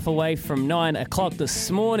 and a half away from 9 o'clock this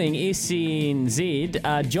morning.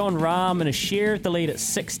 SCNZ, John Rahm and a share of the lead at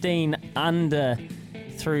 16 under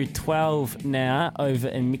through 12 now over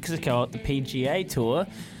in Mexico at the PGA Tour.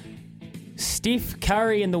 Steph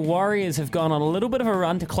Curry and the Warriors have gone on a little bit of a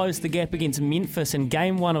run to close the gap against Memphis in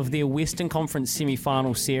Game 1 of their Western Conference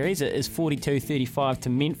semi-final series. It is 42-35 to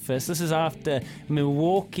Memphis. This is after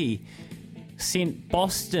Milwaukee sent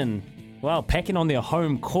Boston, packing on their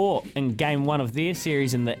home court in Game 1 of their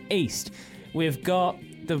series in the East. We've got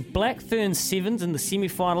the Black Ferns Sevens in the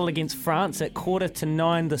semi-final against France at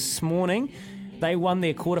 8:45 this morning. They won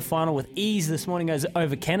their quarter-final with ease this morning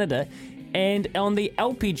over Canada. And on the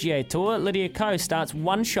LPGA Tour, Lydia Ko starts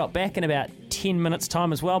one shot back in about 10 minutes'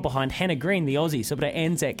 time as well behind Hannah Green, the Aussie. So a bit of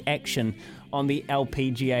Anzac action on the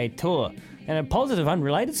LPGA Tour. And a positive,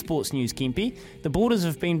 unrelated sports news, Kempi. The borders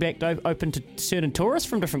have been back open to certain tourists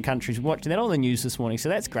from different countries. We're watching that on the news this morning, so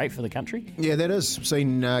that's great for the country. Yeah, that is.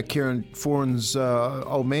 Seen Kieran Foran's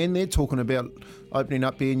old man there talking about opening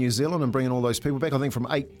up Air New Zealand and bringing all those people back. I think from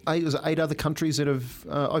eight other countries that have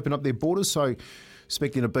opened up their borders. So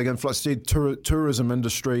expecting a big influx. The tourism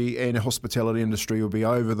industry and hospitality industry will be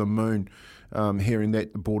over the moon hearing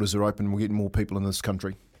that the borders are open and we're getting more people in this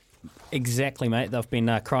country. Exactly, mate. They've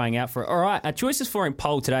been crying out for it. All right, our choices for him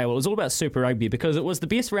poll today. Well, it was all about Super Rugby because it was the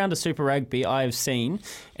best round of Super Rugby I have seen.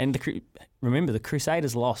 And remember, the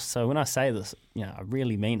Crusaders lost. So when I say this, I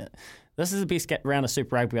really mean it. This is the best round of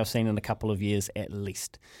Super Rugby I've seen in a couple of years at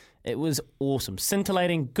least. It was awesome.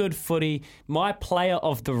 Scintillating, good footy. My player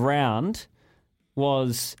of the round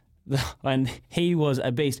was, and he was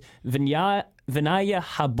a beast, Vinaya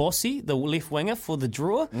Habosi, the left winger for the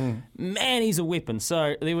draw. Man, he's a weapon.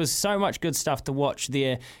 So there was so much good stuff to watch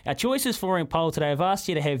there. Our choices for our poll today, I've asked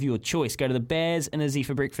you to have your choice. Go to the Baz and Izzy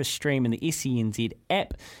for breakfast stream in the SCNZ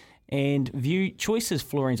app and view Choices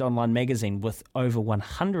Floorings online magazine with over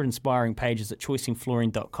 100 inspiring pages at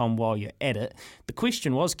choicingflooring.com while you're at it. The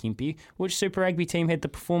question was, Kempi, which Super Rugby team had the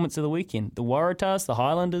performance of the weekend? The Waratahs, the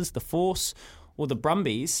Highlanders, the Force, or the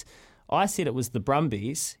Brumbies? I said it was the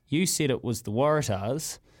Brumbies, you said it was the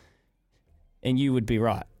Waratahs, and you would be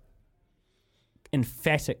right.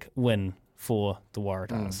 Emphatic win for the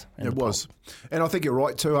Waratahs. It was. And I think you're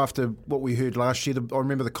right too after what we heard last year. I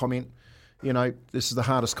remember the comment, this is the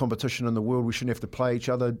hardest competition in the world. We shouldn't have to play each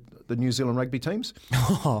other, the New Zealand rugby teams.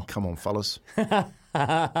 Come on, fellas.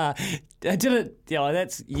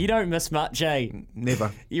 You don't miss much, eh?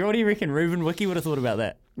 Never. You already reckon Reuben Wiki would have thought about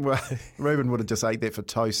that? Well, Reuben would have just ate that for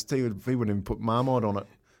toast. He wouldn't even put Marmite on it.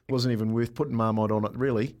 It wasn't even worth putting Marmite on it,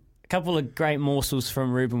 really. A couple of great morsels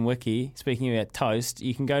from Reuben Wiki. Speaking about toast,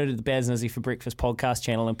 you can go to the Baz and Izzy for Breakfast podcast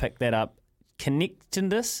channel and pick that up.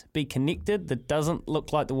 Connectedness, be connected. That doesn't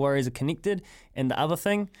look like the Warriors are connected. And the other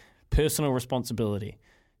thing, personal responsibility.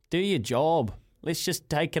 Do your job. Let's just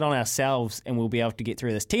take it on ourselves and we'll be able to get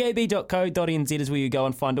through this. tab.co.nz is where you go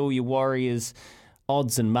and find all your Warriors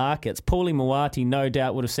odds and markets. Paulie Mawati no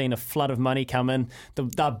doubt would have seen a flood of money come in.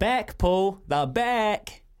 They're back, Paul. They're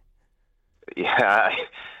back. Yeah,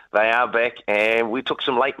 they are back, and we took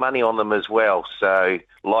some late money on them as well. So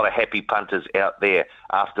a lot of happy punters out there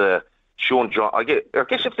after Sean Johnson. I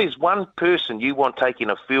guess if there's one person you want taking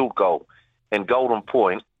a field goal in Golden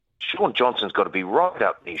Point, Sean Johnson's got to be right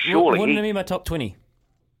up there. Surely. Wouldn't it be my top 20?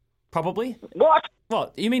 Probably. What?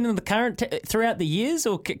 What? You mean in the current throughout the years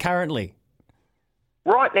or currently?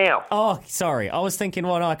 Right now. Oh, sorry. I was thinking,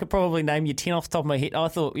 I could probably name you 10 off the top of my head. I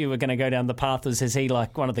thought you were going to go down the path as is he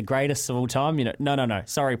like one of the greatest of all time? No.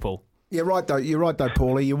 Sorry, Paul. Yeah, right though. You're right though,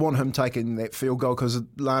 Paulie. You want him taking that field goal because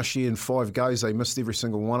last year in 5 goes they missed every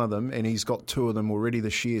single one of them, and he's got 2 of them already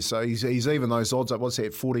this year. So he's even those odds up. What's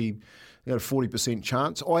that? 40. They had a 40%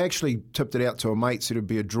 chance. I actually tipped it out to a mate, said it'd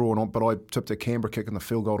be a draw, but I tipped a Canberra kick in the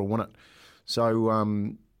field goal to win it. So,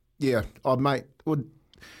 mate,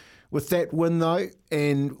 with that win though,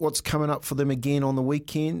 and what's coming up for them again on the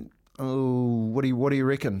weekend, what do you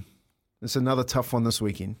reckon? It's another tough one this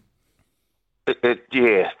weekend.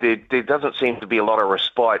 There doesn't seem to be a lot of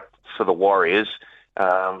respite for the Warriors.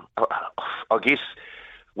 I guess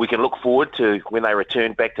we can look forward to when they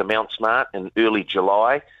return back to Mount Smart in early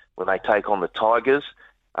July when they take on the Tigers.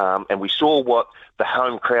 And we saw what the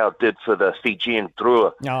home crowd did for the Fijian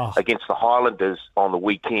Drua against the Highlanders on the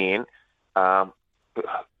weekend. I'm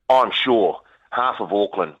sure half of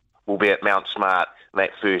Auckland will be at Mount Smart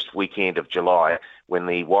that first weekend of July when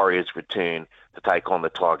the Warriors return to take on the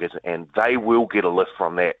Tigers, and they will get a lift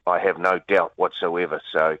from that, I have no doubt whatsoever.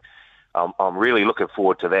 So I'm really looking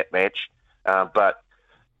forward to that match. But,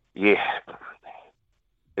 yeah,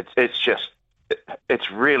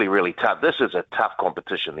 it's really, really tough. This is a tough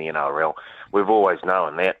competition, the NRL. We've always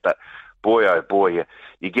known that, but boy, oh boy,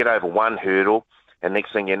 you get over one hurdle, and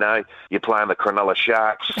next thing you know, you're playing the Cronulla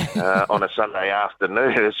Sharks on a Sunday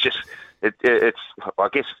afternoon. It's just, it's. I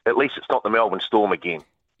guess at least it's not the Melbourne Storm again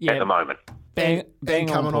at the moment. Bang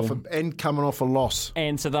coming on, coming off a loss.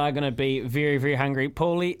 And so they're going to be very, very hungry.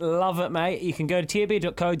 Paulie, love it, mate. You can go to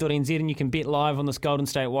tb.co.nz and you can bet live on this Golden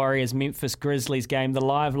State Warriors Memphis Grizzlies game. The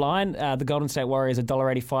live line, the Golden State Warriors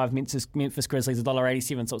 $1.85, Memphis Grizzlies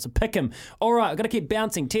 $1.87, so it's a pick 'em. All right, I've got to keep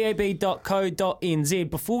bouncing. tab.co.nz.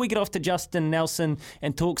 Before we get off to Justin Nelson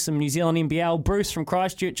and talk some New Zealand NBL, Bruce from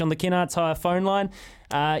Christchurch on the Kennards Hire phone line.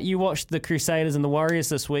 You watched the Crusaders and the Warriors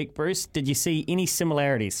this week, Bruce. Did you see any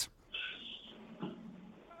similarities?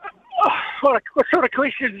 What sort of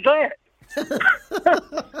question is that?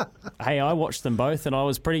 Hey, I watched them both, and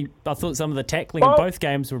I thought some of the tackling in both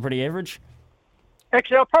games were pretty average.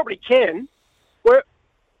 Actually, I probably can. Well,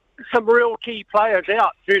 some real key players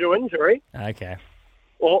out due to injury. Okay.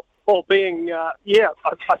 Or being, I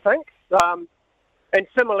think. And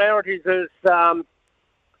similarities is, Well,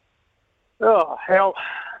 no,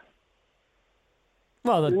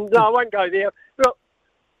 I won't go there. Look,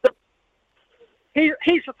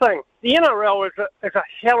 here's the thing. The NRL is a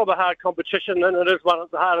hell of a hard competition, and it is one of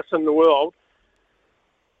the hardest in the world.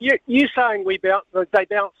 You saying they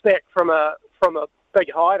bounced back from a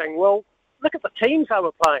big hiding. Well, look at the teams they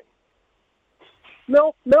were playing.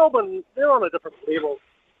 Melbourne, they're on a different level.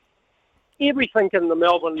 Everything in the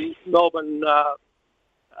Melbourne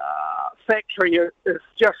factory is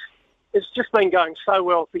just been going so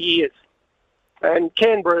well for years, and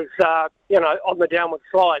Canberra's on the downward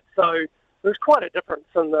slide. So there's quite a difference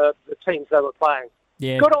in the teams they were playing.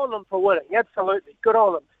 Yeah. Good on them for winning, absolutely. Good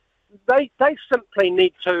on them. They simply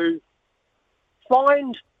need to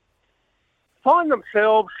find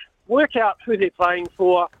themselves, work out who they're playing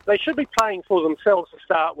for. They should be playing for themselves to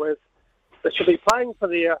start with. They should be playing for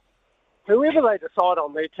whoever they decide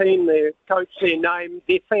on, their team, their coach, their name,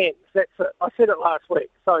 their fans. That's it. I said it last week.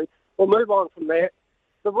 So we'll move on from that.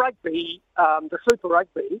 The rugby, the Super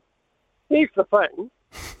Rugby, here's the thing.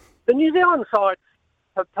 The New Zealand sides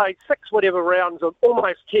have played 6 whatever rounds of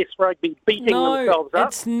almost Test rugby, beating themselves up. No,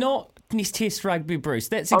 it's not Test rugby, Bruce.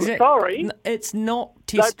 That's exactly. I'm sorry. It's not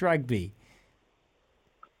Test rugby.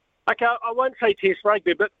 Okay, I won't say Test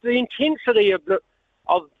rugby, but the intensity of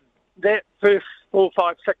that first 4,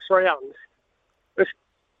 5, 6 rounds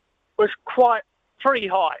was pretty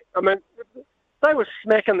high. I mean, they were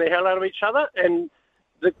smacking the hell out of each other, and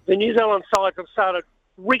the New Zealand sides have started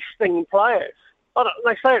resting players.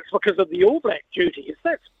 They say it's because of the All Black duties.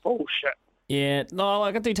 That's bullshit. Yeah, no,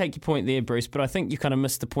 I do take your point there, Bruce, but I think you kind of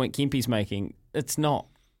missed the point Kempy's making. It's not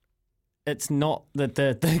that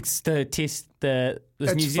the test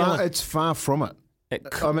New Zealand. It's far from it.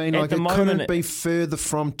 It couldn't be further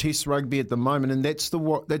from Test rugby at the moment, and that's the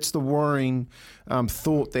worrying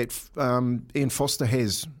thought that Ian Foster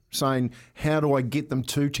has, saying, how do I get them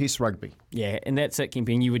to Test rugby? Yeah, and that's it,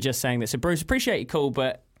 Kempy, and you were just saying that. So, Bruce, appreciate your call,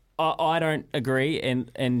 but I don't agree,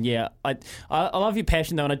 and yeah, I love your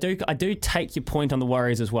passion though, and I do take your point on the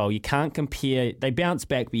Warriors as well. You can't compare; they bounce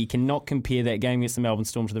back, but you cannot compare that game against the Melbourne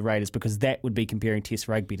Storm to the Raiders, because that would be comparing Test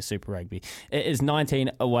rugby to Super Rugby. It is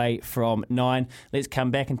 19 away from 9. Let's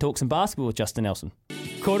come back and talk some basketball with Justin Nelson.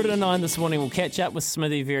 8:45 this morning. We'll catch up with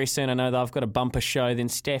Smithy very soon. I know they've got a bumper show, then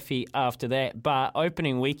Staffy after that. But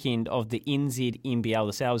opening weekend of the NZNBL,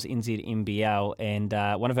 the Sal's NZNBL,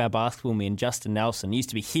 and one of our basketball men, Justin Nelson, used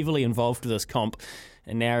to be heavily heavily involved with this comp,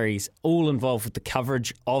 and now he's all involved with the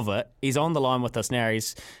coverage of it. He's on the line with us now.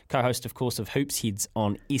 He's co-host, of course, of Hoops Heads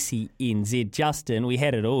on SENZ. Justin, we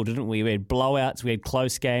had it all, didn't we? We had blowouts, we had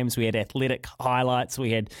close games, we had athletic highlights,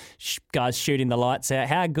 we had guys shooting the lights out.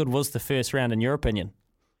 How good was the first round, in your opinion?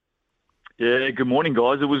 Yeah, good morning,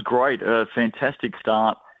 guys. It was great. A fantastic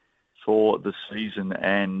start for the season,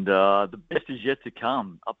 and the best is yet to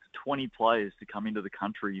come. Up to 20 players to come into the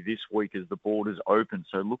country this week as the borders open.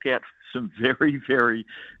 So look out for some very, very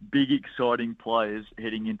big, exciting players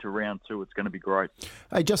heading into round 2. It's going to be great.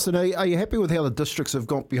 Hey, Justin, are you happy with how the districts have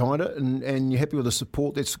got behind it, and you're happy with the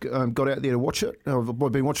support that's got out there to watch it? I've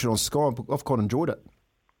been watching it on Sky. I've quite enjoyed it.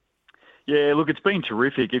 Yeah, look, it's been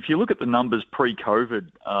terrific. If you look at the numbers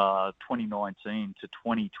pre-COVID, 2019 to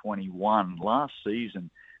 2021, last season,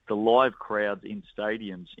 the live crowds in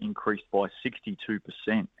stadiums increased by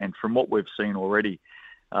 62%. And from what we've seen already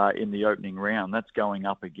in the opening round, that's going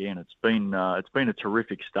up again. It's been a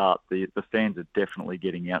terrific start. The fans are definitely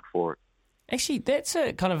getting out for it. Actually, that's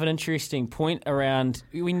a kind of an interesting point around.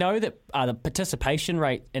 We know that the participation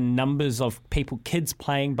rate in numbers of kids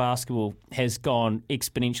playing basketball has gone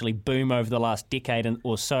exponentially boom over the last decade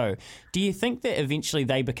or so. Do you think that eventually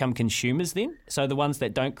they become consumers then? So the ones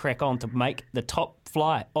that don't crack on to make the top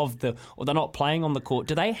flight or they're not playing on the court,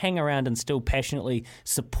 do they hang around and still passionately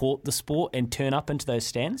support the sport and turn up into those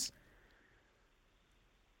stands?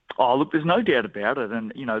 Oh, look, there's no doubt about it.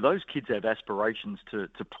 And, those kids have aspirations to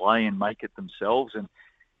play and make it themselves. And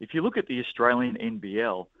if you look at the Australian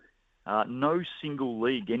NBL, no single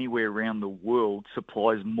league anywhere around the world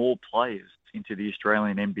supplies more players into the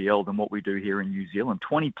Australian NBL than what we do here in New Zealand.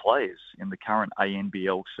 20 players in the current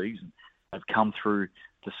ANBL season have come through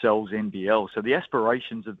to Sells NBL. So the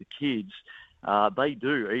aspirations of the kids, they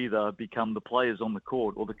do either become the players on the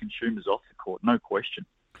court or the consumers off the court, no question.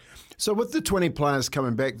 So with the 20 players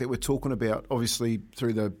coming back that we're talking about, obviously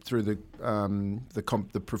through the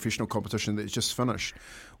professional competition that's just finished,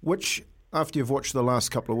 which, after you've watched the last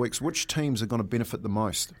couple of weeks, which teams are going to benefit the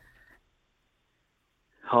most?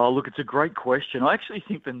 Oh, look, it's a great question. I actually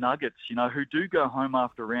think the Nuggets, who do go home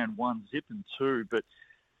after round 1, zip and 2, but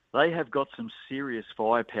they have got some serious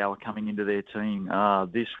firepower coming into their team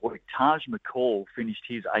this week. Taj McCall finished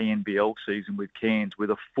his ANBL season with Cairns with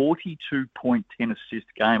a 42-point 10-assist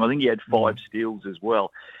game. I think he had 5 steals as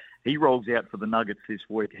well. He rolls out for the Nuggets this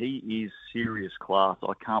week. He is serious class.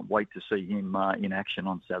 I can't wait to see him in action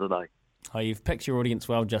on Saturday. Oh, you've picked your audience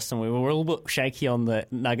well, Justin. We were a little bit shaky on the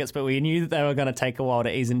Nuggets, but we knew that they were going to take a while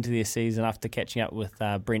to ease into their season after catching up with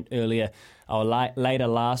Brent later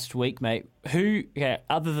last week, mate. Who,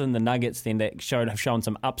 other than the Nuggets then that have shown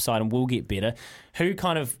some upside and will get better, who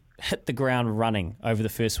kind of hit the ground running over the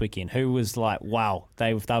first weekend? Who was like, wow,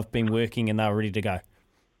 they've been working and they're ready to go?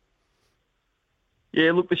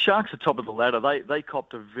 Yeah, look, the Sharks are top of the ladder. They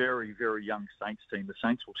copped a very, very young Saints team. The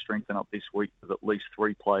Saints will strengthen up this week with at least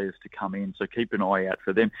 3 players to come in, so keep an eye out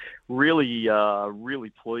for them. Really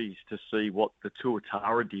pleased to see what the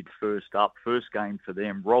Tuatara did first up. First game for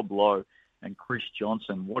them, Rob Lowe and Chris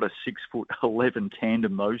Johnson. What a 6'11"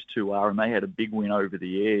 tandem those two are, and they had a big win over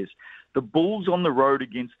the Airs. The Bulls on the road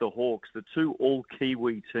against the Hawks, the 2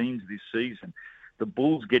 all-Kiwi teams this season. The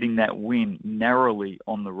Bulls getting that win narrowly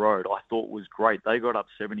on the road, I thought was great. They got up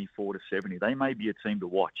 74-70. They may be a team to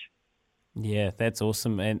watch. Yeah, that's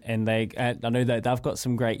awesome. And they, I know that they've got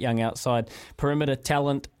some great young outside perimeter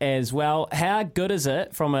talent as well. How good is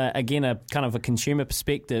it from a kind of a consumer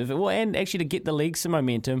perspective, and actually to get the league some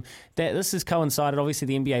momentum, that this has coincided, obviously,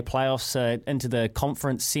 the NBA playoffs into the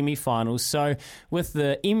conference semi-finals. So with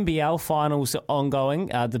the NBL finals ongoing,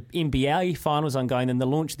 the NBA finals ongoing, and the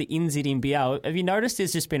launch of the NZNBL, have you noticed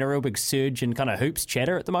there's just been a real big surge in kind of hoops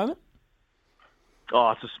chatter at the moment?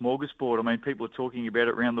 Oh, it's a smorgasbord. I mean, people are talking about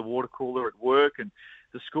it around the water cooler at work and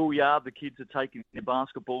the schoolyard. The kids are taking their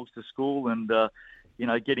basketballs to school and,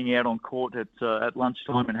 getting out on court at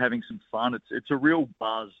lunchtime and having some fun. It's a real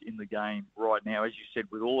buzz in the game right now, as you said,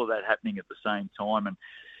 with all of that happening at the same time. And,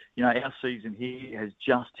 our season here has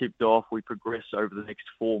just tipped off. We progress over the next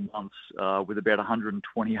 4 months with about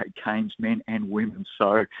 128 games, men and women.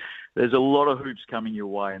 So there's a lot of hoops coming your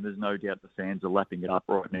way, and there's no doubt the fans are lapping it up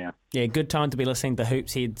right now. Yeah, good time to be listening to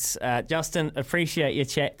Hoops Heads. Justin, appreciate your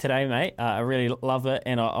chat today, mate. I really love it,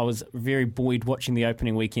 and I was very buoyed watching the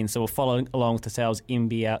opening weekend. So we're following along with the Sales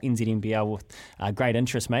NZNBL with great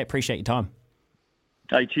interest, mate. Appreciate your time.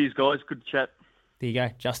 Hey, cheers, guys. Good chat. There you go,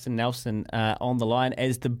 Justin Nelson on the line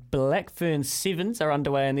as the Black Ferns Sevens are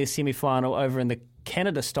underway in their semi-final over in the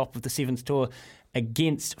Canada stop of the Sevens Tour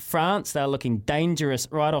against France. They're looking dangerous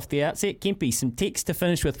right off the outset. Kempy, some text to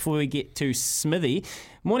finish with before we get to Smithy.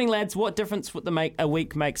 Morning, lads. What difference would a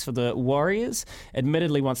week makes for the Warriors?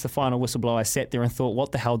 Admittedly, once the final whistle blew, I sat there and thought,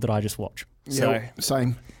 what the hell did I just watch? Yeah,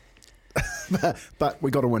 same. But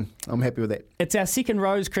we got to win. I'm happy with that. It's our second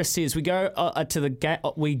rose. Chris says we go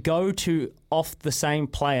to off the same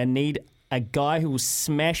player. Need a guy who will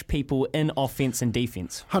smash people in offence and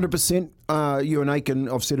defence. 100%. You and Aiken,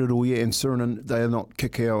 I've said it all year, and Suriname, they are not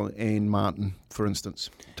Kikau and Martin, for instance.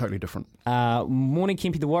 Totally different. Morning,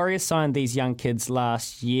 Kempy. The Warriors signed these young kids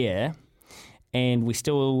last year, and we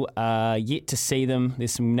still yet to see them.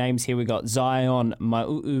 There's some names here. We got Zion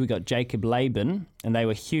Mau'u, we got Jacob Laban, and they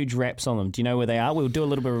were huge raps on them. Do you know where they are? We'll do a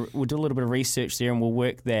little bit of research there, and we'll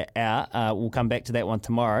work that out. We'll come back to that one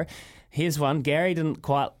tomorrow. Here's one. Gary didn't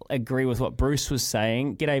quite agree with what Bruce was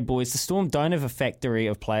saying. G'day, boys. The Storm don't have a factory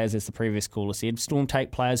of players, as the previous caller said. Storm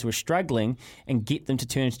take players who are struggling and get them to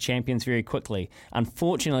turn into champions very quickly.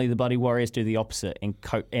 Unfortunately, the bloody Warriors do the opposite,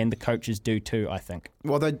 and the coaches do too, I think.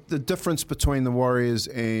 Well, the difference between the Warriors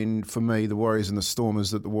and, for me, the Warriors and the Storm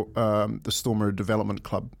is that the Storm are a development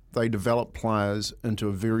club. They develop players into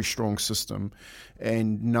a very strong system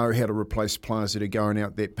and know how to replace players that are going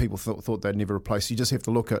out that people thought they'd never replace. You just have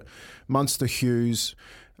to look at Munster, Hughes,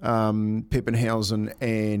 Peppenhausen,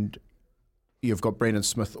 and you've got Brandon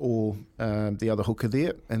Smith or the other hooker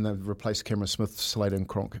there, and they've replaced Cameron Smith, Slater and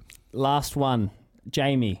Cronk. Last one,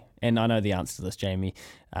 Jamie, and I know the answer to this, Jamie.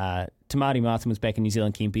 Tamati Martin was back in New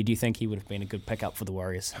Zealand, Kempy. Do you think he would have been a good pickup for the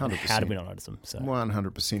Warriors? 100%. How did we not notice him?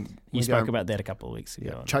 100%. You spoke about that a couple of weeks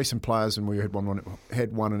ago. Yeah, chasing players, and we had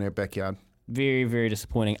one in our backyard. Very, very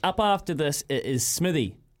disappointing. Up after this, it is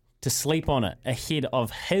Smithy to sleep on it ahead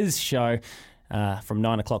of his show from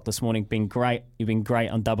 9 o'clock this morning. Been great. You've been great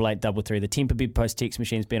on 8833. The Temper Bid Post text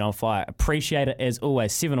machine's been on fire. Appreciate it as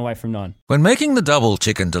always. 7 away from 9. When making the double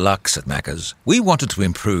chicken deluxe at Macca's, we wanted to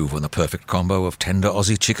improve on the perfect combo of tender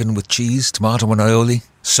Aussie chicken with cheese, tomato and aioli.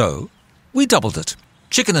 So, we doubled it.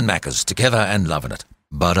 Chicken and Macca's, together and loving it.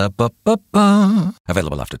 Ba-da-ba-ba-ba.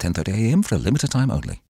 Available after 10:30 a.m. for a limited time only.